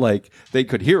 and they're like, they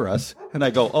could hear us, and I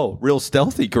go, "Oh, real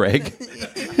stealthy, Greg."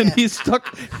 And he was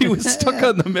stuck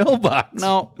on the mailbox.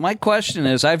 Now, my question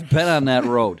is, I've been on that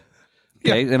road,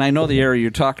 okay, and I know the area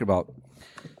you're talking about.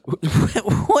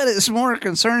 What is more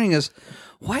concerning is,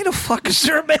 why the fuck is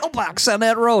there a mailbox on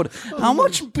that road? How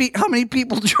many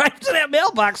people drive to that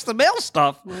mailbox to mail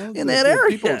stuff in that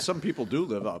area? Some people do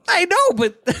live up. I know,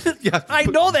 but I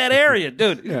know that area,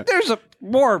 dude. Yeah.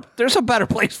 There's a better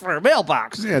place for a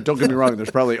mailbox. Yeah, don't get me wrong.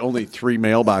 There's probably only 3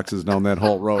 mailboxes down that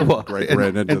whole road. Greg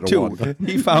ran into and the two, one.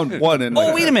 he found one. And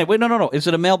Oh, wait a minute. Wait, no. Is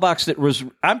it a mailbox that was...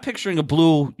 I'm picturing a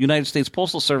blue United States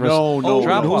Postal Service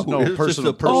drop-off. no, It's just personal.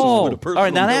 a person Oh, with a all personal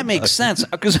right. Now that mailbox. makes sense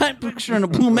because I'm picturing a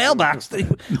blue mailbox that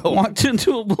he walked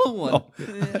into a blue one.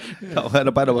 No, at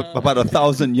about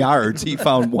 1,000 yards, he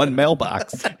found one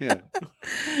mailbox. Yeah.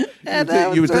 And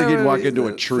You would think he'd walk into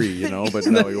a tree, but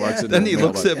no, he walks into Then a he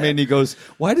looks mailbox. at me and he goes,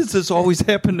 "Why does this always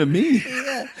happen to me?"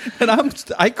 And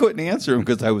I couldn't answer him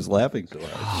because I was laughing so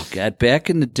hard. Oh God! Back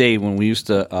in the day when we used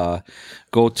to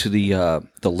go to the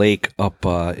lake up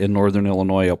in northern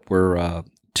Illinois, up where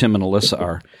Tim and Alyssa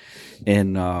are,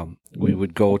 and we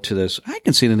would go to this. I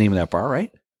can see the name of that bar,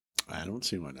 right? I don't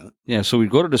see why not. Yeah. So we'd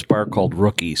go to this bar called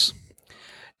Rookies,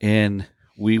 and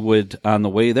we would on the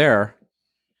way there,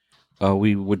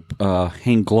 we would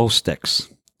hang glow sticks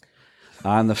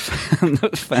on the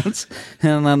fence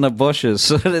and on the bushes,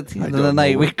 so that at the end of the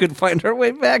night we could find our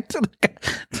way back to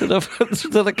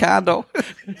the condo.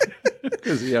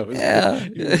 Because Yeah.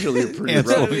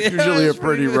 usually a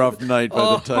pretty rough night by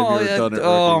the time you're done at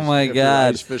oh Ricky's. my If you're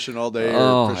God. ice fishing all day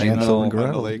Oh, or fishing I on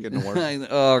know. the lake in the morning.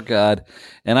 Oh God!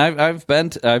 And I've been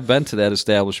to that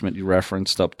establishment you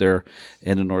referenced up there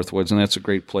in the Northwoods, and that's a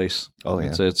great place. Oh,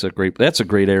 yeah. That's a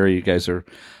great area. You guys are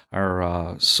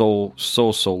so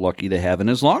lucky to have. And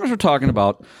as long as we're talking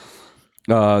about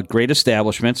great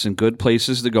establishments and good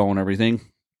places to go and everything,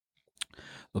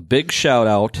 a big shout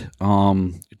out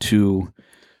to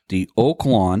the Oak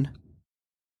Lawn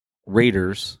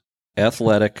Raiders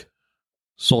Athletic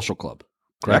Social Club.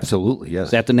 Correct? Absolutely, yes.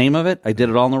 Is that the name of it? I did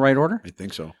it all in the right order? I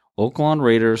think so. Oak Lawn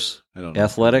Raiders I don't know.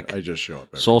 Athletic I just show up.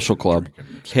 every Social day Club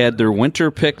drinking. had their winter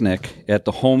picnic at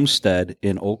the Homestead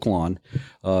in Oak Lawn,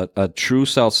 a true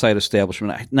Southside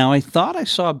establishment. Now, I thought I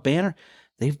saw a banner.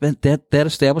 They've been that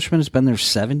establishment has been there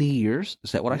 70 years.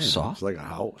 Is that what I saw? It's like a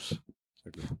house.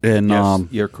 And Yes,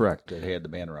 you're correct. They had the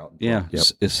banner out. yeah, Yep.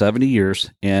 it's 70 years.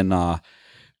 And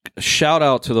shout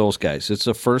out to those guys. It's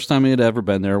the first time I had ever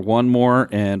been there. One more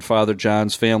and Father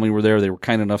John's family were there. They were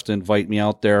kind enough to invite me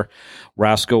out there.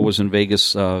 Roscoe was in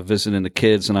Vegas visiting the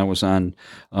kids, and I was on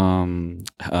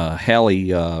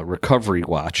Hallie recovery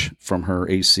watch from her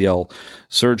ACL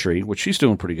surgery, which she's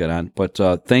doing pretty good on. But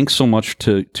thanks so much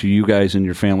to you guys and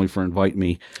your family for inviting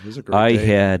me. It was a great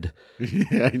day.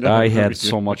 I I had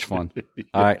so much fun.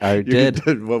 I You did.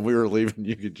 When we were leaving,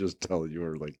 you could just tell you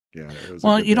were like, yeah. It was a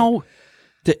Well, good you day. know,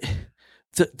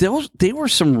 they were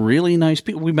some really nice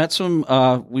people. We met some.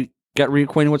 got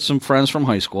reacquainted with some friends from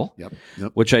high school, Yep.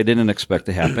 which I didn't expect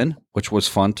to happen, which was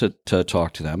fun to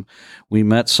talk to them. We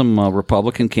met some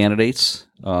Republican candidates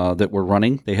that were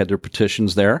running. They had their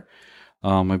petitions there.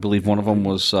 I believe one of them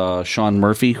was Sean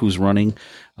Murphy, who's running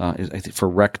I think for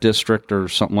rec district or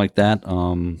something like that,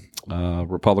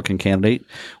 Republican candidate,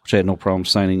 which I had no problem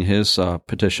signing his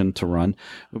petition to run.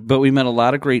 But we met a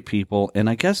lot of great people, and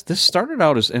I guess this started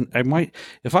out as, and I might,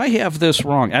 if I have this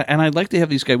wrong, and I'd like to have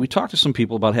these guys, we talked to some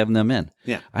people about having them in.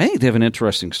 Yeah. I think they have an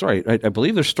interesting story. I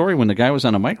believe their story, when the guy was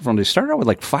on a microphone, they started out with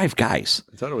like 5 guys.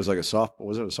 I thought it was like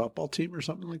was it a softball team or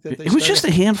something like that? It was just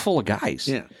a handful of guys.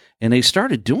 Yeah. And they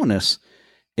started doing this,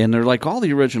 and they're like all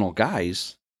the original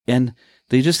guys, and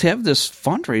they just have this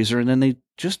fundraiser, and then they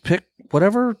just pick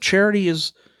whatever charity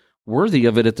is worthy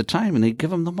of it at the time, and they give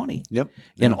them the money. Yep.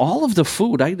 And all of the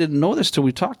food, I didn't know this till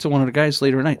we talked to one of the guys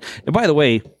later at night. And by the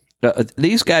way,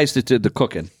 these guys that did the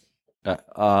cooking,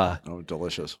 Oh,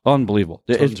 delicious. unbelievable.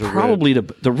 Tons It's of probably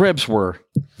the ribs were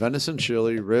Venison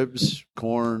chili, ribs,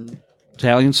 corn,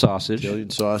 Italian sausage.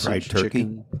 Italian sausage, Fried turkey.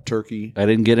 chicken, turkey. I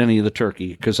didn't get any of the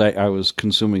turkey because I was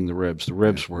consuming the ribs. The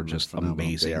ribs were just Phenomenal.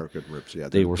 amazing. They are good ribs. Yeah,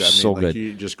 They were so good.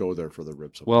 You just go there for the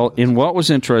ribs. Well, in what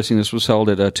was interesting, this was held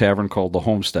at a tavern called the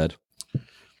Homestead,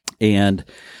 and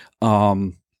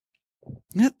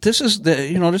this is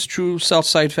this true South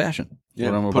Side fashion. yeah,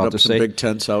 what I'm put about up to some say. big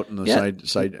tents out in the Yeah.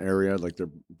 side area, like their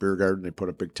beer garden. They put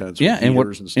up big tents. Yeah, with and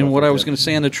heaters what stuff I like was that. going to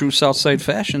say in the true South Side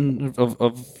fashion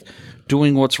of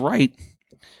doing what's right,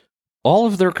 all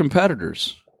of their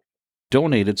competitors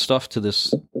donated stuff to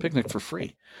this picnic for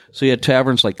free. So you had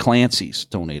taverns like Clancy's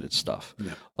donated stuff.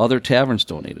 Yeah. Other taverns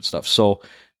donated stuff. So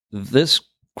this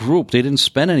group, they didn't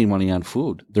spend any money on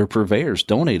food. Their purveyors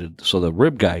donated. So the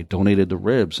rib guy donated the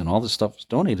ribs, and all this stuff was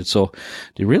donated. So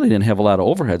they really didn't have a lot of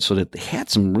overhead. So that they had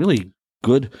some really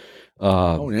good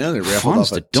Oh yeah, they raffled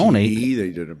funds off to a donate. TV. They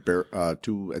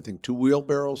did two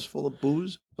wheelbarrows full of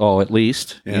booze. Oh, at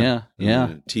least. And Yeah.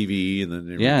 then a TV, and then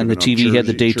they were Yeah, and the giving out TV had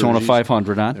the jerseys- Daytona jerseys.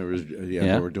 500 on. There was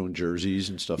Yeah. they were doing jerseys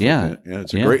and stuff. Yeah. like that. Yeah,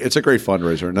 it's a Yeah. great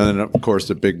fundraiser. And then of course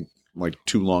the big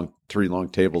three long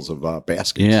tables of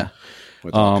baskets. Yeah.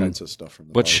 with all kinds of stuff from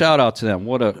the But bar. shout out to them.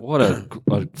 What a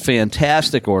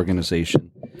fantastic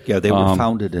organization. Yeah, they were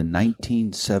founded in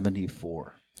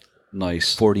 1974.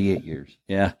 Nice. 48 years.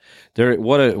 Yeah. They're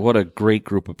what a great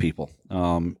group of people.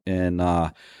 And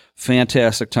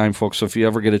fantastic time, folks. So if you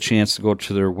ever get a chance to go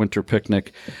to their winter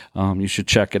picnic, you should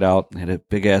check it out. They had a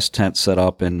big ass tent set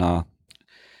up, and I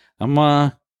don't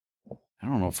know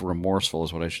if remorseful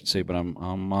is what I should say, but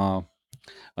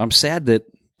I'm sad that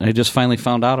I just finally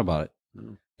found out about it.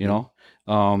 You know,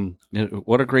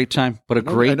 what a great time! What a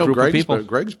great I know group of people.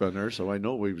 Greg's been there, so I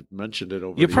know we've mentioned it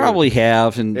over. You the probably years.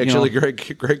 have, and Actually, you know,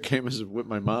 Greg came with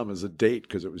my mom as a date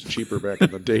because it was cheaper back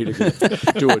in the day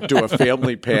to do a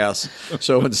family pass.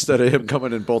 So instead of him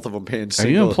coming in, both of them paying are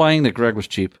single. you implying that Greg was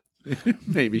cheap?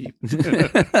 Maybe.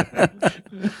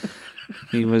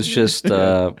 He was just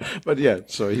But yeah,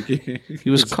 so he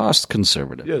was cost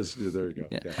conservative. yes, there you go.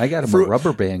 Yeah. I got him a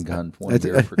rubber band gun one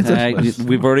year for Christmas.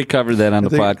 We've already covered that on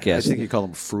the I podcast. think you call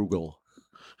him frugal.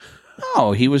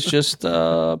 No, he was just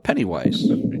Pennywise.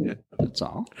 That's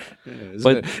all.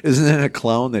 Yeah, isn't that a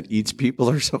clown that eats people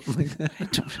or something like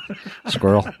that?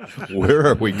 Squirrel. Where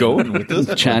are we going with this?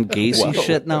 John Gacy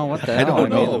shit now? What the hell? don't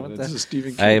know. mean, what the- This is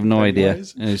Stephen I have King, no idea.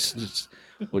 Pennywise.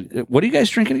 What are you guys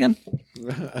drinking again?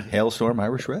 Hailstorm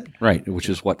Irish Red? Right, which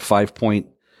is what,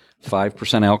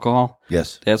 5.5% alcohol?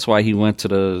 Yes. That's why he went to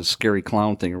the scary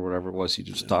clown thing or whatever it was he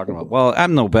was talking about. Well,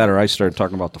 I'm no better. I started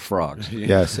talking about the frogs.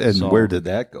 Yes. And So- where did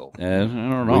that go? I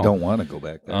don't know. We don't want to go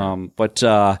back there. But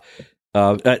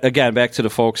again, back to the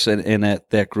folks in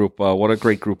that group. What a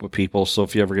great group of people. So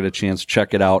if you ever get a chance,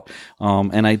 check it out.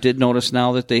 And I did notice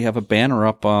now that they have a banner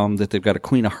up that they've got a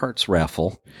Queen of Hearts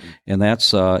raffle, and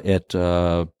that's at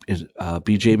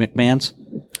BJ McMahon's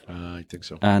I think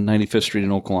so. on 95th Street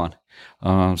in Oak Lawn.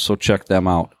 So check them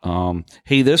out.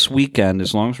 Hey, this weekend,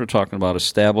 as long as we're talking about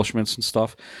establishments and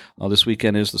stuff, this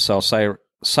weekend is the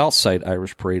Southside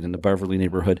Irish Parade in the Beverly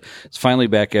neighborhood. It's finally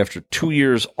back after 2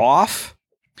 years off.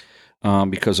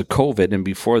 Because of COVID, and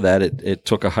before that, it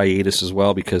took a hiatus as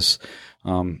well because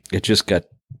it just got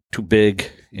too big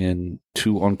and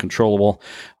too uncontrollable.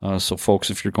 So, folks,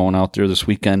 if you're going out there this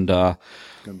weekend, It's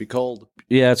gonna be cold.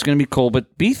 yeah, it's going to be cold,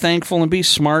 but be thankful and be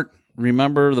smart.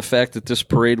 Remember the fact that this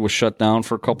parade was shut down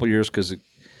for a couple years because it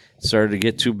started to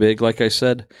get too big, like I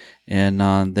said, and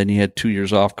then you had 2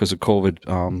 years off because of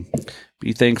COVID.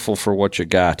 Be thankful for what you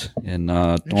got, and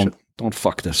don't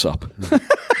fuck this up.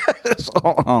 That's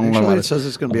all I'm Actually, gonna it says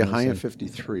it's going to be a high of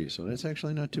 53, so that's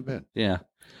actually not too bad. Yeah.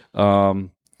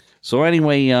 So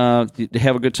anyway, have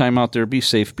a good time out there. Be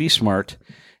safe, be smart,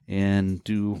 and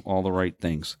do all the right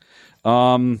things.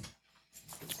 We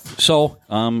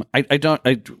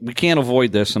can't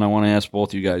avoid this, and I want to ask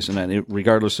both you guys, and then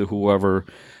regardless of whoever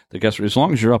the guest, as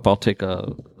long as you're up, I'll take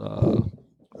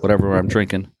whatever I'm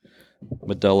drinking,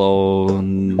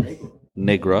 Modelo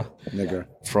Negra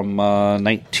from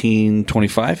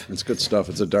 1925. It's good stuff.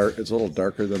 It's a little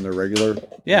darker than their regular.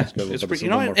 Yeah, it's pretty,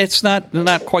 it's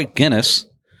not quite Guinness.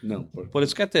 No, but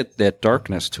it's got that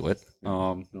darkness to it.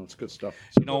 No, it's good stuff.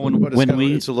 It's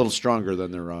a little stronger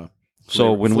than their.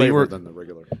 Than the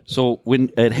regular. So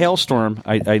when at Hailstorm,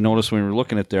 I noticed when we were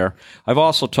looking at there, I've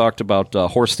also talked about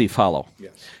Horse Thief Hollow.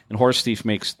 Yes. And Horse Thief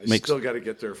makes. Still got to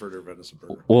get there for their venison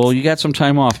burger. Well, you got some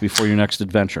time off before your next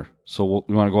adventure, so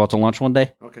you want to go out to lunch one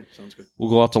day? Okay, sounds good. We'll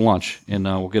go out to lunch and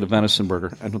we'll get a venison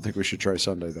burger. I don't think we should try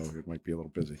Sunday though. It might be a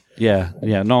little busy. Yeah,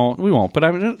 no, we won't. But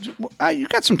I mean, you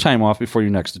got some time off before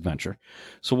your next adventure,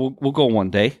 so we'll go one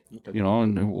day,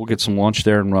 and we'll get some lunch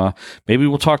there, and maybe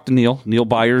we'll talk to Neil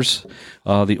Byers,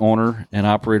 the owner and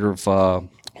operator of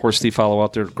Horse Thief Hollow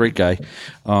out there. Great guy.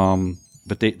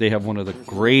 But they have one of the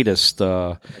greatest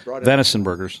venison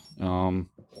burgers. I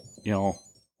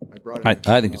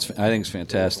think it's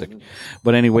fantastic.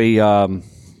 But anyway,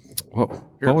 what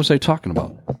was I talking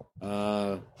about?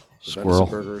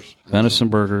 Squirrel. Venison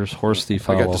burgers. Horse Thief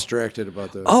Hollow. I got distracted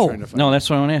about the. Oh no, that's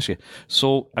what I want to ask you.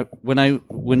 So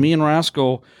when me and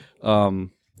Roscoe,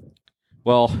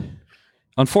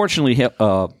 unfortunately,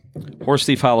 Horse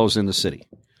Thief Hollow's in the city.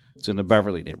 It's in the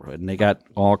Beverly neighborhood, and they got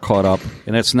all caught up,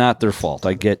 and it's not their fault.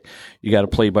 I get you got to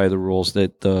play by the rules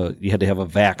that you had to have a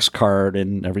Vax card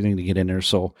and everything to get in there.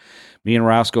 So me and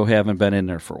Roscoe haven't been in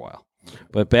there for a while.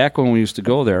 But back when we used to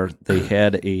go there, they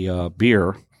had a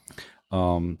beer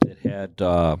that had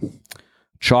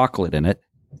chocolate in it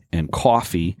and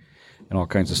coffee and all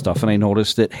kinds of stuff. And I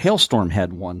noticed that Hailstorm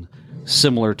had one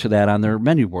similar to that on their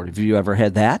menu board. Have you ever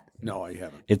had that? No, I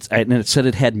haven't. And it said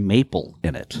it had maple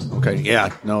in it. Okay,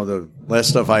 yeah. No, the last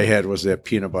stuff I had was that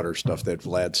peanut butter stuff, that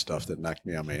Vlad stuff that knocked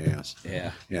me on my ass.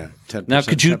 Yeah. 10%, now,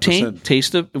 could you 10%.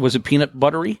 taste it? Was it peanut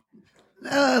buttery?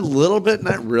 A little bit,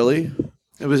 not really.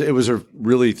 It was a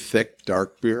really thick,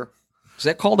 dark beer. Is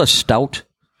that called a stout?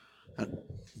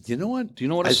 You know what? Do you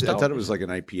know what a stout? I thought it was like an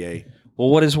IPA. Well,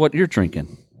 what you're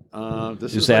drinking?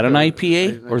 Is that an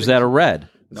IPA or is that a red?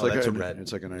 It's like a red.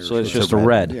 It's like an Irish. So it's just a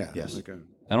red. Yeah. Yes.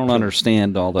 I don't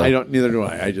understand all the. Neither do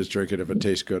I. I just drink it. If it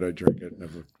tastes good, I drink it.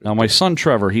 Now, my son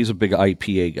Trevor, he's a big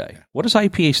IPA guy. What does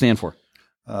IPA stand for?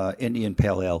 Indian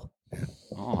Pale Ale. Yeah.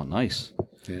 Oh, nice.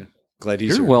 Yeah. Glad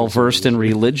he's You're well versed in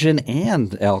religion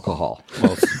and alcohol.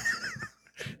 Well,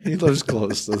 he lives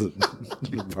close to the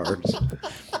bars.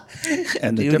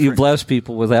 And you bless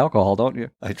people with alcohol, don't you?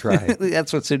 I try.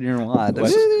 That's what's in your wad.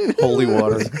 Holy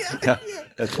water. Yeah,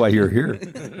 that's why you're here.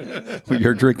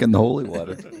 You're drinking the holy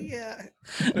water. Yeah.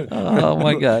 Oh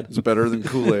my God! It's better than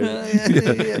Kool-Aid.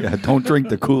 Yeah, don't drink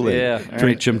the Kool-Aid. Yeah, all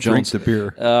right, Jim Jones. Drink the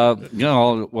beer.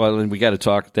 Well, we got to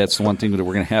talk. That's the one thing that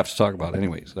we're going to have to talk about,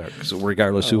 anyways. So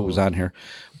regardless who was on here,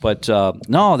 but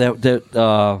no,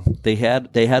 they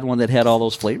had one that had all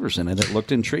those flavors in it. It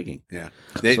looked intriguing. Yeah,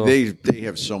 they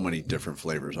have so many different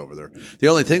flavors over there. The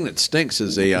only thing that stinks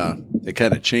is they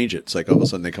kind of change it. It's like all of a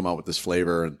sudden they come out with this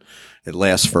flavor and it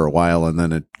lasts for a while and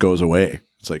then it goes away.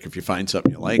 It's like if you find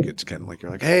something you like, it's kind of like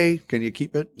you're like, hey, can you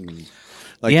keep it? And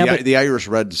like the Irish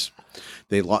Reds,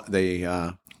 they won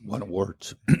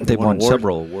awards. They won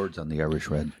several awards on the Irish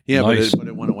Red. Yeah, nice. but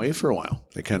it went away for a while.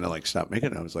 They kind of like stopped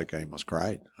making it. I was like, I almost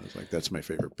cried. I was like, that's my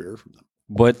favorite beer from them.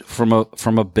 But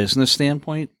from a business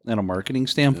standpoint and a marketing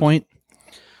standpoint,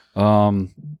 that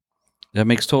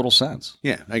makes total sense.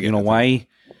 Yeah, I get you know it. why?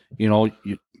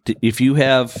 If you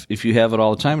have it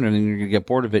all the time, and then you're gonna get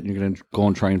bored of it, and you're gonna go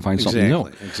and try and find something new.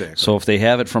 Exactly. So if they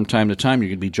have it from time to time, you're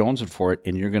gonna be jonesing for it,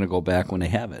 and you're gonna go back when they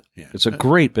have it. Yeah. It's a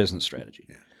great business strategy.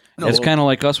 Yeah. It's kind of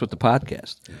like us with the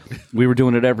podcast. Yeah. We were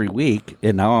doing it every week,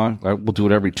 and now we'll do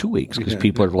it every 2 weeks because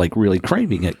people are like really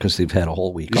craving it because they've had a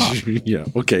whole week off. Yeah.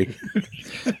 Okay.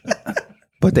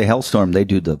 But the Hailstorm, they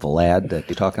do the Vlad that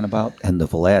you're talking about, and the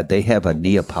Vlad, they have a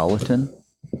Neapolitan,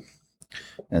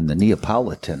 and the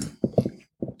Neapolitan.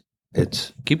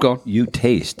 It's keep going. You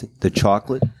taste the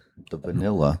chocolate, the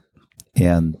vanilla,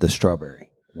 and the strawberry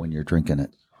when you're drinking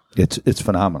it. It's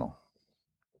phenomenal.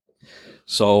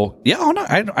 So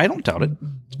I don't doubt it.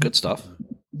 It's good stuff.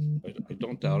 I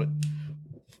don't doubt it.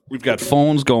 We've got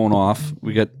phones going off.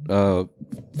 We got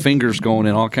fingers going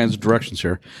in all kinds of directions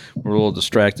here. We're a little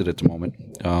distracted at the moment.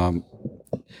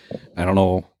 I don't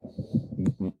know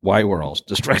why we're all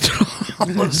distracted all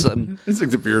of a sudden. It's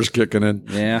like the beer's kicking in.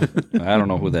 Yeah, I don't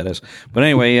know who that is. But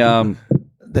anyway,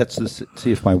 That's to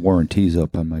see if my warranty's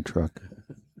up on my truck.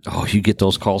 Oh, you get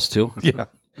those calls too? Yeah.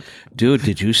 Dude,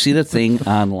 did you see the thing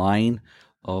online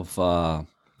of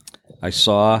I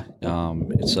saw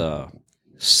it's a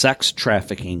sex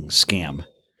trafficking scam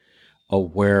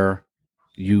where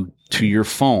you to your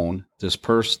phone, this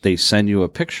person, they send you a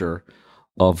picture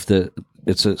of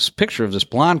it's a picture of this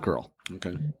blonde girl.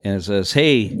 Okay. And it says,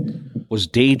 "Hey, was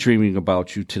daydreaming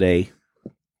about you today,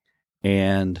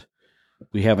 and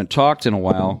we haven't talked in a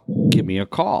while. Give me a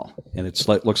call." And it's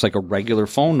like looks like a regular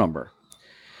phone number.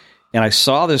 And I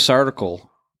saw this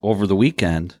article over the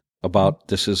weekend about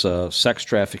this is a sex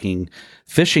trafficking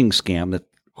phishing scam that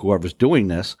whoever's doing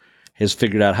this has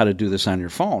figured out how to do this on your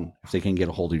phone if they can get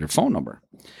a hold of your phone number.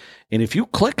 And if you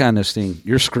click on this thing,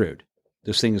 you're screwed.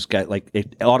 This thing has got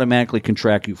it automatically can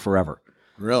track you forever.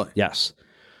 Really? Yes.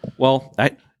 Well,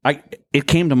 it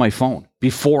came to my phone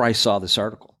before I saw this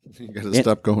article. You got to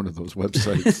stop going to those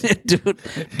websites.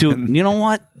 Dude, you know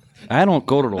what? I don't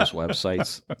go to those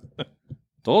websites.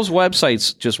 Those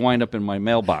websites just wind up in my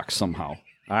mailbox somehow.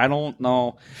 I don't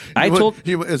know.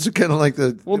 It's kind of like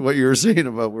what you were saying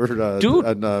about where dude,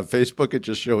 on Facebook it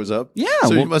just shows up. Yeah.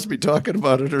 So you must be talking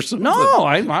about it or something. No,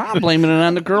 I'm blaming it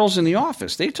on the girls in the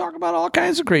office. They talk about all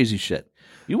kinds of crazy shit.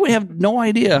 You would have no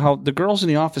idea how the girls in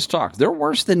the office talk. They're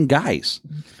worse than guys.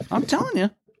 I'm telling you.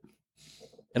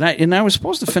 And I was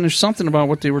supposed to finish something about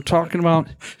what they were talking about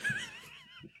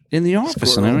in the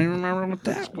office, and I don't even remember what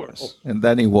that was. And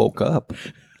then he woke up.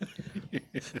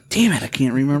 Damn it, I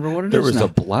can't remember what it is. There was now. a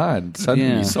blonde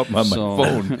sending me something on my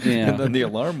phone, and then the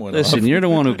alarm went off. Listen, you're the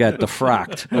one who got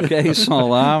defrocked, okay? So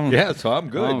so I'm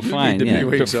good. I'm fine. He Yeah.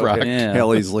 wakes up, Yeah.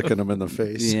 Ellie's licking him in the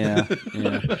face. Yeah.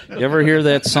 You ever hear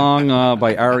that song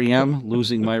by REM,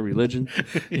 "Losing My Religion"?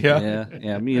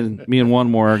 Yeah. Me and one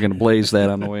more are going to blaze that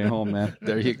on the way home, man.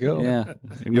 There you go. Yeah.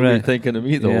 You'll be thinking of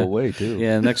me the whole way, too.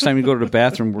 Yeah, next time you go to the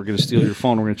bathroom, we're going to steal your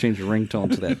phone. We're going to change your ringtone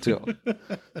to that, too.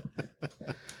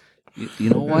 You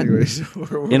know what? Anyways,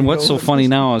 And what's so funny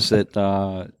now is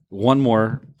that one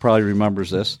more probably remembers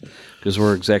this because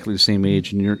we're exactly the same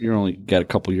age, and you're only got a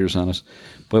couple years on us.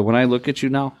 But when I look at you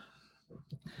now,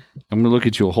 I'm going to look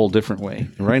at you a whole different way.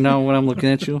 And right now, when I'm looking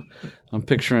at you, I'm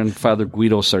picturing Father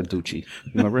Guido Sarducci.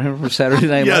 Remember him from Saturday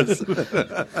Night Live? Yes.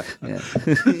 Yeah.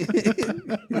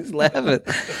 He's laughing.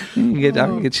 I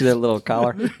can get you that little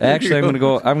collar. Actually, I'm going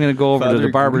to go over to the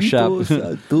barber shop.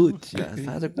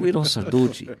 Father Guido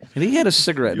Sarducci, and he had a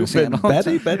cigarette in his hand. all the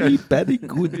time. very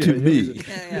good to me.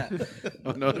 Yeah.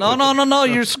 No.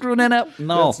 You're screwing that up.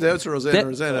 No. That's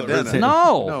Rosanna Dennis.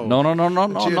 No.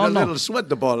 She had a little sweat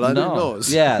ball on her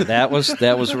nose. Yeah, that was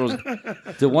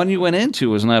the one you went into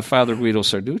was not Father Guido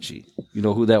Sarducci. You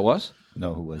know who that was?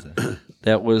 No, who was that?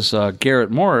 That was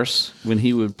Garrett Morris when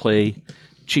he would play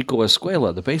Chico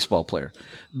Escuela, the baseball player.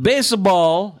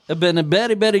 Baseball has been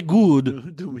very, very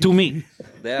good to me.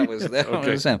 That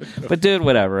was him. But dude,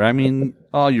 whatever. I mean,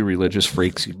 all you religious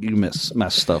freaks, you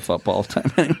mess stuff up all the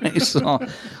time anyway. So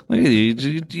look at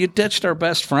you ditched our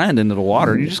best friend into the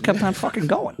water. You just kept on fucking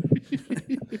going.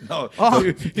 He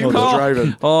was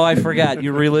driving. Oh, I forgot.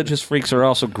 You religious freaks are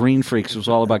also green freaks. It was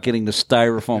all about getting the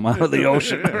styrofoam out of the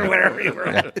ocean or wherever you were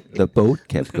at. The boat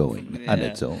kept going on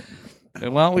its own.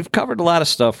 Well, we've covered a lot of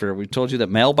stuff here. We told you that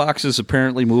mailboxes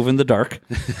apparently move in the dark.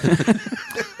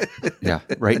 Yeah,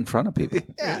 right in front of people.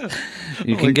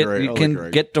 You can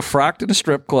get defrocked in a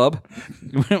strip club.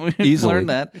 We've Easily. learned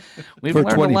that. We've For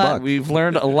learned a $20. lot. We've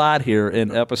learned a lot here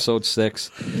in episode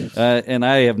 6, and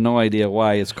I have no idea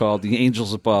why it's called "The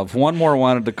Angels Above." One more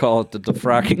wanted to call it "The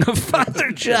Defrocking of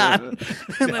Father John."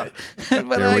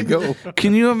 There we go.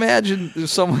 Can you imagine if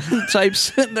someone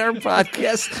types in their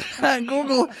podcast on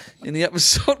Google and the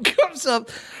episode comes up?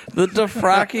 The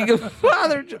defrocking of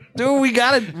Father John. Dude, we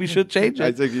got it. We should change it.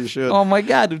 I think you should. Oh my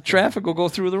God, the traffic will go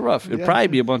through the roof. It'd probably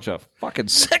be a bunch of fucking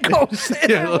sickos.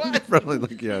 Yeah, probably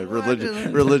religion.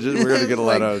 We're going to get a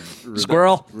lot of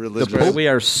Squirrel. religious. We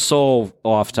are so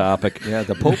off topic. Yeah,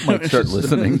 the Pope might start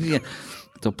listening. Yeah.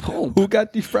 The Pope. Who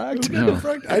got defragged?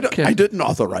 I didn't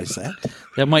authorize that.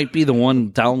 That might be the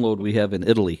one download we have in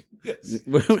Italy.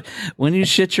 When you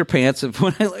shit your pants, and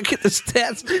when I look at the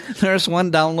stats, there's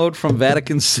one download from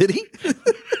Vatican City.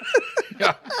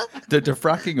 The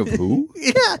defrocking of who?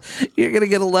 Yeah, you're going to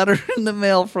get a letter in the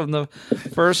mail from the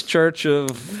First Church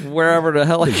of wherever the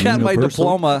hell I got my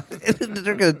diploma.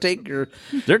 They're going to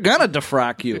they're going to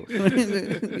defrock you.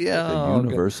 Yeah, The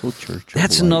Universal Church of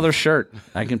That's Life. another shirt.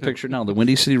 I can picture it now. The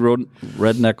Windy City Road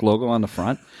redneck logo on the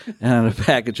front, and on the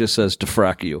back it just says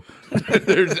defrock you.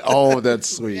 Oh, that's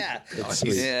sweet. That's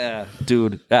sweet. Yeah,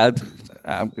 dude.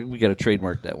 We got to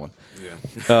trademark that one.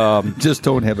 Just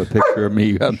don't have a picture of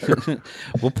me.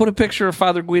 We'll put a picture of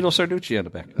Father Guido Sarducci on the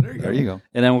back. There you go.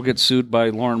 And then we'll get sued by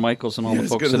Lauren Michaels and all the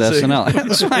folks at SNL.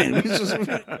 That's fine.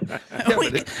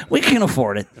 We can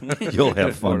afford it. You'll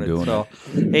have fun doing it.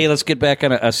 Hey, let's get back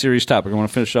on a serious topic. I want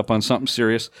to finish up on something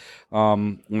serious,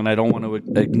 and I don't want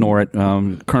to ignore it.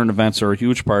 Current events are a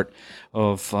huge part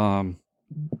of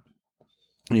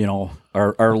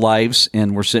our lives,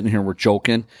 and we're sitting here, we're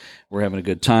joking, we're having a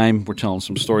good time, we're telling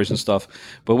some stories and stuff,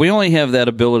 but we only have that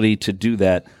ability to do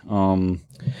that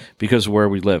because of where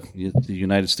we live, the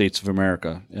United States of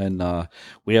America, and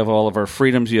we have all of our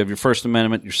freedoms. You have your First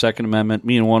Amendment, your Second Amendment.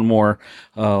 Me and one more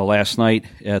last night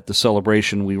at the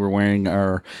celebration, we were wearing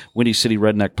our Windy City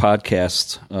Redneck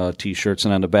Podcast T-shirts,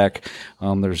 and on the back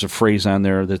there's a phrase on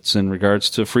there that's in regards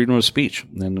to freedom of speech,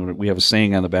 and we have a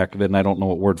saying on the back of it, and I don't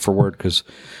know it word for word because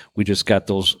we just got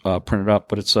those printed up,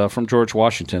 but it's from George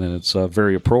Washington, and it's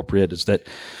very appropriate. It's that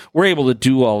we're able to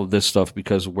do all of this stuff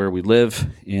because of where we live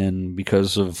and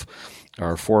because of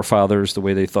our forefathers, the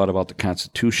way they thought about the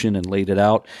Constitution and laid it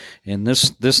out. And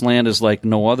this land is like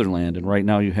no other land. And right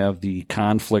now you have the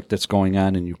conflict that's going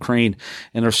on in Ukraine,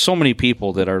 and there's so many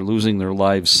people that are losing their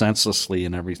lives senselessly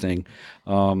and everything.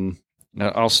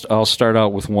 I'll start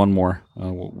out with one more.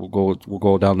 We'll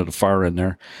go down to the far end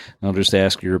there. I'll just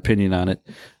ask your opinion on it.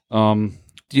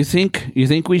 Do you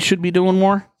think we should be doing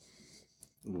more?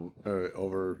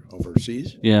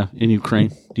 Overseas? Yeah, in Ukraine.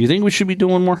 Do you think we should be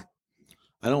doing more?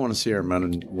 I don't want to see our men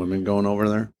and women going over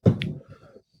there,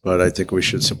 but I think we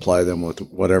should supply them with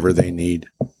whatever they need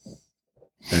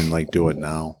and do it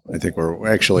now. I think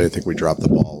we dropped the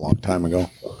ball a long time ago.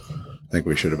 I think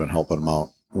we should have been helping them out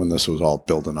when this was all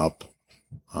building up.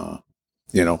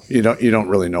 You don't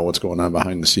really know what's going on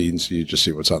behind the scenes. You just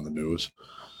see what's on the news.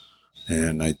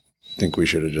 And I think we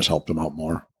should have just helped them out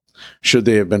more. Should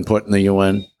they have been put in the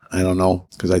UN? I don't know,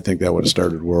 because I think that would have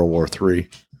started World War III.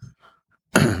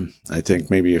 I think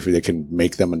maybe if they can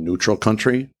make them a neutral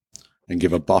country and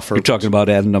give a buffer. You're talking about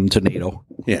adding them to NATO.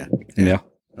 Yeah.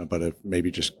 But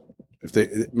maybe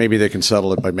they can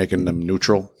settle it by making them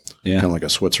neutral, kind of like a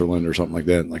Switzerland or something like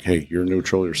that. Like, hey, you're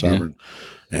neutral, you're sovereign,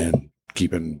 and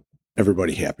keeping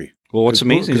everybody happy. Well, what's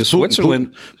amazing is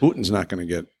Switzerland. Putin's not going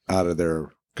to get out of there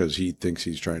because he thinks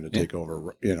he's trying to take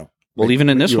over. Well, even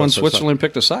in this one, Switzerland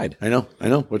picked a side. I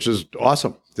know, which is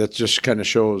awesome. That just kind of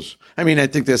shows. I mean, I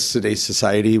think that's today's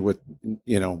society with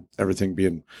everything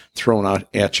being thrown out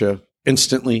at you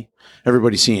instantly.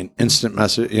 Everybody's seeing instant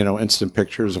message, instant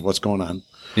pictures of what's going on.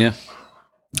 Yeah.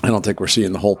 I don't think we're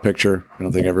seeing the whole picture. I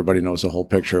don't think everybody knows the whole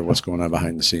picture of what's going on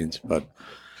behind the scenes. But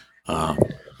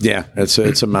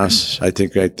it's a mess. I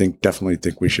definitely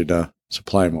think we should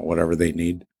supply them with whatever they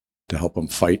need to help them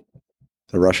fight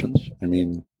the Russians. I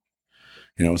mean,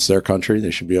 it's their country. They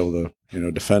should be able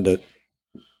to, defend it.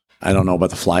 I don't know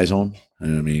about the fly zone. I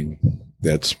mean,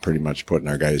 that's pretty much putting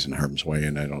our guys in harm's way,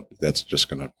 and that's just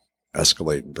going to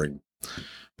escalate and bring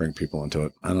people into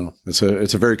it. I don't know.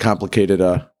 It's a very complicated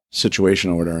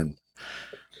situation over there,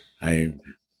 and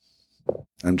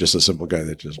I'm just a simple guy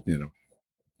that just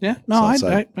Yeah, no,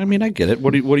 I mean I get it.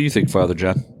 What do you think, Father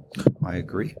John? I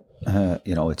agree.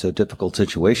 It's a difficult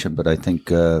situation, but I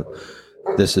think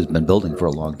this has been building for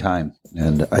a long time,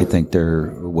 and I think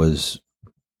there was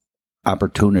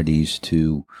opportunities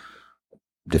to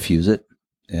diffuse it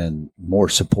and more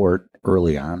support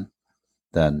early on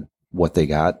than what they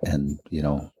got. And,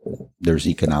 there's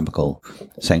economical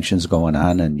sanctions going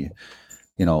on. And,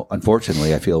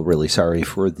 unfortunately, I feel really sorry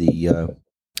for the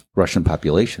Russian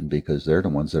population because they're the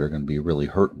ones that are going to be really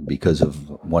hurting because of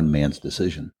one man's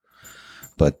decision.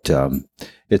 But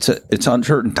it's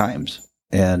uncertain times.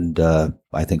 And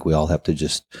I think we all have to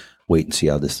just wait and see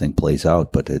how this thing plays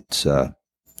out. But it's a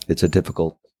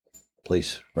difficult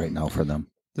place right now for them.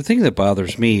 The thing that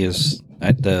bothers me is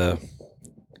at the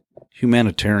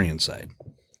humanitarian side.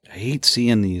 I hate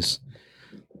seeing these,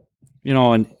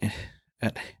 and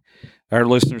our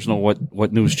listeners know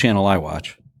what news channel I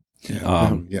watch. Yeah,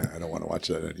 I don't want to watch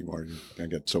that anymore. I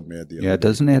get so mad.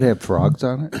 Doesn't it have frogs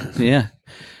on it? Yeah,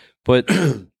 but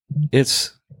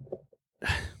it's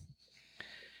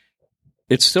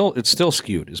still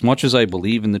skewed. As much as I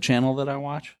believe in the channel that I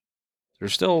watch, they're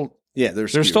still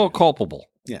culpable.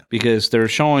 Yeah, because they're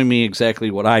showing me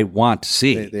exactly what I want to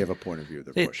see. They have a point of view.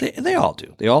 They're pushing. They all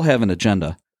do. They all have an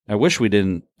agenda. I wish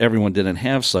everyone didn't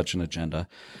have such an agenda.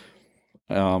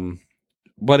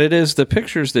 But it is the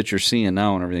pictures that you're seeing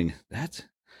now and everything. That's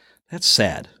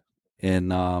sad.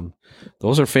 And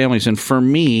those are families. And for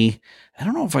me, I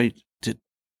don't know if I did.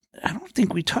 I don't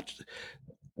think we touched.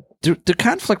 The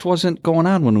conflict wasn't going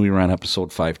on when we were on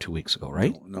episode 5 2 weeks ago,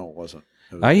 right? No, it wasn't.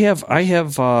 I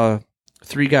have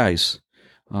 3 guys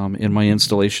in my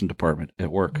installation department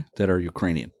at work that are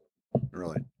Ukrainian.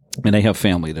 Really? And they have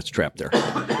family that's trapped there.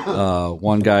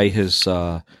 One guy, his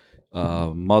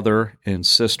mother and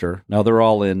sister. Now they're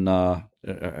all in.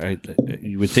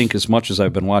 You would think, as much as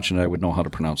I've been watching it, I would know how to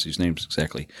pronounce these names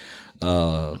exactly.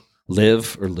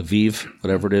 Liv or Lviv,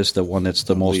 whatever it is, the one that's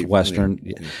the most western.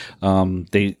 Yeah.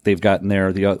 They've gotten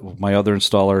there. My other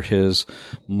installer, his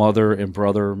mother and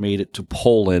brother made it to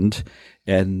Poland,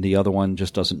 and the other one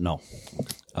just doesn't know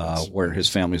where his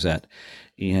family's at.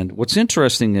 And what's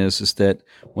interesting is that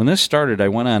when this started, I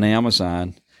went on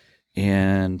Amazon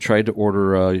and tried to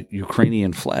order a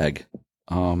Ukrainian flag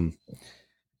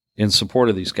in support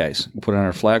of these guys. Put it on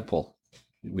our flagpole.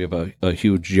 We have a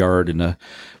huge yard in the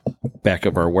back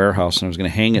of our warehouse, and I was going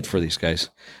to hang it for these guys.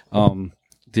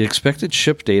 The expected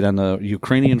ship date on the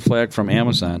Ukrainian flag from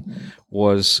Amazon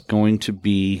was going to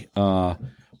be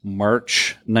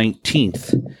March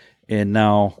 19th, and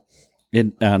now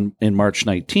in March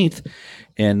 19th,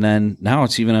 and then now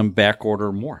it's even on back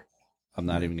order more. I'm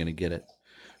not even going to get it.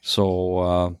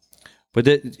 So, but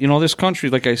this country,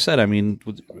 like I said, I mean,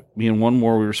 me and one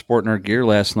more, we were sporting our gear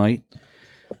last night.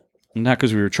 Not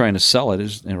because we were trying to sell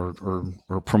it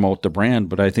or promote the brand,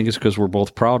 but I think it's because we're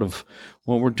both proud of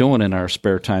what we're doing in our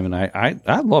spare time. And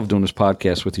I love doing this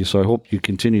podcast with you, so I hope you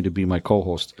continue to be my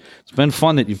co-host. It's been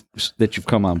fun that you've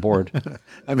come on board.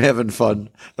 I'm having fun.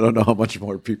 I don't know how much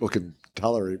more people can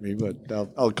tolerate me, but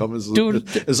I'll come as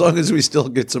long as we still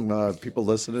get some people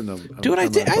listening. I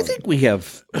think we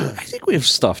have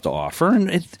stuff to offer,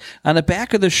 and on the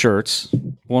back of the shirts,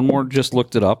 one more just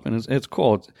looked it up, and it's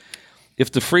cool. If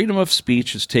the freedom of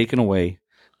speech is taken away,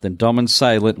 then dumb and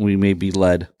silent we may be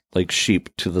led like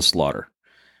sheep to the slaughter,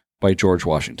 by George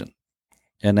Washington.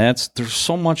 And there's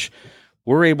so much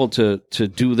we're able to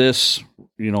do this,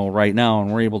 right now,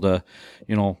 and we're able to,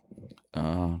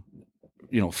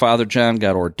 Father John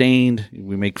got ordained.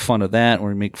 We make fun of that, or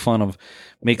we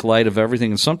make light of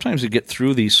everything. And sometimes to get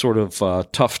through these sort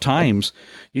of tough times,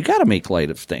 you got to make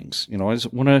light of things.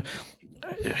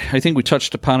 I think we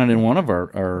touched upon it in one of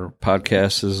our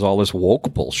podcasts, is all this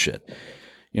woke bullshit.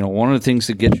 One of the things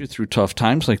that gets you through tough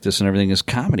times like this and everything is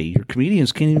comedy. Your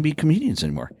comedians can't even be comedians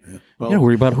anymore. Yeah. Well, you don't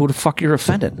worry about who the fuck you're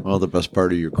offending. Well, the best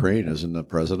part of Ukraine isn't the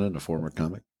president, a former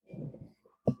comic.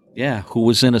 Yeah, who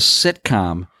was in a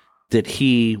sitcom that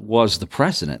he was the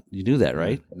president. You knew that,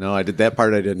 right? No, I did that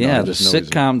part. I didn't know. Yeah, the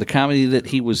sitcom, the comedy that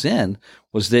he was in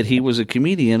was that he was a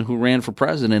comedian who ran for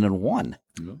president and won.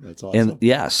 Oh, that's awesome. And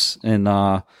yes, and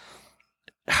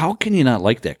how can you not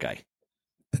like that guy?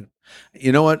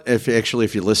 You know what? If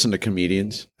you listen to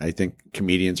comedians, I think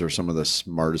comedians are some of the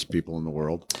smartest people in the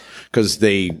world because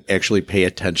they actually pay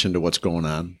attention to what's going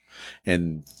on,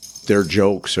 and their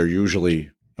jokes are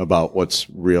usually about what's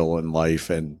real in life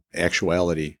and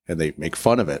actuality, and they make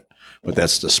fun of it. But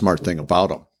that's the smart thing about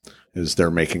them, is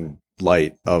they're making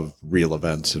light of real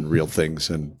events and real things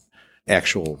and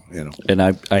actual, And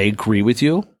I agree with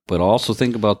you, but also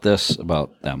think about this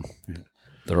about them.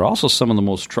 They're also some of the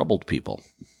most troubled people.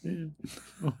 Yeah.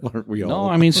 Aren't we all? No,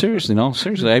 I mean, seriously.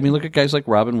 I mean, look at guys like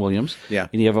Robin Williams. Yeah.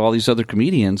 And you have all these other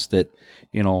comedians that,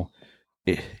 and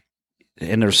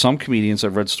there's some comedians,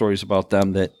 I've read stories about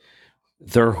them that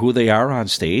they're who they are on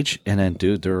stage, and then,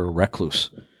 dude, they're a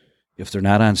recluse. If they're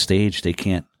not on stage, they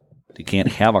can't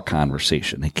have a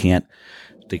conversation. They can't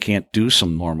do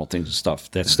some normal things and stuff.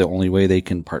 That's the only way they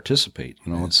can participate.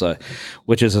 It's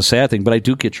which is a sad thing. But I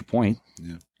do get your point.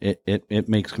 Yeah. It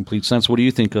makes complete sense. What do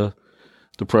you think of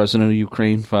the president of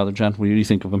Ukraine, Father John? What do you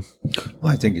think of him?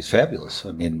 Well, I think he's fabulous.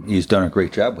 I mean, he's done a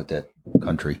great job with that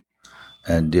country.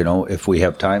 And if we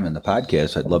have time in the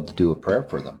podcast, I'd love to do a prayer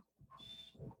for them.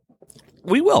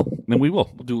 We will. We'll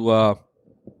do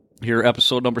here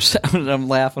episode number 7. I'm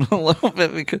laughing a little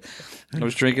bit because I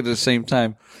was drinking at the same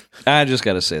time. I just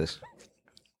got to say this.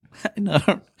 I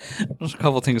know. There's a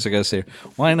couple of things I got to say.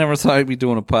 Well, I never thought I'd be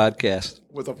doing a podcast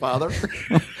with a father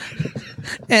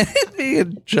and me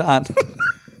and John.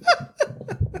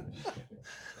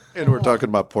 And we're talking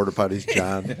about porta potties,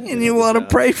 John. And you want to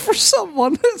pray for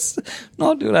someone?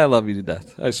 No, dude, I love you to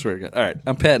death. I swear to God. All right,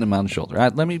 I'm patting him on the shoulder. All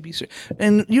right, let me be serious.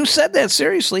 And you said that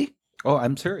seriously. Oh,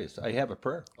 I'm serious. I have a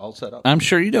prayer all set up. I'm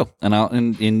sure you do,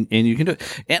 and you can do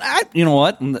it. And you know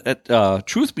what?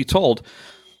 Truth be told,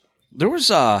 there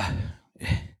was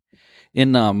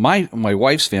in my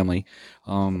wife's family,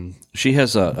 she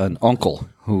has an uncle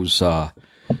who's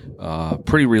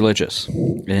pretty religious,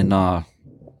 and I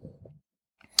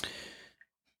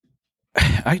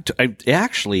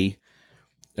actually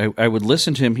would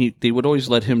listen to him. They would always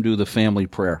let him do the family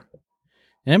prayer,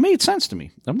 and it made sense to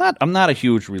me. I'm not a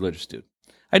huge religious dude.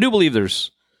 I do believe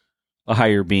there's a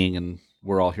higher being, and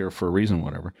we're all here for a reason,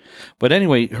 whatever. But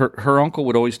anyway, her uncle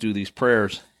would always do these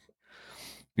prayers,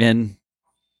 and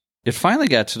it finally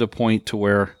got to the point to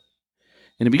where,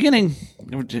 in the beginning,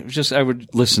 it was just I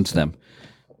would listen to them,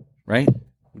 right?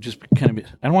 Just kind of,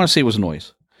 I don't want to say it was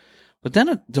noise, but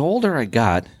then the older I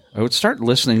got, I would start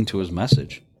listening to his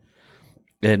message,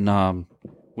 and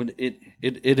when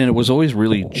it was always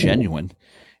really genuine,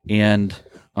 and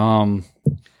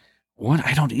what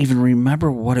I don't even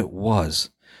remember what it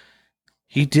was.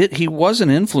 He was an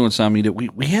influence on me that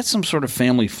we had some sort of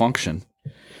family function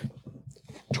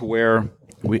to where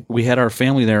we had our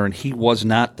family there and he was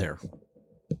not there.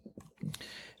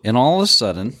 And all of a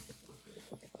sudden,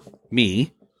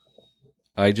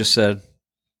 I just said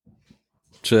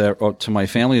to my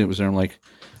family that was there, I'm like,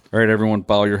 all right, everyone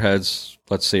bow your heads,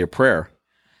 let's say a prayer.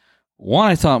 One,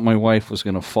 I thought my wife was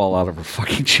going to fall out of her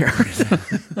fucking chair.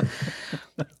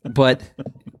 But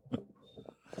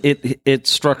it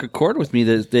struck a chord with me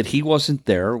that he wasn't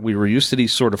there. We were used to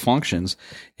these sort of functions,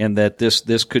 and that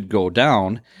this could go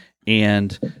down.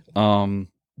 And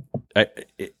I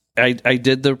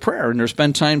did the prayer, and there's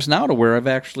been times now to where I've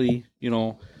actually,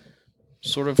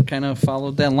 sort of kind of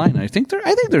followed that line. I think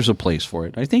there's a place for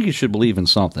it. I think you should believe in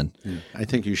something. Yeah. I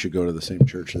think you should go to the same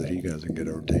church that he goes and get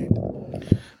ordained.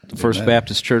 The First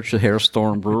Baptist Church, the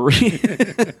Hailstorm Brewery.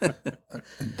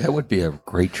 That would be a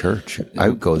great church. I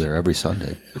would go there every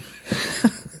Sunday.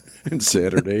 And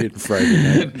Saturday and Friday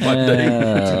night.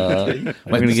 Monday.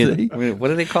 We're gonna get, what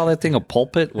do they call that thing? A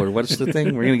pulpit? Or what's the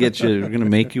thing? We're going to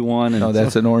make you one. And No,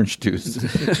 that's an orange juice.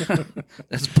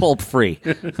 that's pulp free.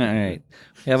 All right.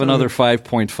 We have another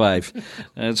 5.5.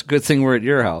 It's a good thing we're at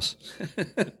your house.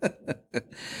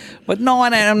 But no,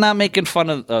 and I'm not making fun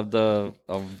of the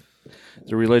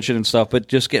religion and stuff, but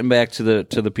just getting back to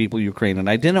the people of Ukraine. And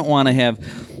I didn't want to have,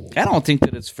 I don't think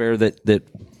that it's fair that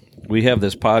we have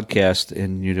this podcast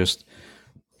and you just,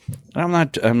 I'm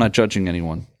not judging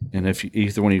anyone. And if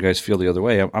either one of you guys feel the other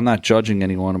way, I'm not judging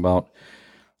anyone about,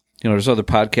 there's other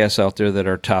podcasts out there that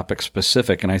are topic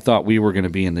specific, and I thought we were going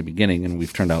to be in the beginning, and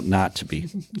we've turned out not to be.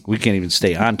 We can't even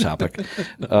stay on topic.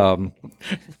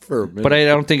 For a minute. But I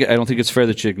don't think it's fair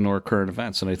that you ignore current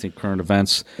events, and I think current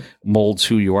events molds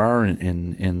who you are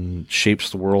and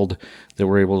shapes the world that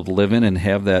we're able to live in and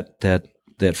have that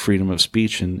freedom of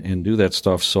speech and do that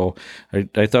stuff. So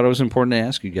I thought it was important to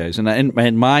ask you guys, and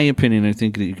in my opinion, I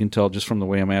think that you can tell just from the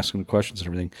way I'm asking the questions and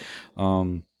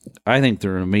everything. I think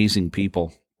they're amazing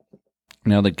people.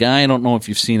 Now, the guy, I don't know if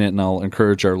you've seen it, and I'll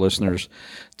encourage our listeners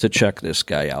to check this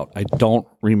guy out. I don't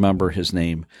remember his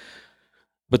name,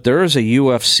 but there is a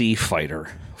UFC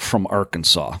fighter from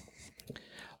Arkansas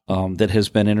that has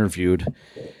been interviewed.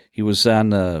 He was on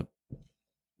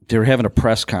they were having a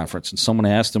press conference, and someone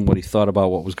asked him what he thought about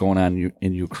what was going on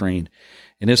in Ukraine.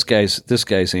 And this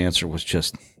guy's answer was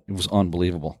it was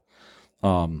unbelievable.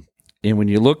 And when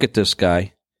you look at this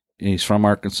guy, and he's from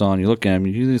Arkansas, and you look at him,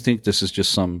 you think this is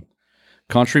just some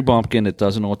country bumpkin that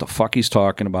doesn't know what the fuck he's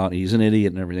talking about. He's an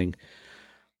idiot and everything.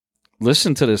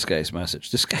 Listen to this guy's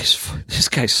message. This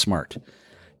guy's smart,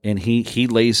 and he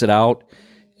lays it out,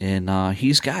 and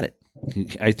he's got it.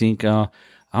 I think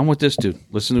I'm with this dude.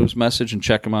 Listen to his message and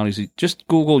check him out. Just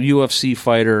Google UFC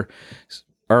fighter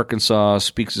Arkansas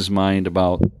speaks his mind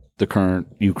about the current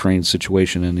Ukraine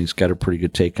situation, and he's got a pretty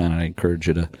good take on it. I encourage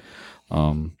you to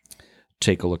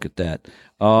take a look at that.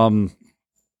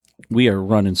 We are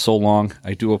running so long.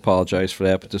 I do apologize for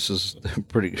that, but this is a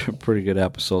pretty good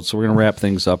episode. So we're going to wrap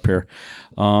things up here.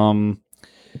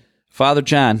 Father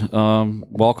John,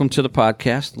 welcome to the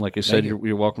podcast. Like I said,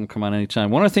 you're welcome to come on anytime.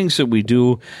 One of the things that we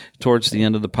do towards the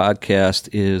end of the podcast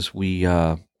is we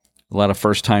a lot of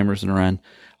first timers that are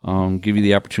on give you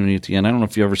the opportunity at the end. I don't know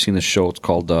if you've ever seen this show. It's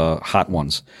called Hot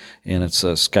Ones, and it's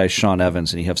this guy Sean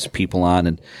Evans, and he has people on,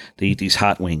 and they eat these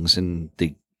hot wings, and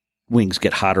the wings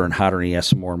get hotter and hotter, and he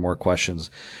asks them more and more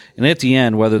questions. And at the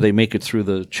end, whether they make it through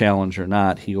the challenge or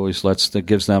not, he always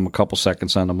gives them a couple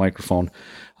seconds on the microphone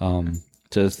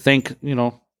to thank,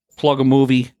 plug a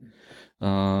movie,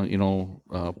 plug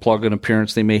an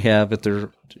appearance they may have at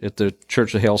the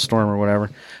Church of Hailstorm or whatever.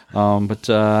 But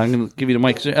I'm going to give you the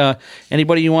mic.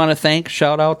 Anybody you want to thank?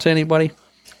 Shout out to anybody?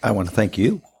 I want to thank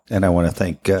you, and I want to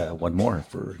thank one more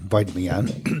for inviting me on.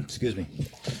 Excuse me.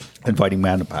 Inviting me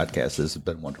on the podcast. This has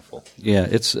been wonderful. Yeah,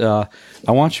 it's. I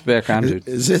want you back on, dude.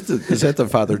 Is that the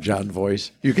Father John voice?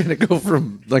 You're gonna go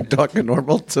from like talking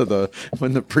normal to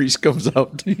when the priest comes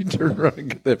out, you turn around and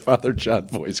get that Father John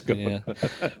voice going. Yeah.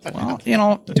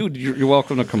 Well, dude, you're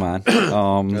welcome to come on. I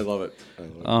love it.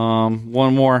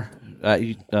 One more.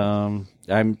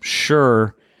 I'm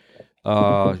sure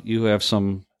you have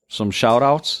some shout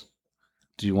outs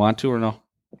Do you want to or no?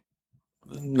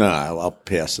 No, I'll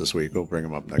pass this week. We'll bring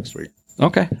them up next week.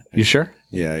 Okay. You sure?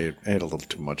 Yeah, I had a little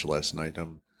too much last night.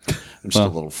 I'm still a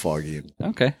little foggy.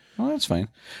 Okay. Well, that's fine.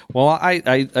 Well,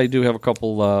 I do have a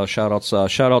couple shout-outs.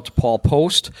 Shout out to Paul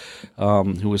Post,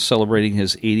 who is celebrating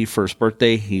his 81st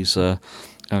birthday. He's a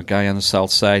guy on the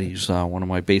south side. He's one of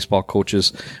my baseball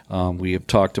coaches. We have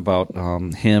talked about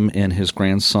him and his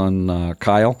grandson,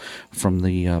 Kyle, from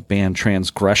the band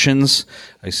Transgressions.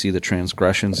 I see the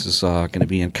Transgressions is going to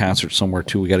be in concert somewhere,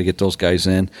 too. We got to get those guys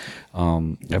in.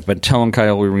 I've been telling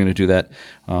Kyle we were going to do that,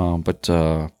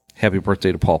 but happy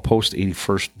birthday to Paul Post,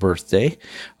 81st birthday.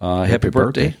 Happy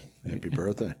birthday. Happy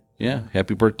birthday. Yeah,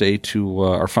 happy birthday to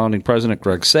our founding president,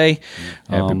 Greg Say.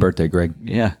 Happy birthday, Greg.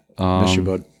 Yeah. Miss you,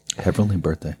 bud. Heavenly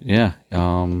birthday. Yeah.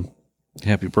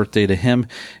 Happy birthday to him.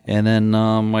 And then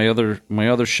my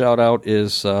other shout out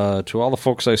is to all the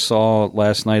folks I saw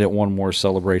last night at One More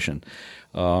Celebration.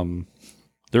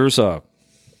 There's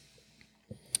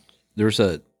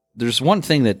one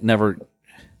thing that never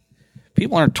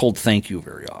people aren't told thank you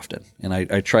very often. And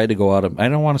I tried to go out of, I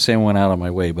don't want to say I went out of my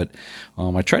way, but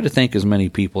I tried to thank as many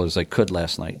people as I could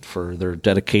last night for their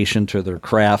dedication to their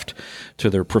craft, to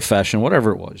their profession,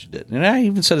 whatever it was you did. And I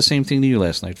even said the same thing to you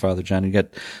last night, Father John. You got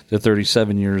the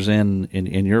 37 years in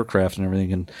your craft and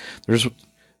everything. And there's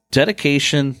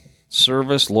dedication,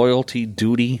 service, loyalty,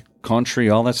 duty, country,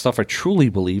 all that stuff. I truly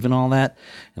believe in all that.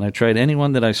 And I tried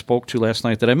anyone that I spoke to last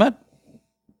night that I met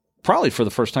probably for the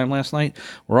first time last night.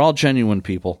 We're all genuine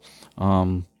people.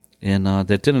 And that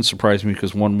didn't surprise me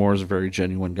because One More is a very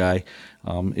genuine guy.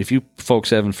 If you folks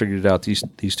haven't figured it out,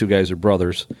 these two guys are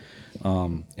brothers,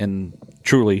 and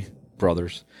truly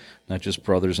brothers, not just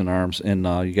brothers in arms. And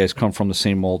you guys come from the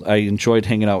same mold. I enjoyed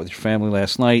hanging out with your family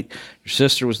last night. Your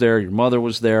sister was there. Your mother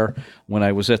was there. When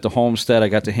I was at the homestead, I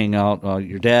got to hang out.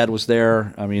 Your dad was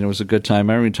there. I mean, it was a good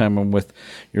time. Every time I'm with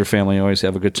your family, I always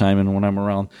have a good time. And when I'm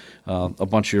around a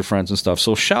bunch of your friends and stuff.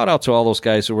 So shout out to all those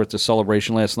guys who were at the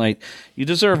celebration last night. You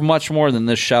deserve much more than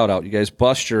this shout out. You guys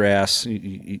bust your ass.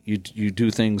 You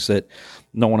do things that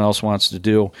no one else wants to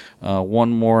do. One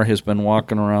More has been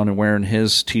walking around and wearing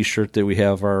his T-shirt that we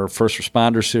have, our First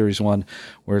Responder Series one,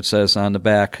 where it says on the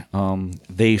back,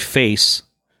 they face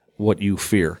what you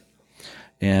fear.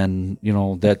 And, you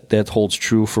know, that holds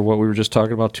true for what we were just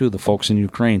talking about, too, the folks in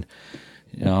Ukraine.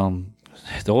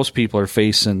 Those people are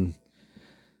facing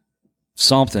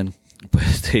something,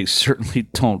 but they certainly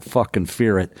don't fucking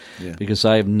fear it. Yeah. Because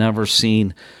I have never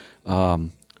seen a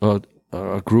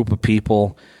group of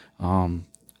people, you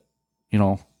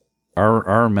know,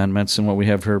 our amendments and what we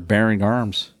have here bearing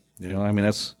arms. Yeah. You know, I mean,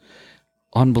 that's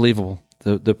unbelievable.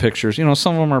 The pictures, you know,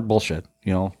 some of them are bullshit,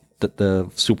 you know, the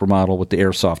supermodel with the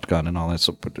airsoft gun and all that.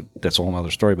 So that's a whole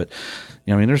other story. But,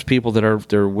 you know, I mean, there's people that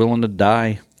they're willing to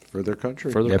die for their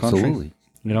country. Absolutely.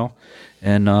 You know,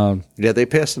 and yeah, they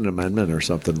passed an amendment or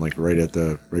something like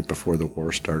right before the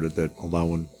war started that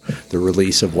allowing the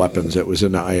release of weapons that was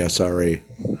in the ISRA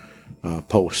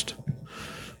post,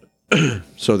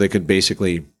 so they could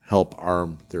basically help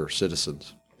arm their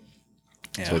citizens,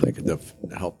 so they could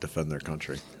help defend their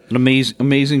country. An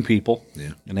amazing people,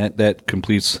 yeah, and that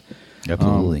completes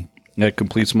absolutely. That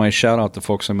completes my shout-out to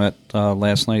folks I met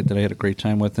last night that I had a great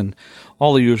time with, and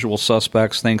all the usual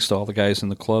suspects, thanks to all the guys in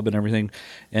the club and everything.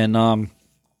 And I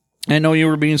know you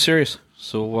were being serious,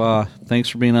 so thanks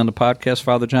for being on the podcast,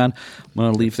 Father John. I'm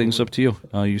going to leave things up to you.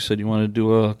 You said you wanted to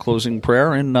do a closing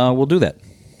prayer, and we'll do that.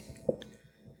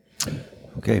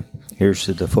 Okay, here's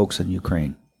to the folks in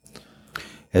Ukraine.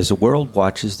 As the world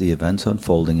watches the events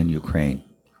unfolding in Ukraine,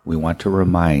 we want to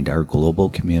remind our global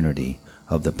community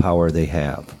of the power they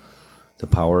have. The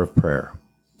power of prayer.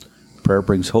 Prayer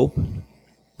brings hope.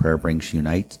 Prayer brings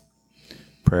unite.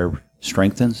 Prayer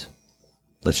strengthens.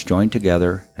 Let's join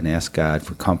together and ask God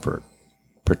for comfort,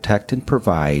 protect and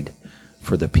provide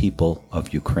for the people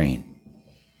of Ukraine.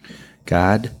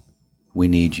 God, we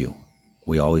need you.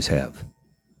 We always have.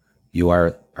 You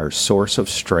are our source of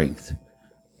strength.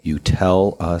 You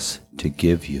tell us to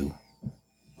give you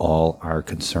all our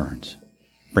concerns.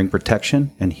 Bring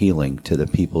protection and healing to the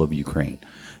people of Ukraine.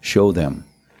 Show them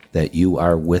that you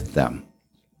are with them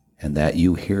and that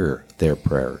you hear their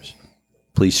prayers.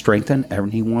 Please strengthen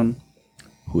anyone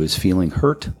who is feeling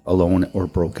hurt, alone, or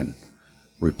broken.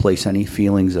 Replace any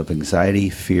feelings of anxiety,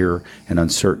 fear, and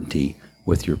uncertainty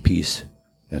with your peace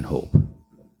and hope.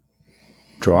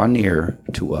 Draw near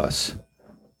to us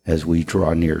as we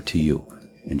draw near to you.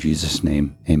 In Jesus'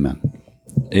 name, amen.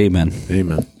 Amen.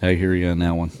 Amen. I hear you on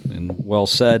that one. And well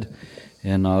said.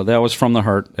 And that was from the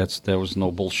heart. That was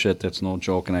no bullshit. That's no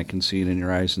joke. And I can see it in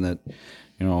your eyes. And that,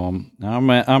 you know,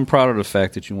 I'm proud of the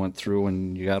fact that you went through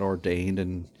and you got ordained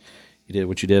and you did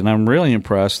what you did. And I'm really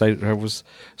impressed. I was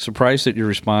surprised at your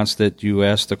response that you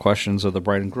asked the questions of the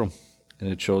bride and groom. And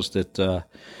it shows that,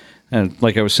 and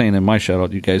like I was saying in my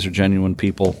shout-out, you guys are genuine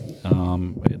people.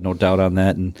 No doubt on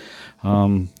that. And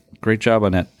great job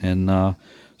on that. And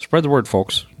spread the word,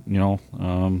 folks. You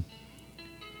know,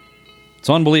 it's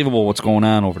unbelievable what's going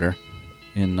on over there.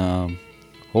 And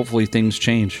hopefully things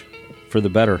change for the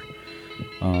better.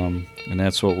 And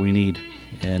that's what we need.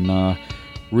 And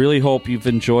really hope you've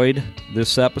enjoyed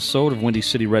this episode of Windy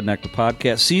City Redneck, the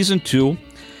podcast, Season 2,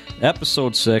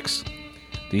 Episode 6,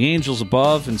 The Angels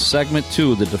Above, and Segment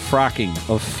 2, The Defrocking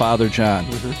of Father John.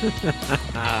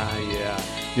 Yeah.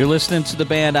 You're listening to the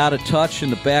band Out of Touch in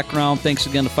the background. Thanks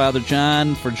again to Father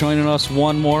John for joining us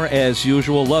one more, as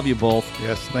usual. Love you both.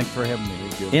 Yes, thanks for having me.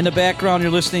 Thank you. In the background,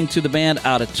 you're listening to the band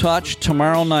Out of Touch.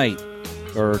 Tomorrow night,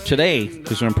 or today,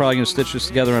 because I'm probably going to stitch this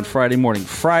together on Friday morning.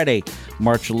 Friday,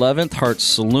 March 11th, Heart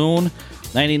Saloon,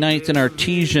 99th and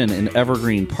Artesian in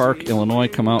Evergreen Park, Illinois.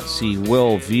 Come out and see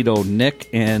Will, Vito, Nick,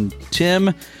 and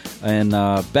Tim, and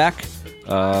Beck.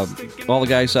 All the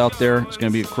guys out there. It's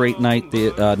going to be a great night.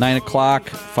 9 o'clock,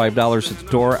 $5 at the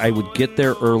door. I would get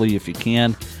there early if you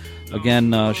can.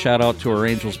 Again, shout out to our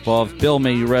angels above. Bill,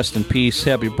 may you rest in peace.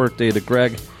 Happy birthday to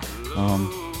Greg.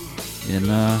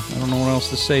 And I don't know what else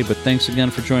to say, but thanks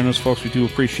again for joining us, folks. We do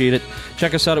appreciate it.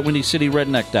 Check us out at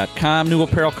WindyCityRedneck.com. New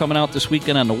apparel coming out this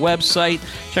weekend on the website.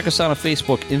 Check us out on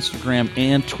Facebook, Instagram,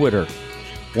 and Twitter.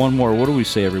 One more. What do we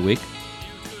say every week?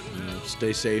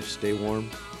 Stay safe, stay warm.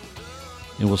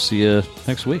 And we'll see you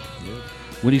next week. Yeah.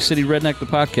 Windy City Redneck, the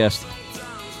podcast.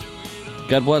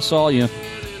 God bless all you.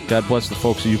 God bless the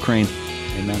folks of Ukraine.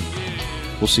 Amen.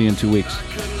 We'll see you in 2 weeks.